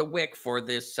 this is the wick for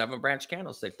this 7-branch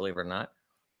candlestick, believe it or not,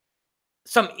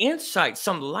 some insight,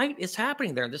 some light is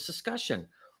happening there in this discussion.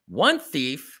 One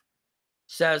thief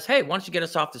says, hey, why don't you get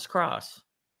us off this cross?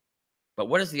 But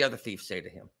what does the other thief say to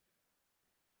him?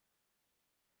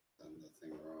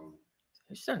 Nothing wrong.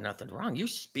 He's done nothing wrong. You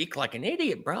speak like an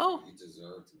idiot, bro. You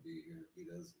deserve to be here. He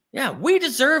doesn't. Yeah, we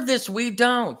deserve this. We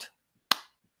don't.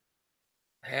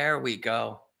 There we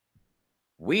go.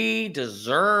 We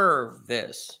deserve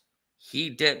this. He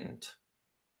didn't.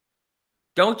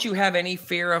 Don't you have any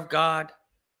fear of God?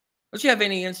 Don't you have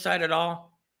any insight at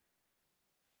all?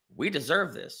 We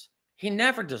deserve this. He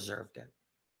never deserved it.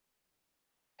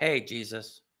 Hey,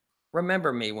 Jesus,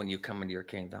 remember me when you come into your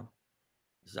kingdom.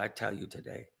 As I tell you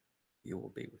today, you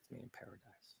will be with me in paradise.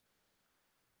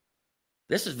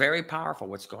 This is very powerful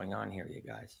what's going on here, you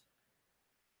guys.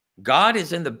 God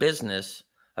is in the business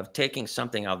of taking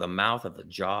something out of the mouth of the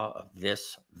jaw of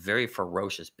this very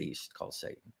ferocious beast called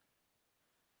Satan.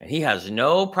 And he has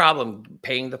no problem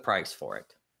paying the price for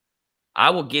it. I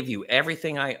will give you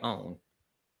everything I own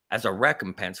as a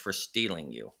recompense for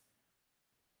stealing you.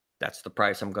 That's the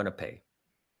price I'm going to pay.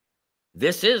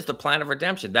 This is the plan of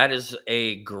redemption. That is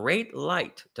a great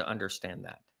light to understand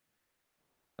that.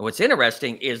 And what's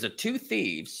interesting is the two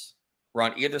thieves were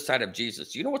on either side of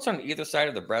Jesus. You know what's on either side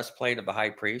of the breastplate of the high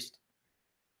priest?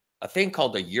 A thing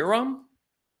called a Urim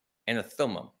and a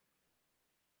Thummim.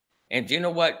 And do you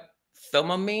know what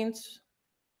Thummim means?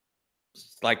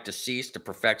 It's like to cease, to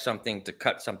perfect something, to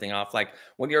cut something off. Like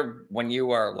when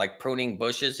you are like pruning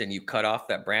bushes and you cut off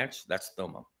that branch, that's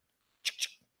Thummim.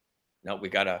 No, we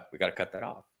gotta cut that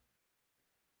off.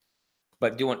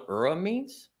 But do you know what Urim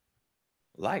means?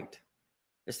 Light.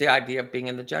 It's the idea of being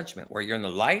in the judgment, where you're in the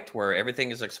light, where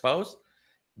everything is exposed.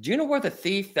 Do you know where the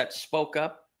thief that spoke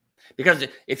up? Because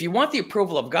if you want the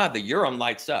approval of God, the Urim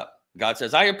lights up. God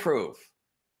says, I approve.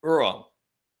 Urim.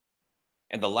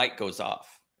 And the light goes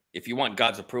off. If you want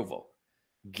God's approval.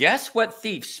 Guess what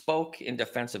thief spoke in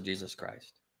defense of Jesus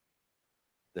Christ?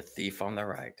 The thief on the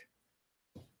right.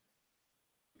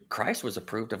 Christ was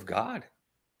approved of God.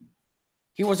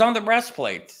 He was on the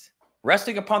breastplate,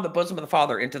 resting upon the bosom of the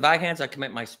Father. Into thy hands I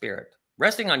commit my spirit.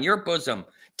 Resting on your bosom.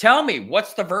 Tell me,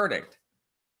 what's the verdict?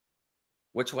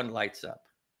 Which one lights up?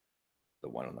 The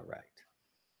one on the right.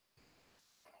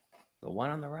 The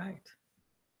one on the right.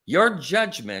 Your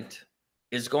judgment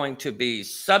is going to be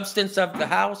substance of the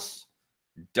house,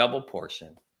 double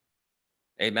portion.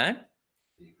 Amen?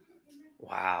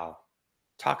 Wow.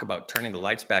 Talk about turning the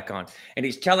lights back on. And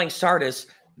he's telling Sardis,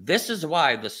 this is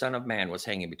why the Son of Man was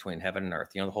hanging between heaven and earth.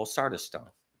 You know, the whole Sardis stone.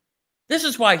 This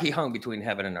is why he hung between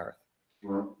heaven and earth.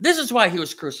 This is why he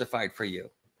was crucified for you.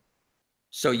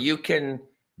 So you can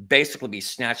basically be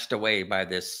snatched away by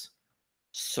this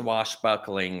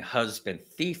swashbuckling husband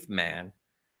thief man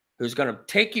who's going to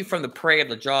take you from the prey of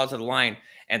the jaws of the lion.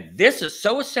 And this is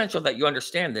so essential that you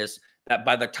understand this, that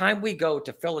by the time we go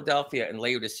to Philadelphia and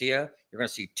Laodicea, you're going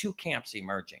to see two camps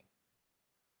emerging.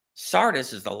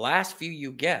 Sardis is the last view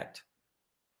you get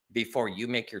before you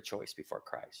make your choice before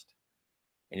Christ.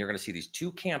 And you're going to see these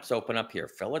two camps open up here,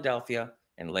 Philadelphia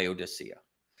and Laodicea.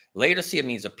 Laodicea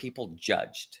means a people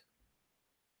judged.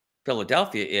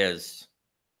 Philadelphia is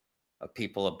a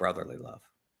people of brotherly love.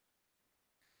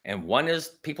 And one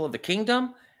is people of the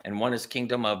kingdom, and one is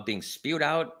kingdom of being spewed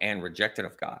out and rejected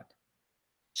of God.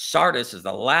 Sardis is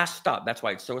the last stop. That's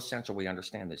why it's so essential we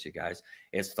understand this, you guys.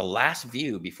 It's the last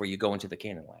view before you go into the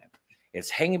Canaan land.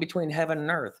 It's hanging between heaven and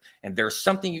earth. And there's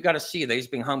something you got to see that he's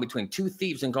being hung between two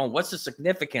thieves and going, what's the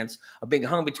significance of being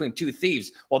hung between two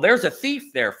thieves? Well, there's a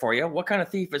thief there for you. What kind of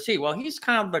thief is he? Well, he's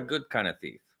kind of the good kind of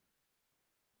thief.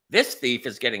 This thief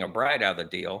is getting a bride out of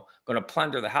the deal, going to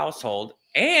plunder the household,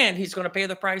 and he's going to pay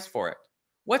the price for it.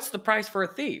 What's the price for a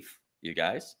thief, you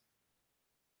guys?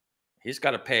 He's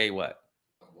got to pay what?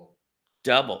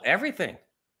 Double. Everything.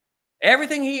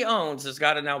 Everything he owns has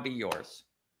got to now be yours.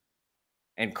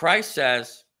 And Christ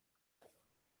says,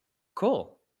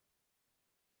 cool.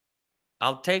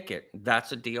 I'll take it.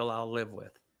 That's a deal I'll live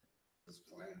with.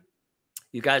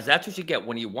 You guys, that's what you get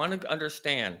when you want to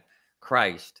understand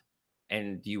Christ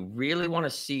and you really want to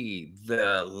see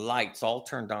the lights all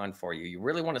turned on for you. You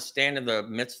really want to stand in the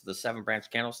midst of the 7-branch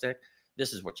candlestick.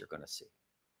 This is what you're going to see.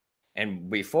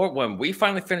 And when we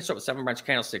finally finish up with 7-branch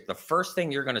candlestick, the first thing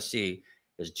you're going to see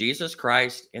is Jesus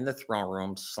Christ in the throne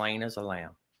room, slain as a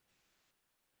lamb.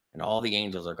 And all the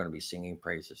angels are going to be singing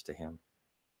praises to him.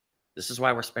 This is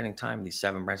why we're spending time in these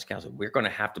 7-branch candlesticks. We're going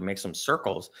to have to make some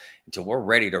circles until we're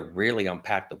ready to really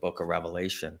unpack the book of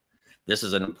Revelation. This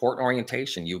is an important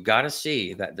orientation. You've got to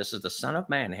see that this is the Son of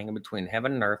Man hanging between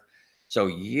heaven and earth, so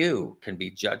you can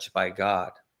be judged by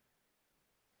God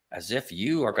as if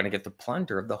you are going to get the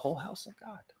plunder of the whole house of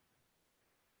God.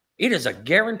 It is a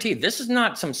guarantee. This is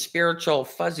not some spiritual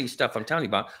fuzzy stuff I'm telling you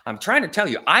about. I'm trying to tell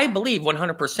you, I believe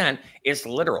 100% it's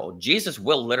literal. Jesus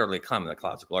will literally come in the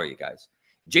clouds of glory, you guys.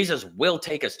 Jesus will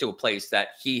take us to a place that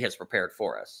he has prepared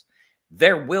for us.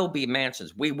 There will be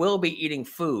mansions. We will be eating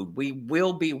food. We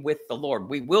will be with the Lord.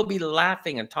 We will be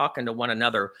laughing and talking to one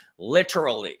another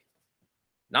literally,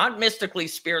 not mystically,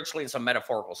 spiritually in some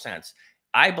metaphorical sense.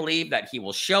 I believe that he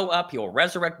will show up. He will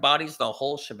resurrect bodies, the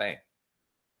whole shebang.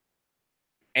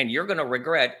 And you're going to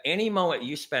regret any moment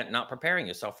you spent not preparing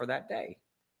yourself for that day.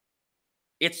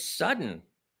 It's sudden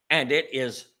and it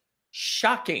is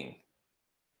shocking.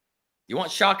 You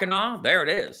want shock and awe? There it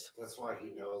is. That's why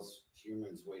he knows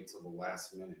humans wait till the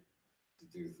last minute to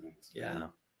do things. Yeah.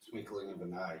 Twinkling of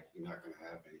an eye, you're not going to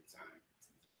have any time.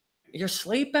 You're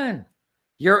sleeping.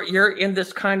 You're in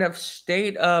this kind of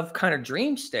state of kind of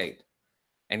dream state.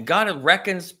 And God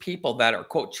reckons people that are,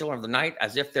 quote, children of the night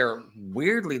as if they're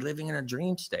weirdly living in a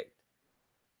dream state.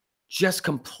 Just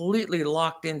completely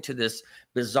locked into this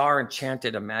bizarre,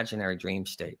 enchanted, imaginary dream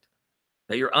state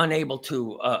that you're unable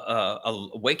to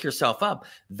wake yourself up.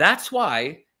 That's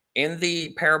why in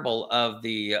the parable of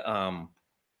the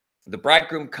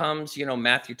bridegroom comes, you know,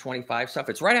 Matthew 25 stuff.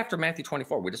 It's right after Matthew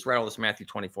 24. We just read all this Matthew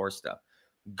 24 stuff.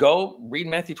 Go read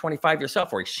Matthew 25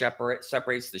 yourself, where he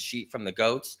separates the sheep from the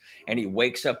goats, and he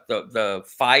wakes up the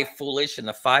 5 foolish and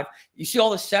the 5. You see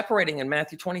all the separating in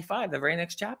Matthew 25, the very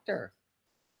next chapter.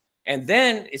 And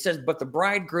then it says, but the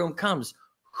bridegroom comes.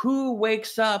 Who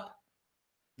wakes up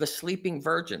the sleeping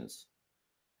virgins?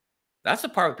 That's the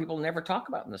part that people never talk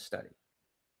about in the study.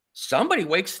 Somebody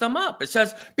wakes them up. It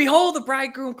says, behold, the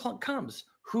bridegroom comes.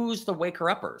 Who's the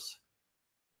waker-uppers?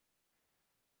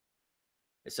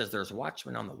 It says there's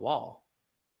watchmen on the wall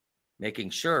making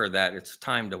sure that it's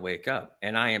time to wake up.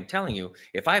 And I am telling you,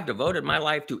 if I've devoted my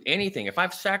life to anything, if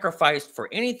I've sacrificed for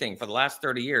anything for the last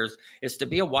 30 years, it's to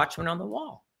be a watchman on the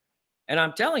wall. And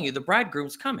I'm telling you, the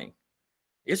bridegroom's coming.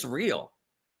 It's real.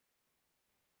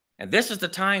 And this is the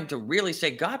time to really say,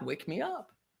 God, wake me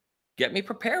up. Get me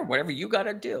prepared, whatever you got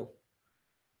to do.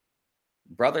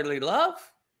 Brotherly love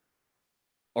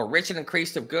or rich and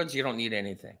increased of goods, you don't need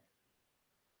anything.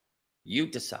 You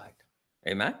decide.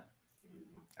 Amen?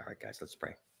 All right, guys, let's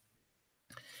pray.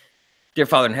 Dear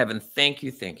Father in heaven, thank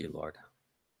you, Lord,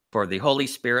 for the Holy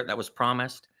Spirit that was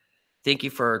promised. Thank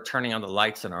you for turning on the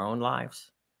lights in our own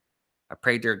lives. I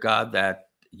pray, dear God, that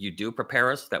you do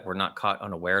prepare us, that we're not caught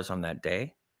unawares on that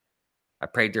day. I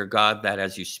pray, dear God, that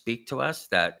as you speak to us,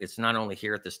 that it's not only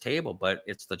here at this table, but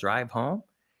it's the drive home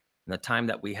and the time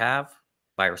that we have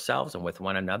by ourselves and with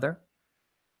one another.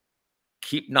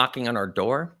 Keep knocking on our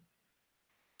door.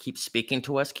 Keep speaking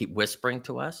to us. Keep whispering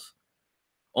to us.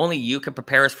 Only you can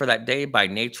prepare us for that day by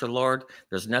nature, Lord.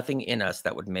 There's nothing in us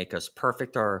that would make us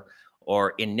perfect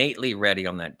or innately ready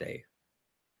on that day.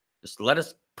 Just let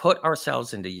us put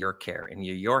ourselves into your care,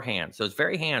 into your hands, those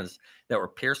very hands that were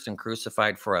pierced and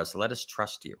crucified for us. Let us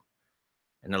trust you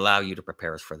and allow you to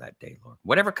prepare us for that day, Lord.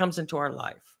 Whatever comes into our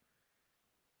life,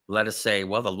 let us say,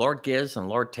 well, the Lord gives and the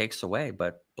Lord takes away,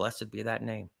 but blessed be that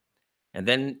name. And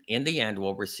then in the end,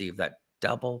 we'll receive that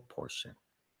double portion.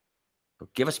 So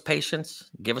give us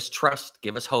patience, give us trust,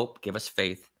 give us hope, give us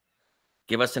faith,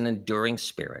 give us an enduring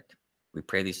spirit. We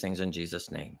pray these things in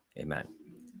Jesus' name. Amen.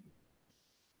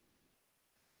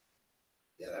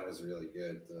 Yeah, that was really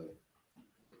good.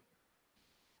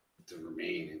 To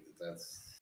remain, that's